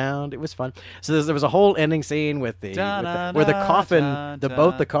 snorkeling around. It was fun. So there was a whole ending scene with where the coffin, the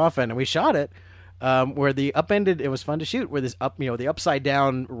boat, the coffin, and we shot it. Where the upended, it was fun to shoot. Where this the upside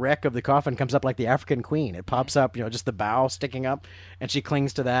down wreck of the coffin comes up like the African Queen. It pops up, just the bow sticking up, and she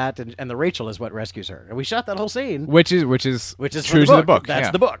clings to that. And the Rachel is what rescues her. And we shot that whole scene. Which is Which is true from to the book. That's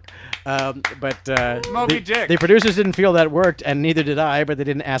yeah. the book. But Moby Dick. the producers didn't feel that worked, and neither did I. But they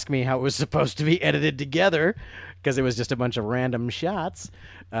didn't ask me how it was supposed to be edited together because it was just a bunch of random shots.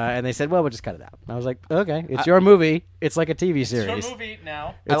 And they said, "Well, we'll just cut it out." And I was like, "Okay, it's your movie. It's like a TV series. movie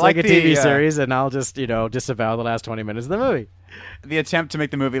now. It's I like like a TV the, series, and I'll just disavow the last 20 minutes of the movie." The attempt to make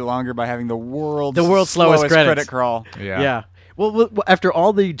the movie longer by having the world's slowest credits. credit crawl. Yeah. Well, after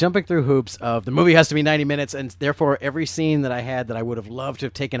all the jumping through hoops of the movie has to be 90 minutes, and therefore every scene that I had that I would have loved to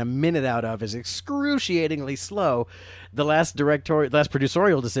have taken a minute out of is excruciatingly slow, the last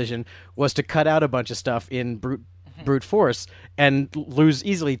producerial decision was to cut out a bunch of stuff in brute force and lose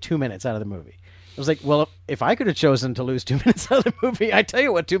easily 2 minutes out of the movie. I was like, well, if I could have chosen to lose 2 minutes out of the movie, I tell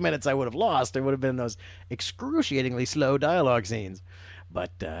you what 2 minutes I would have lost. It would have been those excruciatingly slow dialogue scenes.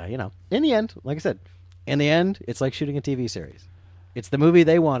 But, in the end, like I said, it's like shooting a TV series. It's the movie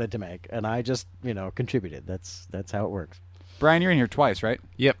they wanted to make, and I just, contributed. That's how it works. Brian, you're in here twice, right?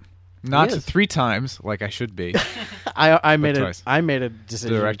 Yep. Not is. 3 times like I should be. I made twice. I made a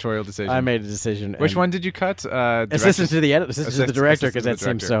decision. Directorial decision. I made a decision. Which and one did you cut? Assistant to the editor, assistant to the director, because that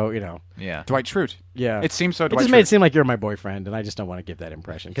assistant to seems the so, Yeah. Dwight Schrute. Yeah. It seems so It Dwight just made it Schrute. seem like you're my boyfriend, and I just don't want to give that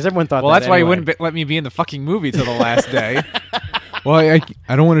impression because everyone thought. Well, that that's why you anyway. wouldn't let me be in the fucking movie till the last day. Well,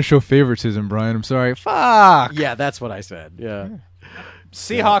 I don't want to show favoritism, Brian. I'm sorry. Fuck. Yeah, that's what I said. Yeah.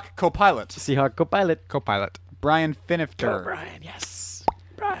 Seahawk co-pilot. Seahawk co-pilot. Co-pilot. Brian Finifter. Brian, yes.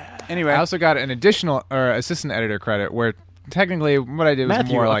 Anyway, I also got an additional assistant editor credit where technically what I did was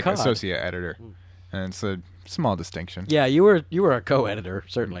Matthew more like Akkad. associate editor. And it's a small distinction. Yeah, you were a co-editor.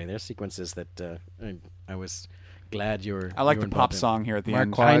 Certainly, there's sequences that I was glad you were. I like you were the pop involved in. song here at the Mark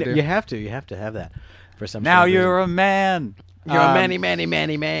end. Quad- I know, you have to have that for some. Now strange you're reason. a man. You're a manny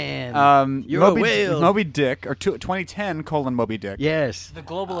man. You're Moby, a whale. Moby Dick, or 2010 : Moby Dick. Yes. The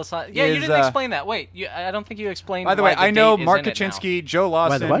global asylum. Yeah, you Is, didn't explain that. Wait, I don't think you explained. By the why way, I know date is Mark in it now. Kaczynski, Joe Why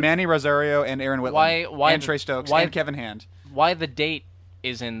the Lawson, what? Manny Rosario, and Aaron Whitlam. Why and the- Trey Stokes, why- and Kevin Hand. Why the date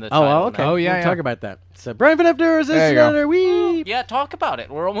is in the Oh, title. well, okay. now. Oh, yeah, We'll yeah. talk about that. So, Brian Van Hefter is There you go. this wee. Yeah, talk about it.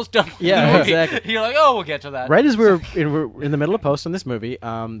 We're almost done. With Yeah, the movie. exactly. You're like, oh, we'll get to that. Right as we're in the middle of post on this movie,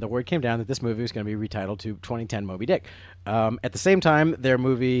 the word came down that this movie was going to be retitled to 2010 Moby Dick. At the same time, their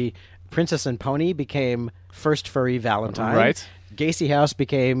movie Princess and Pony became First Furry Valentine. Right. Gacy House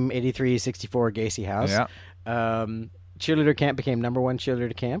became 8364 Gacy House. Yeah. Cheerleader Camp became number one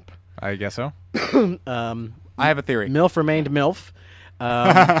Cheerleader Camp. I guess so. I have a theory. MILF remained MILF.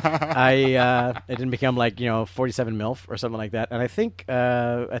 It didn't become 47 MILF or something like that. And I think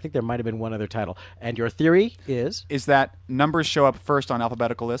there might have been one other title. And your theory is Is that numbers show up first on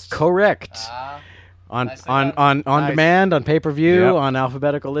alphabetical lists? correct. On nicely on, done. on Nice. demand, on pay-per-view, Yep. on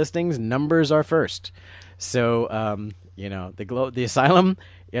alphabetical listings, numbers are first. So the Asylum,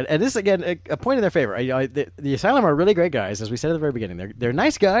 and this again a point in their favor. The Asylum are really great guys, as we said at the very beginning. They're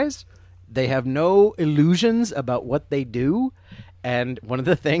nice guys. They have no illusions about what they do. And one of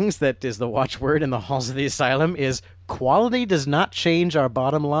the things that is the watchword in the halls of the Asylum is quality does not change our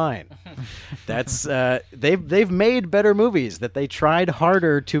bottom line. That's they've made better movies that they tried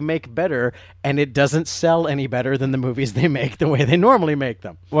harder to make better, and it doesn't sell any better than the movies they make the way they normally make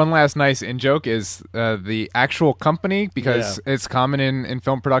them. One last nice in-joke is the actual company, because it's common in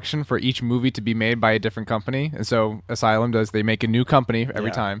film production for each movie to be made by a different company. And so Asylum they make a new company every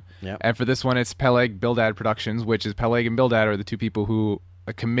Yeah. time. Yep. And for this one, it's Peleg Bildad Productions, which is Peleg and Bildad are the two people who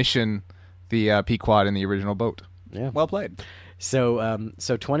commission the Pequod in the original boat. Yeah. Well played. So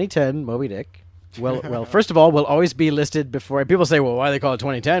 2010 Moby Dick. Well, first of all, will always be listed before. People say, well, why do they call it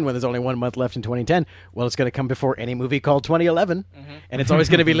 2010 when there's only 1 month left in 2010? Well, it's going to come before any movie called 2011, and it's always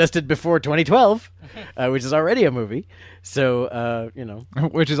going to be listed before 2012, which is already a movie. So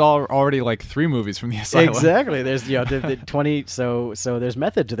Which is already like 3 movies from the Asylum. exactly. There's the 20. So there's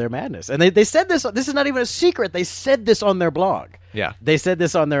method to their madness, and they said this. This is not even a secret. They said this on their blog. Yeah. They said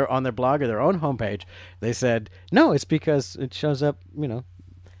this on their blog or their own homepage. They said no, it's because it shows up.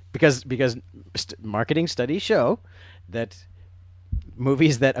 Because marketing studies show that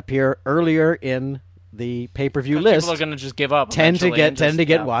movies that appear earlier in the pay-per-view list People are going to just give up. tend to eventually and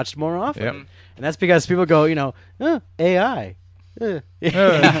get just- watched more often. Yep. And that's because people go, AI. And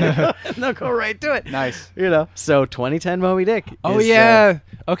they'll go right to it. Nice. So 2010 Moby Dick. Oh, is, yeah.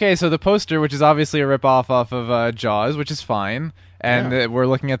 Okay, so the poster, which is obviously a ripoff off of Jaws, which is fine. And Yeah. we're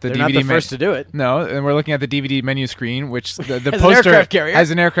looking at the They're DVD not the first to do it. No, and we're looking at the DVD menu screen, which the Has an poster aircraft carrier. has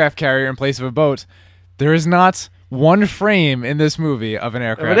an aircraft carrier in place of a boat. There is not one frame in this movie of an Of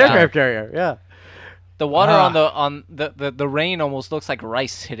aircraft. an aircraft carrier, yeah. The water Ah. on the rain almost looks like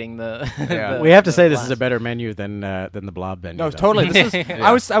rice hitting the. Yeah. We have to say this glass. is a better menu than the Blob menu. No, though. totally. This is.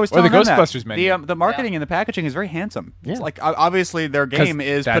 I was Or the telling them that. Ghostbusters menu. The marketing and the packaging is very handsome. Yeah. It's like obviously their game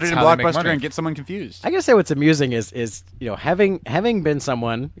is put that's it in how they make Blockbuster money. and get someone confused. I gotta say, what's amusing is having been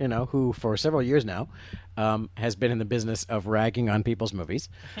someone who for several years now has been in the business of ragging on people's movies,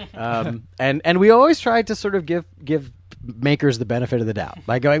 and we always try to sort of give makers the benefit of the doubt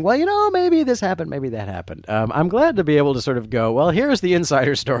by going, well, maybe this happened, maybe that happened. I'm glad to be able to sort of go, well, here's the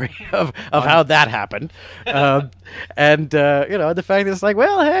insider story of how that happened, and the fact that it's like,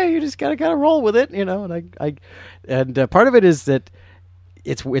 well, hey, you just gotta roll with it, and part of it is that.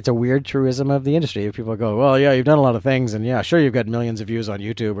 It's a weird truism of the industry. People go, well, yeah, you've done a lot of things, and yeah, sure, you've got millions of views on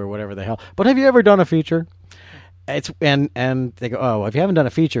YouTube or whatever the hell. But have you ever done a feature? And they go, oh, well, if you haven't done a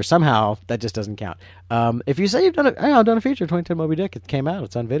feature, somehow that just doesn't count. If you say you've done I've done a feature, 2010 Moby Dick, it came out,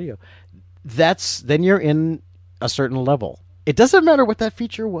 it's on video. Then you're in a certain level. It doesn't matter what that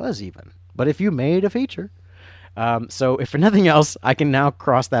feature was even, but if you made a feature, so if for nothing else, I can now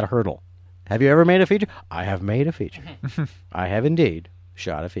cross that hurdle. Have you ever made a feature? I have made a feature. I have indeed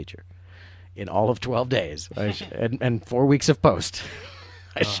shot a feature in all of 12 days and 4 weeks of post.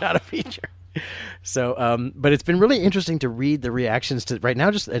 I shot a feature. So, but it's been really interesting to read the reactions to right now.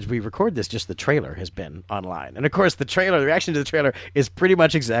 Just as we record this, just the trailer has been online, and of course, the reaction to the trailer is pretty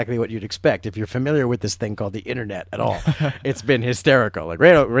much exactly what you'd expect if you're familiar with this thing called the internet at all. It's been hysterical. Like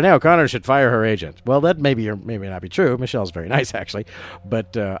Renee O'Connor should fire her agent. Well, that may not be true. Michelle's very nice actually,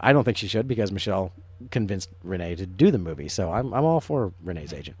 but I don't think she should because Michelle convinced Renee to do the movie. So I'm all for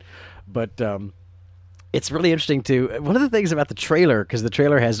Renee's agent, but. It's really interesting too. One of the things about the trailer, because the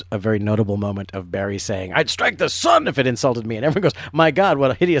trailer has a very notable moment of Barry saying, "I'd strike the sun if it insulted me," and everyone goes, "My God,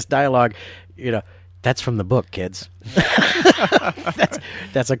 what a hideous dialogue!" That's from the book, kids.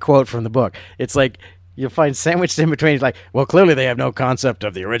 that's a quote from the book. It's like you'll find sandwiched in between. It's like, well, clearly they have no concept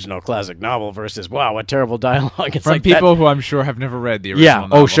of the original classic novel versus, wow, what terrible dialogue. It's From like people who I'm sure have never read the original yeah.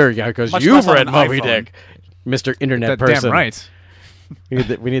 novel. Oh, sure, yeah, because Much you've less on read an Moby iPhone. Dick, Mr. Internet That person. damn right. We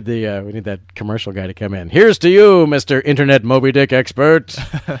need that commercial guy to come in. Here's to you, Mr. Internet Moby Dick expert.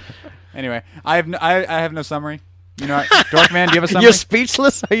 Anyway, I have no summary. You know, Dorkman, do you have a summary? You're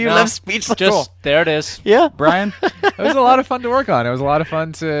speechless? Are you No, left speechless? Just there it is. Yeah. Brian? It was a lot of fun to work on. It was a lot of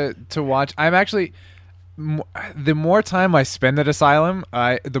fun to watch. I'm actually, the more time I spend at Asylum,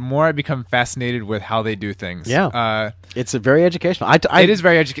 the more I become fascinated with how they do things. Yeah. It's a very educational. It is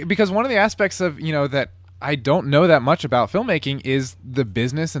very educational because one of the aspects of that I don't know that much about filmmaking is the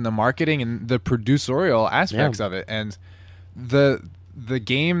business and the marketing and the producerial aspects of it, and the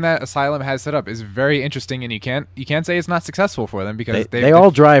game that Asylum has set up is very interesting, and you can't say it's not successful for them because they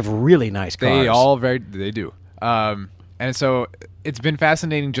all drive really nice cars. They do, and so it's been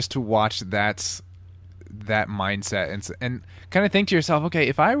fascinating just to watch that mindset and kind of think to yourself, okay,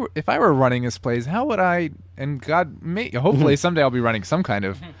 if I were running this place, how would I? And hopefully someday I'll be running some kind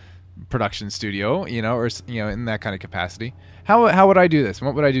of production studio, or in that kind of capacity. How would I do this? And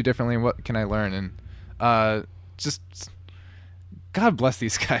what would I do differently? And what can I learn? And just God bless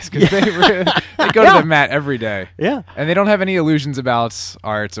these guys because they go to the mat every day. Yeah, and they don't have any illusions about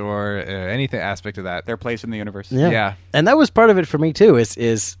art or anything aspect of that. Their place in the universe. Yeah. And that was part of it for me too.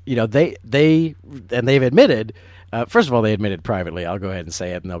 Is they've admitted. First of all, they admitted privately. I'll go ahead and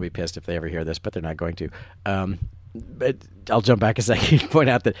say it, and they'll be pissed if they ever hear this, but they're not going to. But I'll jump back a second and point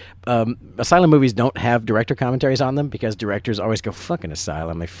out that Asylum movies don't have director commentaries on them because directors always go, fucking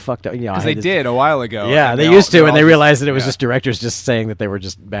Asylum. They fucked up. Because they did a while ago. Yeah, they used to, and they realized that it was just directors just saying that they were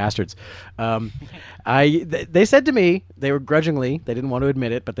just bastards. They said to me, they were grudgingly, they didn't want to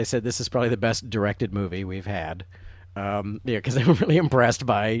admit it, but they said this is probably the best directed movie we've had. Because they were really impressed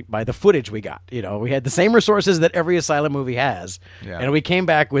by the footage we got. We had the same resources that every Asylum movie has, and we came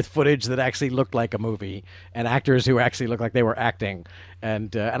back with footage that actually looked like a movie and actors who actually looked like they were acting.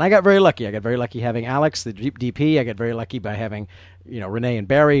 And I got very lucky. I got very lucky having Alex, the DP. I got very lucky by having Renee and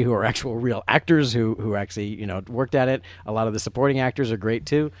Barry, who are actual real actors who actually worked at it. A lot of the supporting actors are great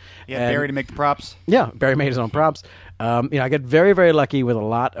too. Yeah, Barry to make the props. Yeah, Barry made his own props. I got very, very lucky with a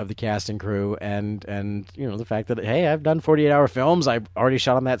lot of the cast and crew, and the fact that hey, I've done 48-hour films. I've already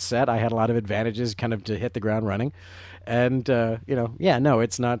shot on that set. I had a lot of advantages, kind of to hit the ground running. And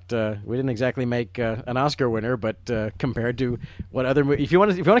it's not. We didn't exactly make an Oscar winner, but compared to what other movies, if you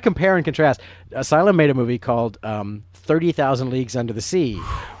want to compare and contrast, Asylum made a movie called 30,000 Leagues Under the Sea,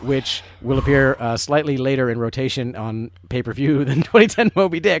 which will appear slightly later in rotation on pay-per-view than 2010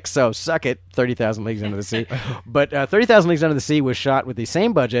 Moby Dick. So suck it, 30,000 Leagues Under the Sea. But 30,000 Leagues Under the Sea was shot with the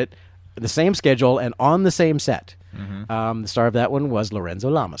same budget, the same schedule, and on the same set. The star of that one was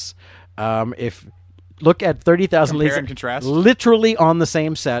Lorenzo Lamas. Look at 30,000 Leagues. Compare and contrast. Literally on the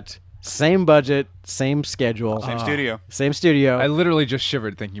same set, same budget, same schedule. Same studio. I literally just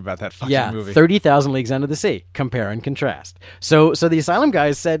shivered thinking about that fucking movie. 30,000 Leagues Under the Sea. Compare and contrast. So the Asylum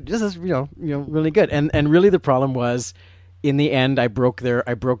guys said, this is really good. And really the problem was, in the end, I broke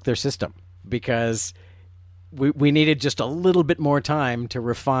their system because we needed just a little bit more time to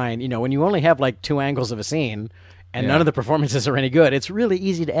refine. When you only have like 2 angles of a scene, and none of the performances are any good, it's really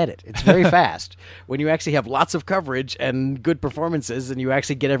easy to edit. It's very fast. When you actually have lots of coverage and good performances and you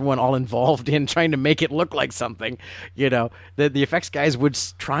actually get everyone all involved in trying to make it look like something, the effects guys would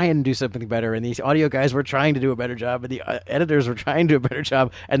try and do something better, and the audio guys were trying to do a better job, and the editors were trying to do a better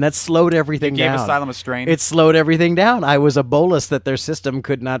job, and that slowed everything down. It gave Asylum a strain. It slowed everything down. I was a bolus that their system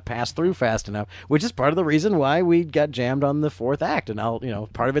could not pass through fast enough, which is part of the reason why we got jammed on the 4th act, and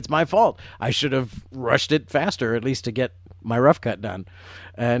part of it's my fault. I should have rushed it faster, at least to get my rough cut done,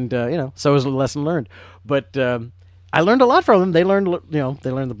 and so it was a lesson learned. But I learned a lot from them. They learned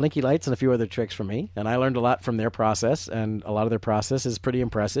the blinky lights and a few other tricks from me, and I learned a lot from their process. And a lot of their process is pretty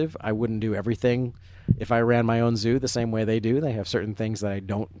impressive. I wouldn't do everything if I ran my own zoo the same way they do. They have certain things that I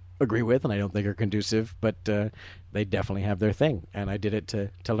don't agree with and I don't think are conducive, but they definitely have their thing, and I did it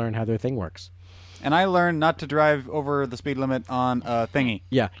to learn how their thing works. And I learned not to drive over the speed limit on a thingy.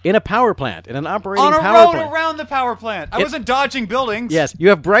 Yeah, in a power plant, in an operating on a power road plant. around the power plant. I wasn't dodging buildings. Yes, you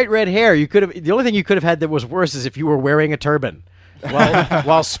have bright red hair. The only thing you could have had that was worse is if you were wearing a turban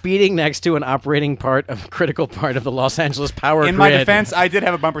while speeding next to an critical part of the Los Angeles power grid. In my defense, I did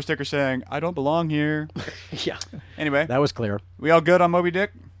have a bumper sticker saying, "I don't belong here." Yeah. Anyway, that was clear. We all good on Moby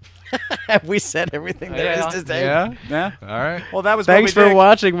Dick? Have we said everything there is to say? Yeah. All right. Well, that was Thanks Moby for Dick.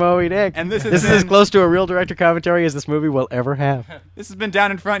 watching Moby Dick. And this is as close to a real director commentary as this movie will ever have. This has been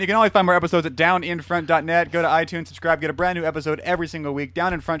Down in Front. You can always find more episodes at downinfront.net. Go to iTunes, subscribe, get a brand new episode every single week.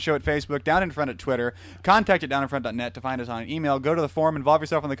 Down in Front Show at Facebook, Down in Front at Twitter. Contact at downinfront.net to find us on an email. Go to the forum, involve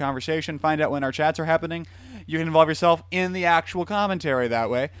yourself in the conversation, find out when our chats are happening. You can involve yourself in the actual commentary that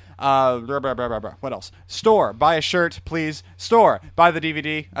way. What else? Store. Buy a shirt, please. Store. Buy the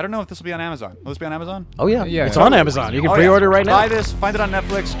DVD. I don't know if this will be on Amazon. Will this be on Amazon? Oh, yeah. Yeah. It's on Amazon. You can Oh, pre-order yeah. right now. Buy this. Find it on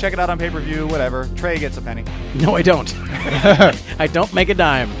Netflix. Check it out on pay-per-view. Whatever. Trey gets a penny. No, I don't. I don't make a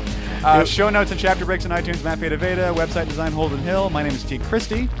dime. Show notes and chapter breaks on iTunes. Matt Veda Veda. Website design Holden Hill. My name is T.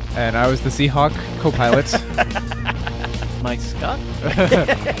 Christie. And I was the Seahawk co-pilot. Mike Scott.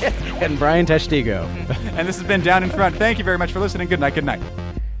 And Brian Testigo. And this has been Down in Front. Thank you very much for listening. Good night. Good night.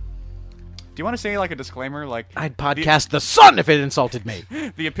 Do you want to say like a disclaimer, like I'd podcast the sun if it insulted me.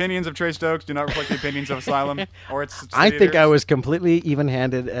 the opinions of Trey Stokes do not reflect the opinions of Asylum or its I think I subsidiaries? was completely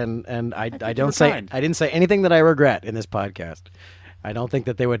even-handed, and I you were don't say kind. I didn't say anything that I regret in this podcast. I don't think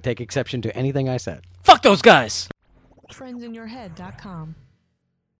that they would take exception to anything I said. Fuck those guys. Friendsinyourhead.com.